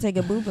if you gotta take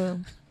a boo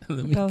boo.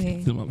 Let me Go get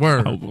ahead. to my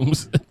Word.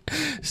 albums.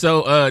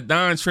 So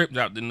Don Tripp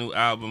dropped the new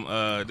album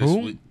this Who?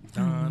 week.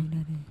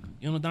 Don.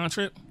 You know Don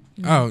Tripp?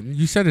 Oh,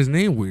 you said his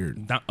name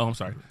weird. I'm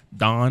sorry.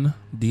 Don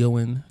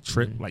D-O-N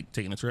Trip, like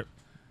taking a trip.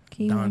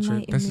 Can you Don Tripp.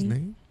 enlighten That's his me?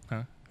 name?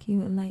 Huh? Can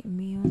you enlighten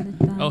me on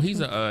the Don Oh, he's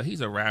Tripp?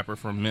 a rapper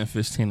from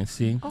Memphis,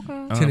 Tennessee.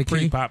 Okay. Tennessee?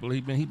 Pretty popular.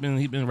 He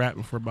been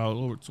rapping for about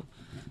over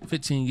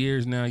 15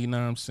 years now. You know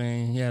what I'm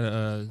saying? He had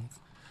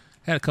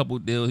a couple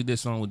deals. He did a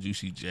song with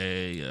Juicy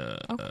J. A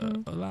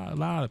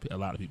lot of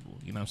people.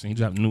 You know what I'm saying? He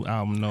dropped a new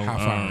album. How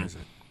far is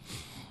it?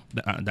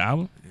 The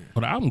album? Oh,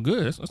 the album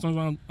good. That's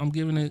why I'm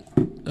giving it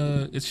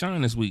its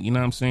shine this week. You know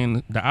what I'm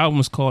saying? The album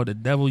is called The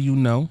Devil You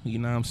Know. You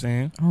know what I'm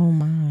saying? Oh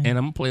my! And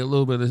I'm gonna play a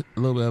little bit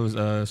of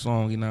his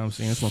song. You know what I'm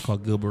saying? This one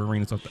called Gilbert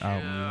Arenas off the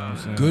album. You know what I'm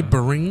saying? Good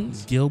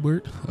Barines?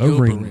 Gilbert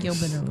Arenas.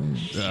 Gilbert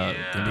Arenas.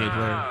 NBA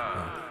player.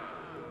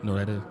 You know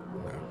what that is?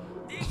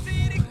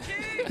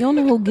 You don't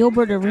know who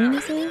Gilbert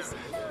Arenas is?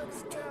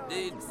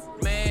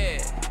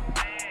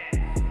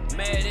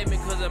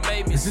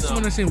 Is this the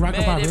one that sing Rock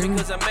About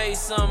Rings? Because I made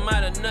something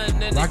out of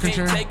nothing and they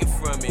can't take it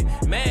from me.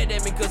 Mad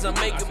at me because I'm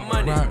making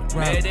money. Mad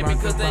at me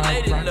because they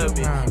ladies love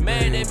me.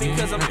 Mad at me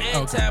because I'm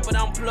anti, but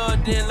I'm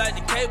plugged in like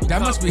the cable.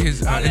 That must be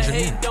his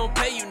engineer. Don't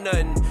pay you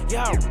nothing.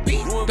 Y'all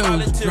beat doing those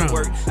volunteer drums.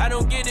 work. I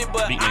don't get it,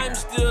 but I'm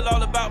still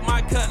all about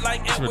my cut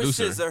like Edward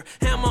Scissor.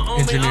 Hammer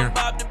on me, I'm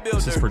Bob the Builder.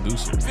 This is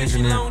producer.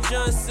 Vision Long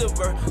John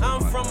Silver.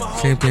 I'm from a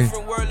whole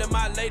different world and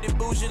my lady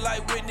bougie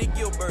like Whitney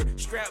Gilbert.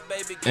 Strap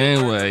baby.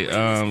 Anyway,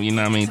 you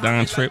know what I mean?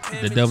 Don Trip,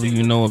 The Devil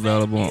You Know,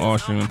 available on all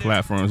streaming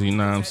platforms, you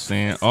know what I'm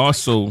saying?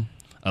 Also,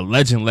 a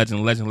legend,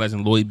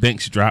 Lloyd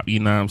Banks drop, you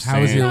know what I'm saying?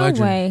 How is he a legend?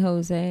 No way,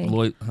 Jose.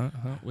 Lloyd,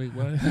 wait,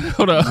 what?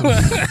 Hold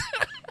up.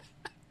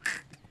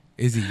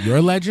 Is he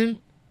your legend?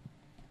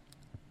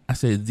 I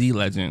said the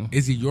legend.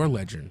 Is he your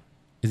legend?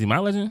 Is he my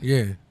legend?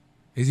 Yeah.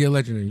 Is he a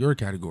legend in your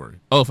category?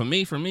 Oh, for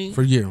me? For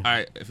you. All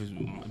right, if it's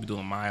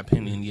doing my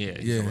opinion, yeah,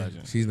 he's a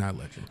legend. He's not a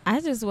legend. I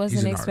just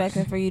wasn't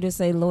expecting for you to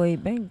say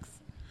Lloyd Banks.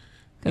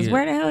 Because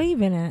where the hell he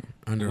been at?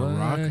 Under a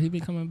rock? He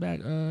been coming back.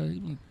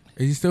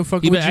 Is he still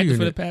fucking he been with active you?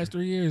 for the past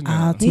 3 years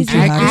now. I'll teach you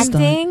how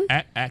to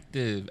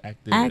acting?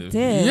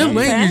 Active. Your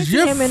language,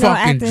 you're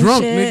fucking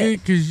drunk, nigga.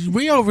 Because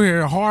we over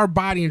here hard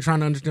bodying trying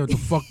to understand what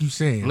the fuck you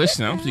saying.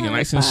 Listen, I'm speaking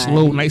nice and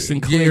slow, nice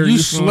and clear. Yeah, you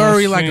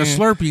slurry like a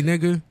Slurpee,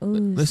 nigga.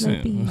 Ooh,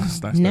 listen,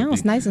 now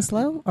it's nice and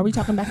slow. Are we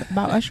talking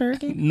about Usher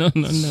again? No.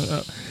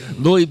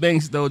 Lloyd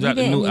Banks though dropped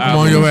a new album. Come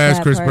on your ass,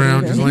 Chris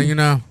Brown. Just letting you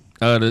know.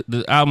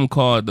 The album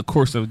called The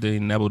Course of the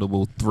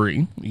Inevitable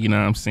 3. You know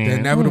what I'm saying? The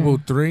Inevitable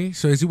 3?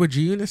 So is he with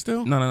G-Unit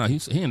still? No. He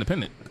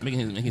independent. Making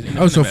his independent.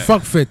 Oh, so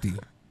fuck 50.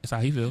 That's how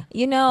he feel.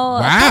 You know,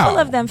 a couple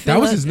of them feel. That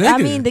was his nigga. I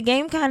mean, the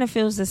game kind of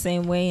feels the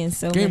same way in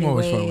so many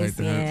always ways. felt like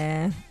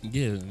that.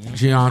 Yeah.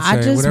 Beyonce,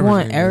 I just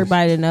want his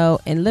everybody to know,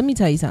 and let me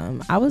tell you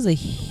something. I was a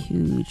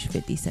huge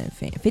 50 Cent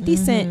fan. 50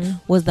 Cent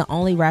was the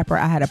only rapper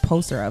I had a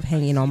poster of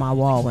hanging on my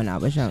wall when I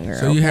was younger.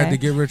 So you had to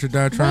get Rich or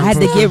Die Trying. I had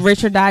to get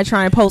Rich or Die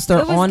Trying poster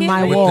on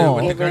my wall.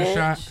 With the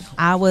gunshot.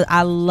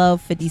 I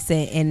love 50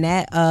 Cent, and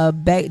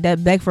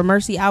that Beg for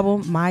Mercy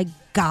album. My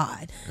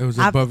God, it was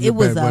above your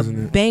bed, wasn't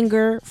it?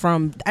 Banger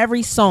from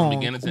every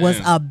song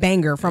was a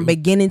banger from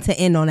beginning to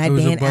end on that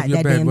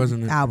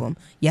damn album.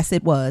 Yes,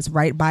 it was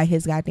right by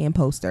his goddamn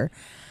poster.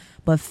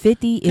 But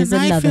 50 is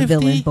another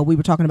villain. But we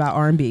were talking about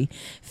R&B.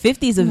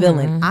 50 is a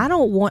villain. I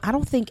don't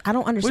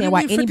understand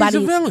why anybody.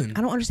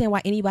 I don't understand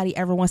why anybody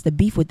ever wants to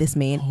beef with this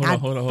man. I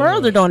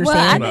further don't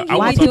understand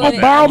why people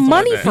borrow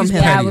money from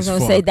him. I was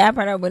gonna say that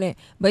part I wouldn't.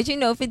 But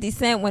 50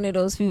 Cent, one of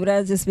those people that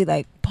would just be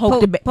like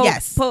poke, just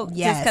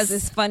because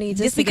it's funny,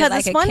 just because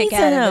it's funny to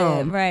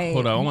him. Right.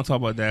 Hold on, I want to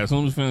talk about that. As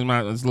soon as we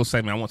finish this little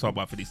segment, I want to talk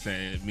about 50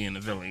 Cent being the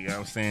villain. You know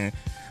what I'm saying?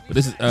 But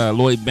this is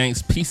Lloyd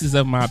Banks' "Pieces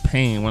of My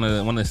Pain." One of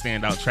the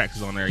standout tracks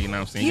is on there. You know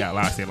what I'm saying? He got a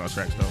lot of standout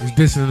tracks though. He's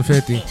dissing the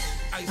 50.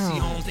 Icy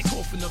homes, they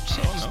coughing up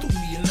checks. Threw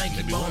me a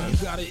Nike bone. You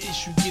got an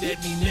issue, get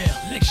at me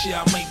now. Next year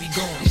I might be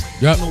gone.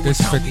 Yep,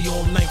 this is 50. We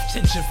all knife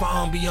tension for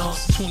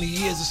ambiance. 20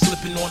 years of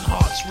slipping on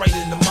hearts, right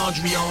in the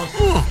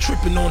Mondrian.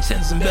 Tripping on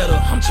tens and better.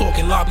 I'm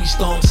talking lobby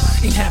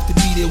stomps. Ain't have to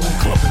be there when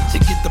clubbing to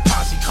get the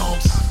posse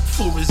comps.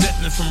 Full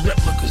resentment from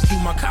replicas, do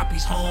my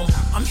copies home.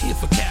 I'm here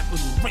for capital,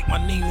 write my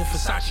name in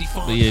Versace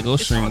font. But yeah, go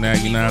stream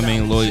that. You know what I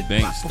mean? Lloyd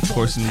Banks, The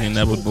Course of the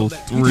Inevitable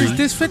 3. Just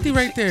this 50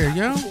 right there,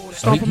 yo.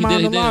 Stomp him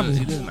out in the lobby.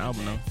 He did an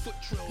album though.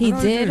 He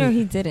did or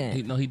he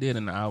didn't? He did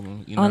in the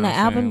album. You know on the what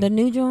I'm album, saying? the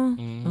new joint?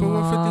 But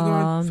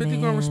when 50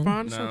 going to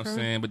respond? You know what I'm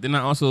saying? But then I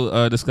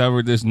also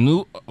discovered this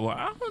new, well,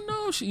 I don't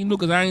know if she knew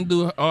because I didn't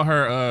do all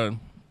her,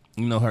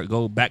 her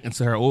go back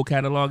into her old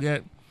catalog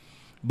yet.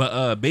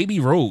 But Baby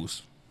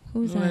Rose.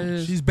 Who's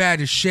that? She's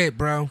bad as shit,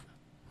 bro.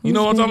 You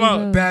know what I'm talking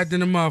about? Bad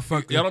than a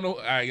motherfucker. Y'all don't know?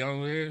 All right, y'all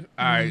don't hear?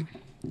 All right.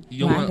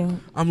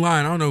 I'm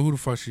lying. I don't know who the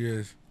fuck she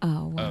is.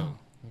 Oh, wow.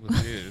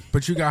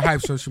 But you got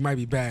hype, so she might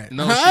be bad.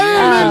 No, she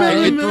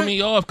is. It threw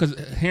me off because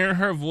hearing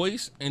her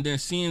voice and then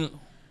seeing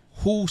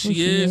who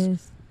she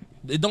is,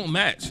 it don't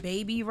match.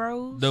 Baby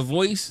Rose? The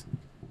voice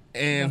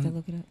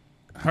and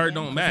her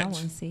don't match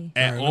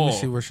at all. Let me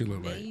see what she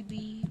look like.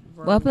 Baby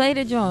Rose. Well, play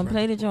the joint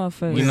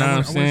first. You know what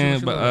I'm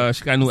saying? But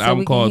she got a new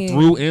album called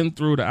Through and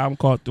Through. The album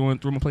called Through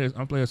and Through. I'm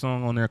gonna play a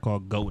song on there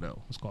called Go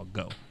though. It's called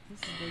Go. This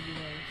is Baby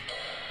Rose.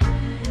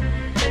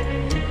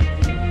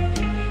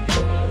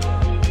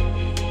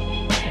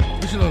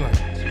 What she look like?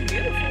 She's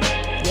beautiful.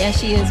 Yeah,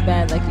 she is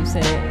bad, like you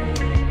said.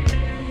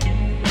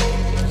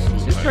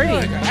 She's pretty.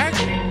 Like an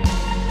actor.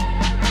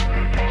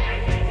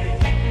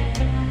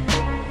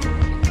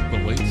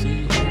 But wait,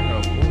 see,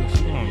 her voice,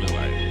 she gonna be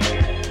like.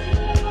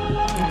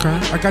 Okay,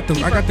 I got the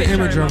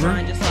image of her.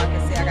 Just so I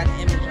can see, I got the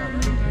image of her.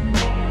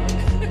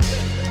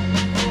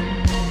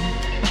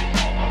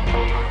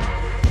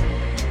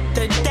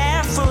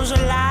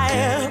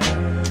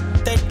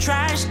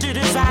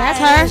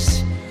 That's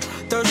her.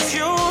 The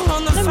fuel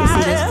on the Let me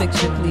see this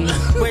picture, please.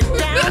 We're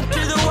down to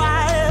the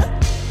wire.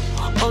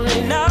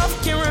 Only love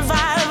can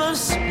revive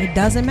us. It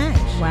doesn't match.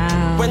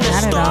 Wow, When the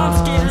not at storms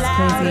all. get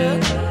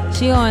It's crazy.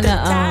 She on The the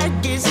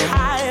tide gets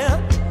higher.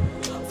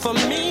 For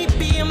me,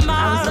 be a I was gonna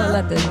model.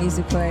 let the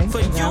music play. For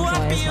you,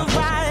 I'll be a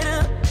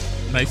rider.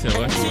 Nice and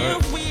what? Till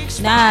we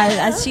expire.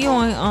 Nah, she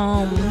on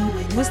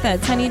what's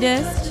that? Tiny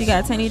Desk. She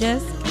got Tiny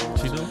Desk.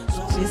 She do?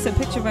 It's a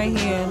picture right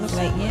here. Look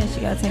like she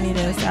got Tiny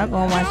Desk. I'll go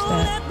and watch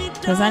that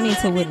because I need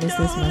to witness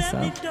this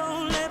myself.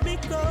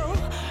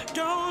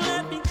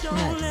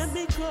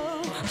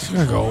 It's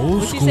like an old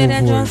What school you say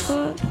that John voice.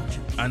 called?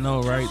 I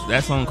know, right?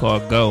 That song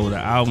called Go. The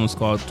album's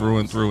called Through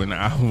and Through, and the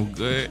album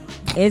good.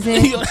 Is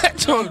it? Yo, that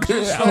song good.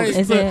 Just I was-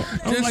 like, Is it?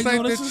 I'm just like, like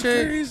yo, the this is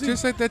chick, crazy.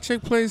 just like that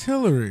chick plays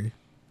Hillary.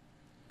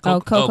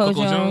 Coco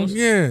Jones.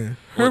 Yeah,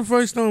 her What?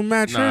 voice don't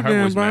match Nah, her her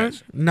damn voice body.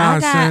 match.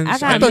 Nonsense. I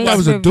I got thought that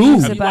was a mixed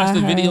reviews dude. Have you watched the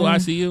about video? her. I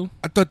See You.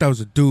 I thought that was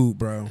a dude,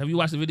 bro. Have you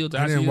watched the video? To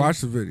I didn't See You? watch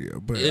the video,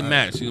 but It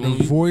matched. The When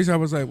you- voice, I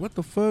was like, "What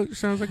the fuck?"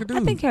 Sounds like a dude. I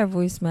think her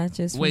voice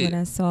matches from Wait.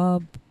 when I saw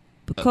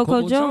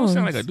Coco Jones.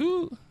 sound like a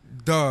dude.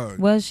 Dog.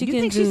 Well, she You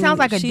can think do, she sounds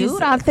like a she's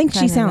dude? I think she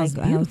kinda sounds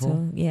like beautiful.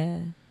 alto. Yeah.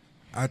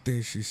 I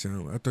think she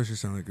sound. I thought she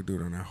sounded like a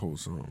dude on that whole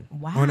song.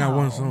 Wow. On that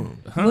one song.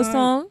 What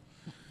song?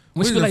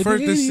 When she Who's be the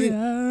first to "Baby, sing? I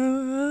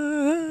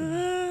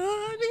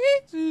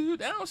need you."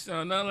 That don't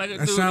sound nothing like a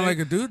dude. That sound nigga. like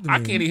a dude to me. I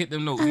can't even hit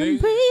them notes,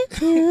 nigga.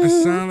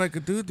 That sound like a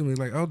dude to me.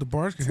 Like, oh, the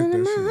bars can hit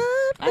that shit.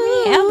 I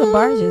mean, Elder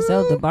Barge is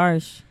Elder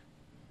Barge.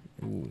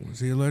 Ooh, is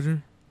he a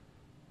legend?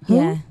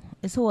 Yeah.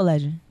 It's who a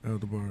legend?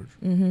 Elder Barge.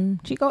 Mm-hmm.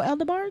 Chico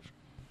Elder Barge?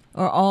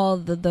 Or all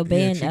the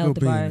band Chico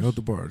Elder Bean. Barge.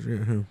 Elder Barge.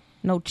 Yeah, him.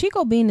 No,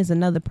 Chico Bean is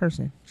another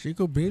person.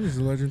 Chico Bean is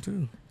a legend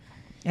too.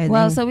 And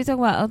Well, then- so we talk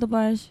about Elder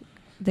Barge,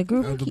 the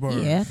group. Elder Barge.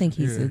 yeah, I think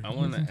he's. Yeah. I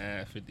want to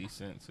add 50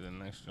 Cent to the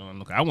next one.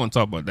 Look, I want to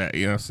talk about that.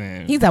 You know what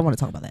I'm saying? I want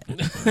to talk about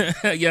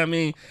that. Yeah, I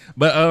mean,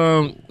 but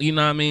you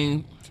know what I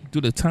mean?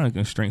 Due to time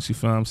constraints, you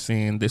feel I'm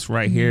saying this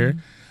right here.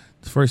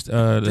 The first,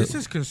 This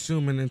is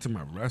consuming into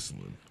my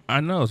wrestling. I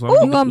know. So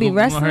You gonna be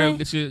wrestling?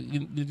 Get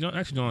your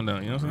actually join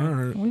down. You know what I'm saying?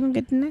 All right. We're gonna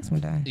get the next one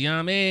done. You know what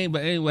I mean?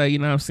 But anyway, you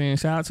know what I'm saying?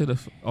 Shout out to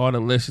all the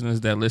listeners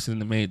that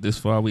listened and made it this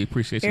far. We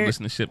appreciate your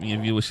listenership and your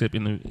viewership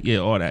and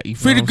all that. You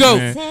Free feel to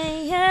what I'm go.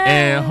 saying?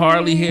 And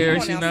Harley here,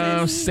 you know what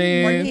I'm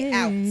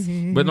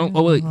saying? But don't.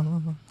 Oh wait,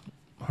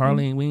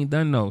 Harley, we ain't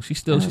done though. She's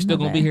still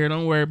gonna be here.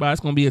 Don't worry about it.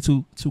 It's gonna be a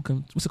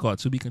what's it called?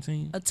 To be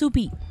continued. A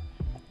 2-peat.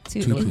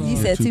 You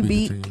said To 2 be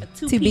B. continued.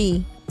 2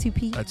 B. 2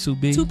 P. A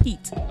 2B.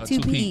 2-peat. A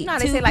 2P. No,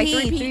 they say like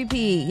 3P.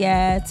 3P.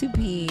 Yeah,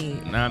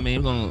 2P. Nah, I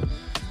mean, we're gonna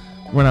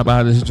run up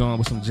out of this joint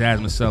with some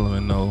Jasmine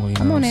Sullivan though. You know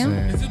Come what on I'm now.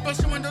 saying? Is it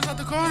busting windows out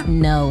the car?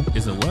 No,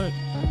 Is it what?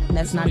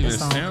 that's not Don't the even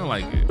song. sound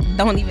like it.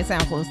 Don't even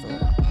sound close to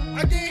it.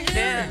 I didn't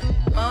hear it.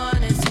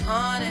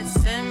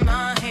 Honest in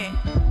my head.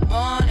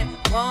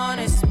 Want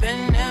it,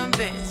 spin them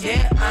bits.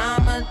 Yeah,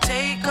 I'ma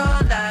take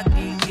all I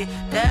can get.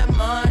 That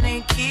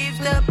money keeps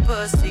the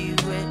pussy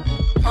wet.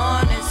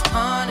 Honest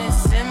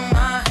in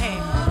my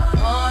head.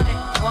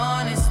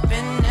 Want it,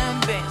 spin them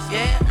bits.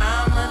 Yeah,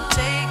 I'ma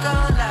take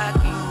all I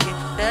can get.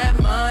 That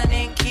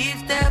money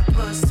keeps that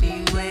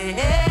pussy wet.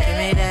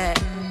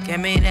 Give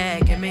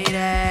me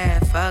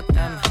that. Fuck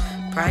them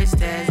price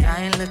tags.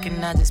 I ain't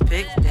looking, I just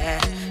pick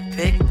that.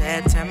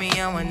 Tell me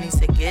I want needs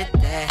to get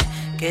that.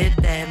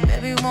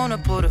 Baby wanna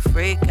pull the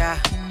freak out.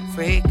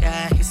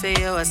 He say,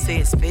 yo, I say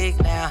it's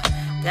big now.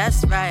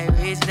 That's right,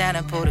 reach down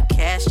and pull the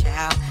cash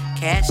out.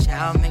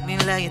 Make me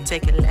love you,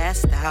 take it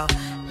last out.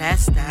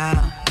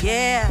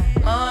 Yeah,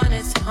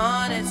 honest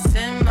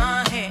in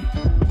my head.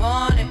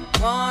 Want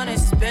it,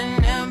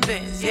 spin them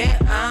bits. Yeah,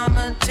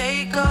 I'ma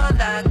take all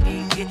I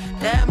can get.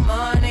 That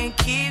money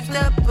keeps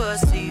the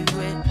pussy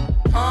wet.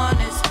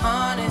 Honest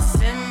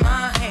in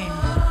my head.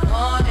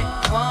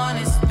 Want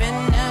it,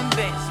 spin them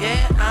bits.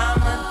 Yeah,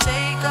 I'ma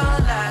take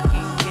all I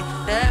can get.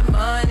 That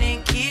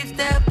money keeps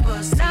that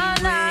pussy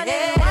wet.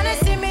 They wanna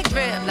see me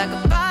drip like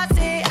a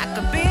faucet. I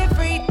could be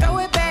free, throw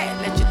it back,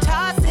 let you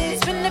toss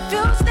it. Spin a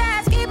few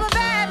stacks, keep a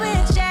bad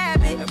with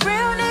shabby.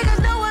 Real niggas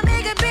know what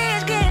make a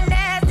bitch get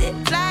nasty.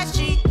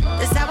 Flashy,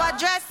 that's how I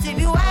dress if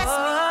you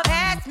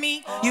ask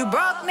me. You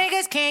broke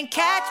niggas can't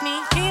catch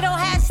me. He don't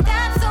have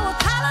stats, so I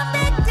call him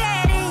Big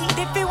Daddy.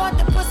 If he want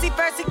the pussy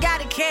first, he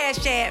gotta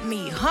cash at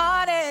me.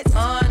 Honest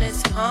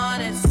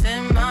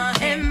in my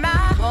head.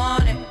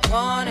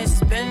 Want it,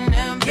 spin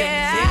them bits.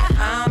 Yeah,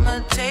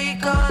 I'ma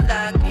take all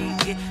I can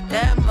get.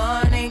 That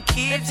money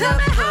keeps the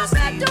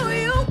pussy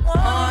wet.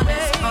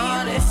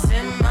 Honest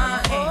in my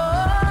head.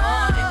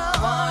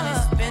 Want it,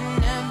 spin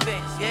them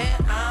bits. Yeah,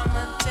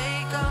 I'ma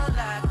take all I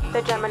can get.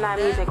 The Gemini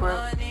Music Group.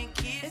 Money